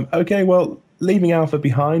 Okay, well, leaving Alpha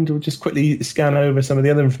behind, we'll just quickly scan over some of the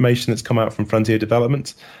other information that's come out from Frontier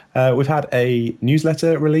Development. We've had a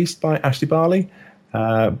newsletter released by Ashley Barley,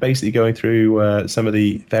 basically going through some of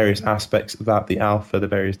the various aspects about the Alpha, the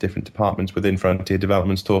various different departments within Frontier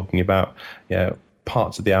Developments, talking about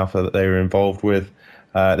parts of the Alpha that they were involved with.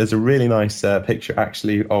 There's a really nice picture,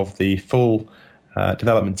 actually, of the full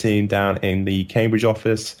development team down in the Cambridge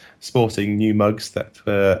office, sporting new mugs that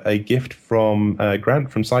were a gift from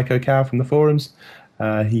Grant from Psycho Cow from the forums.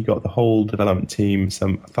 He got the whole development team,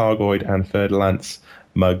 some Thargoid and Fer-de-Lance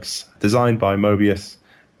mugs designed by Mobius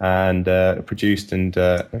and produced and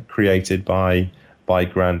created by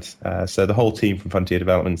Grant. So the whole team from Frontier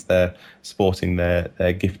Developments, they're sporting their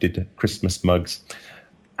gifted Christmas mugs.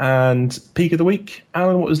 And peak of the week,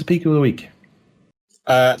 Alan, what was the peak of the week?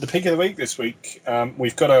 The peak of the week this week,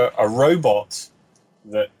 we've got a robot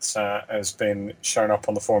that has been shown up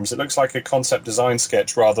on the forums. It looks like a concept design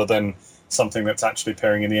sketch rather than something that's actually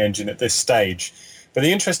appearing in the engine at this stage. But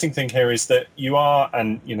the interesting thing here is that you are,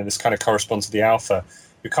 and this kind of corresponds to the alpha,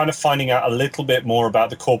 you're kind of finding out a little bit more about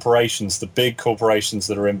the corporations, the big corporations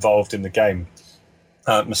that are involved in the game.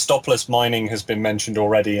 Mistopoulos Mining has been mentioned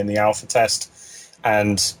already in the alpha test,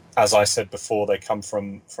 and as I said before, they come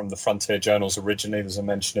from the Frontier Journals originally. There's a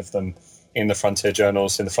mention of them in the Frontier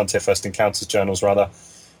Journals, in the Frontier First Encounters Journals, rather.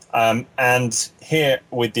 And here,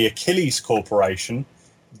 with the Achilles Corporation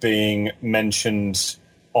being mentioned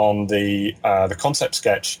on the concept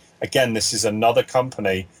sketch, again, this is another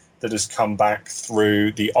company that has come back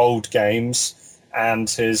through the old games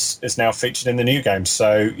and is now featured in the new games.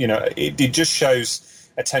 So, it just shows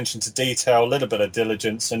attention to detail, a little bit of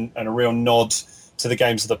diligence, and a real nod to the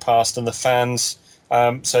games of the past and the fans,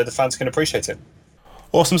 so the fans can appreciate it.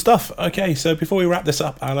 Awesome stuff. Okay, so before we wrap this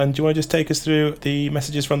up, Alan, do you want to just take us through the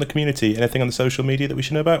messages from the community? Anything on the social media that we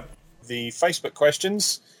should know about? The Facebook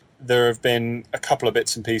questions, there have been a couple of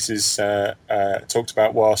bits and pieces talked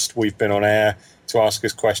about whilst we've been on air to ask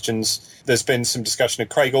us questions. There's been some discussion,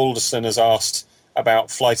 and Craig Alderson has asked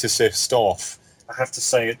about Flight Assist off. I have to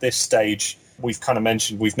say, at this stage, we've kind of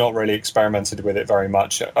mentioned we've not really experimented with it very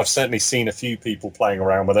much. I've certainly seen a few people playing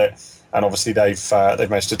around with it, and obviously they've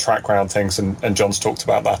managed to track around things, and John's talked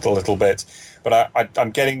about that a little bit. But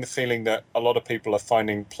I'm getting the feeling that a lot of people are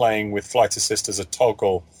finding playing with Flight Assist as a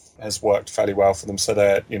toggle has worked fairly well for them. So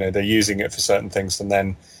they're using it for certain things and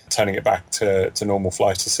then turning it back to normal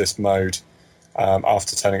Flight Assist mode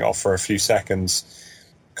after turning it off for a few seconds.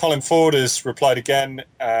 Colin Ford has replied again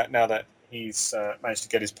now that he's managed to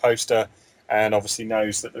get his poster and obviously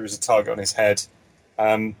knows that there is a target on his head.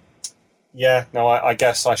 I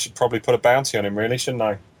guess I should probably put a bounty on him, really, shouldn't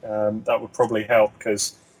I? That would probably help,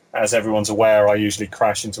 because as everyone's aware, I usually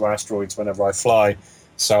crash into asteroids whenever I fly,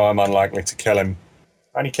 so I'm unlikely to kill him.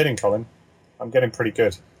 Only kidding, Colin. I'm getting pretty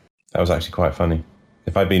good. That was actually quite funny.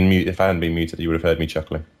 If I hadn't been muted, you would have heard me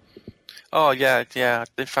chuckling. Oh, yeah.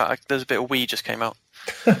 In fact, there's a bit of wee just came out.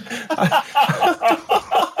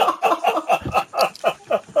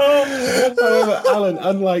 However, Alan,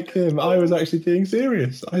 unlike him, I was actually being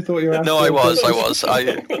serious. I thought you were. No, I was.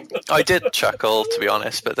 I did chuckle, to be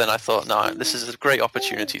honest, but then I thought, no, this is a great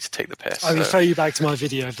opportunity to take the piss. I refer you back to my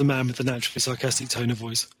video of the man with the naturally sarcastic tone of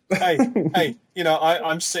voice. Hey,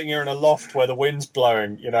 I'm sitting here in a loft where the wind's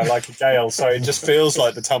blowing, like a gale, so it just feels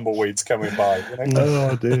like the tumbleweed's coming by.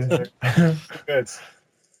 Oh dear. Good.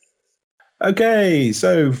 Okay,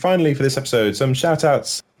 so finally for this episode, some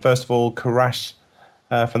shout-outs. First of all, Karash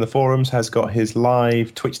from the forums has got his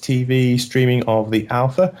live Twitch TV streaming of the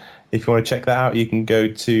alpha. If you want to check that out, you can go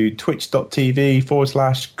to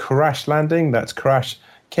twitch.tv/Crash Landing. That's Crash,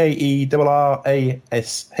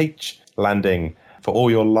 KERRASH Landing, for all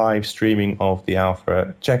your live streaming of the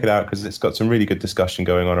alpha. Check it out, because it's got some really good discussion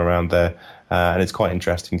going on around there, and it's quite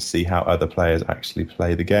interesting to see how other players actually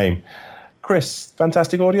play the game. Chris,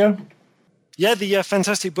 Fantastic Audio? Yeah, the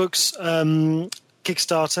Fantastic Books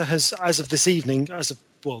Kickstarter has, as of this evening,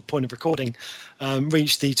 point of recording,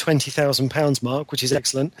 reached the £20,000 mark, which is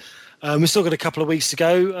excellent. We've still got a couple of weeks to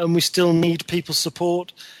go, and we still need people's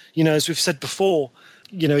support. As we've said before,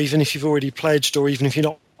 even if you've already pledged, or even if you're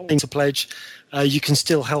not wanting to pledge, you can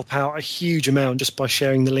still help out a huge amount just by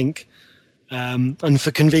sharing the link. And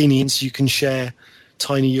for convenience, you can share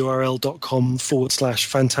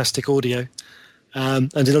tinyurl.com/fantastic audio.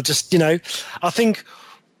 And it'll just, I think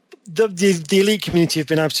the Elite community have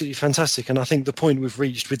been absolutely fantastic. And I think the point we've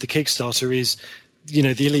reached with the Kickstarter is, the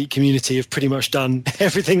Elite community have pretty much done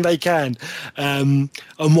everything they can. And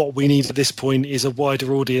what we need at this point is a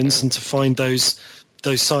wider audience, and to find those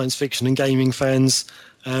science fiction and gaming fans,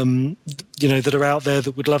 that are out there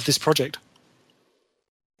that would love this project.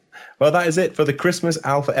 Well, that is it for the Christmas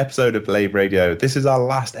Alpha episode of Lave Radio. This is our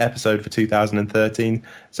last episode for 2013.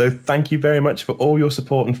 So thank you very much for all your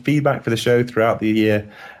support and feedback for the show throughout the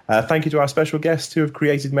year. Thank you to our special guests who have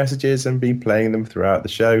created messages and been playing them throughout the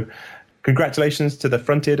show. Congratulations to the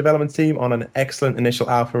Frontier development team on an excellent initial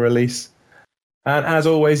alpha release. And as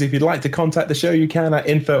always, if you'd like to contact the show, you can at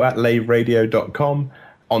info@laveradio.com,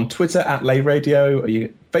 on Twitter @laveradio, or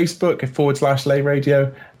Facebook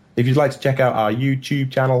 /laveradio. If you'd like to check out our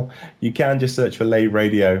YouTube channel, you can just search for Lave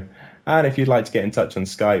Radio. And if you'd like to get in touch on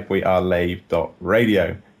Skype, we are lave.radio.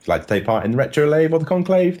 If you'd like to take part in Retro Lave or the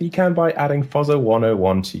Conclave, you can by adding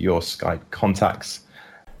Fozzo101 to your Skype contacts.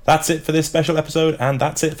 That's it for this special episode, and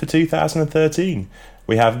that's it for 2013.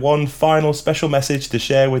 We have one final special message to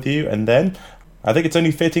share with you, and then I think it's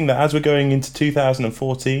only fitting that as we're going into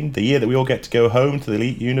 2014, the year that we all get to go home to the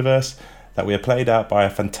Elite universe, that we are played out by a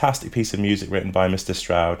fantastic piece of music written by Mr.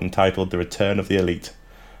 Stroud entitled The Return of the Elite.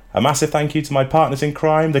 A massive thank you to my partners in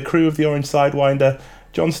crime, the crew of the Orange Sidewinder,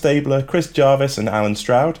 John Stabler, Chris Jarvis and Alan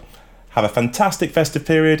Stroud. Have a fantastic festive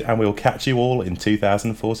period, and we'll catch you all in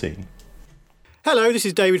 2014. Hello, this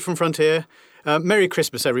is David from Frontier. Merry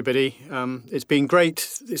Christmas, everybody. It's been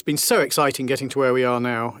great. It's been so exciting getting to where we are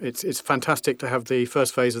now. It's fantastic to have the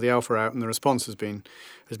first phase of the alpha out, and the response has been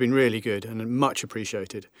really good and much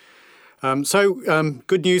appreciated.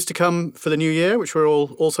 Good news to come for the new year, which we're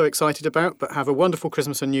all also excited about, but have a wonderful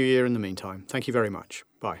Christmas and New Year in the meantime. Thank you very much.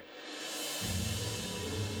 Bye.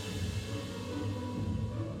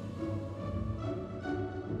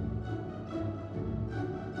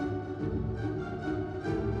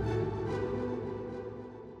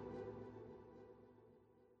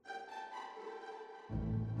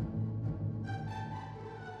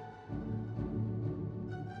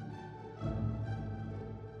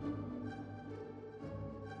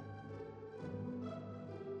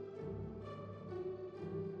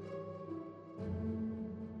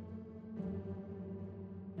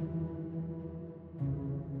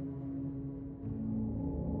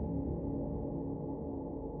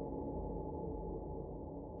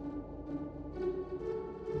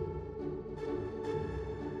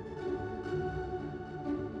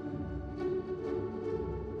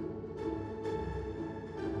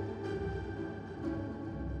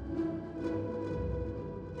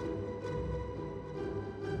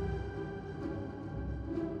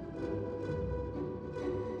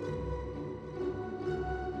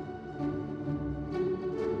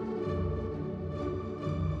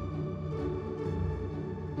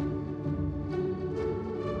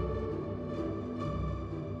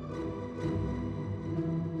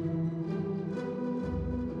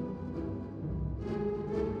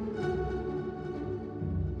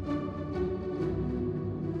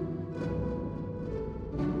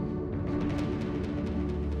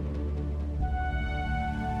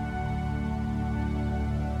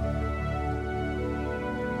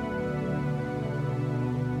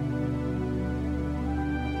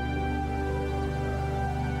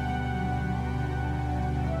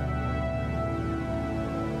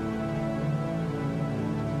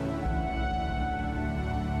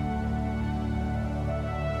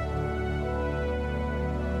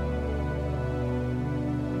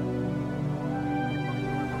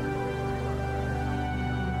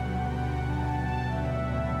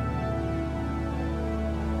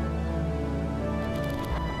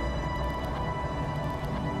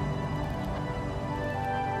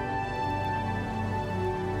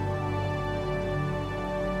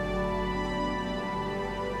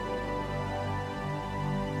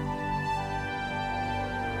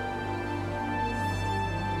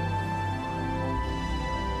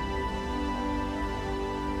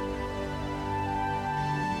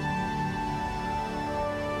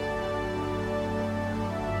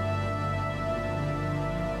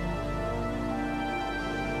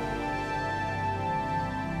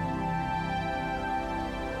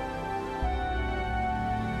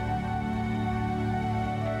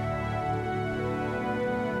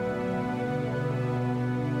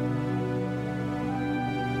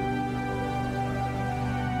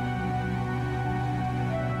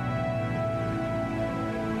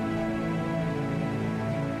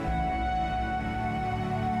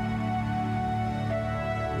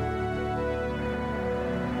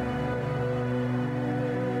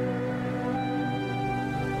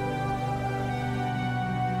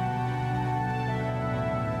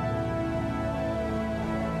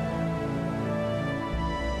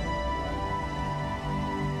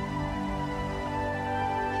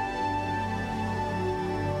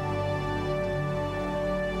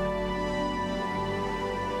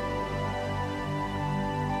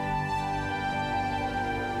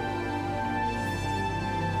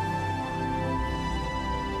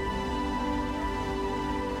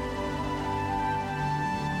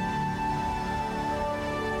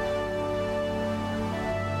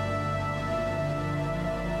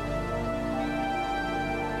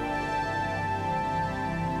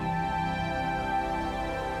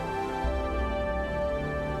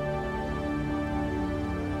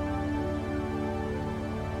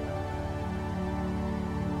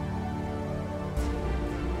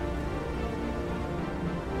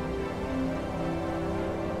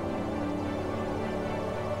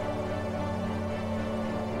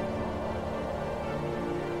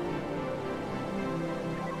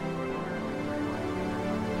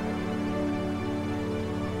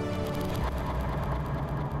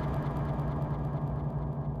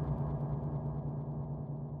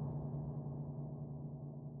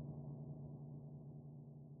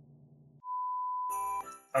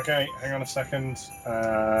 Okay, hang on a second.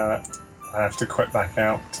 I have to quit back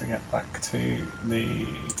out to get back to the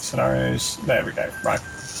scenarios. There we go. Right.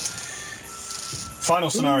 Final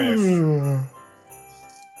scenario.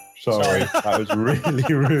 Sorry, that was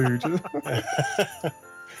really rude.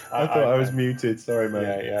 I thought I was muted. Sorry,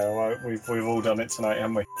 mate. Yeah. Well, we've all done it tonight,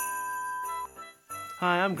 haven't we?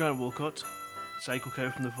 Hi, I'm Grant Wolcott, Psycho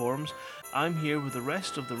Cow from the forums. I'm here with the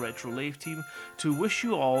rest of the Retro Lave team to wish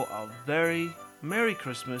you all a very Merry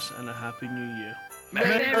Christmas and a Happy New Year.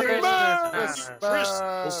 Merry Christmas!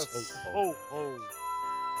 Ho, ho.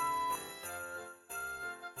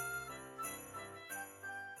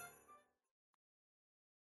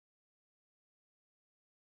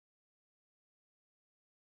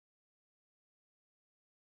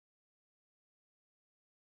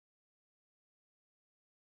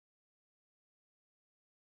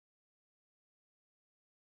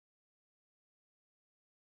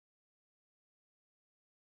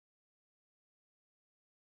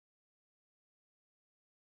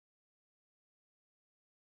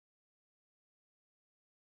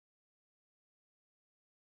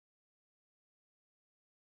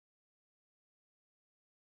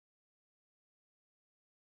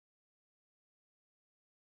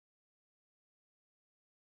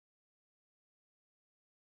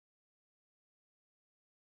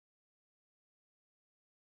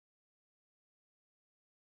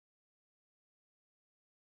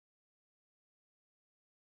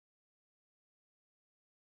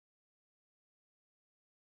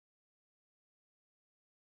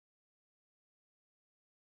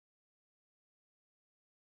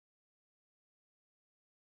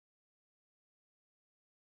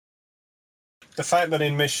 The fact that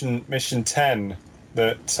in mission 10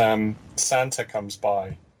 that Santa comes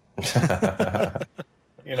by, and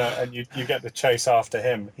you get the chase after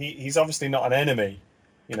him. He's obviously not an enemy,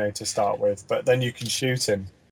 to start with, but then you can shoot him.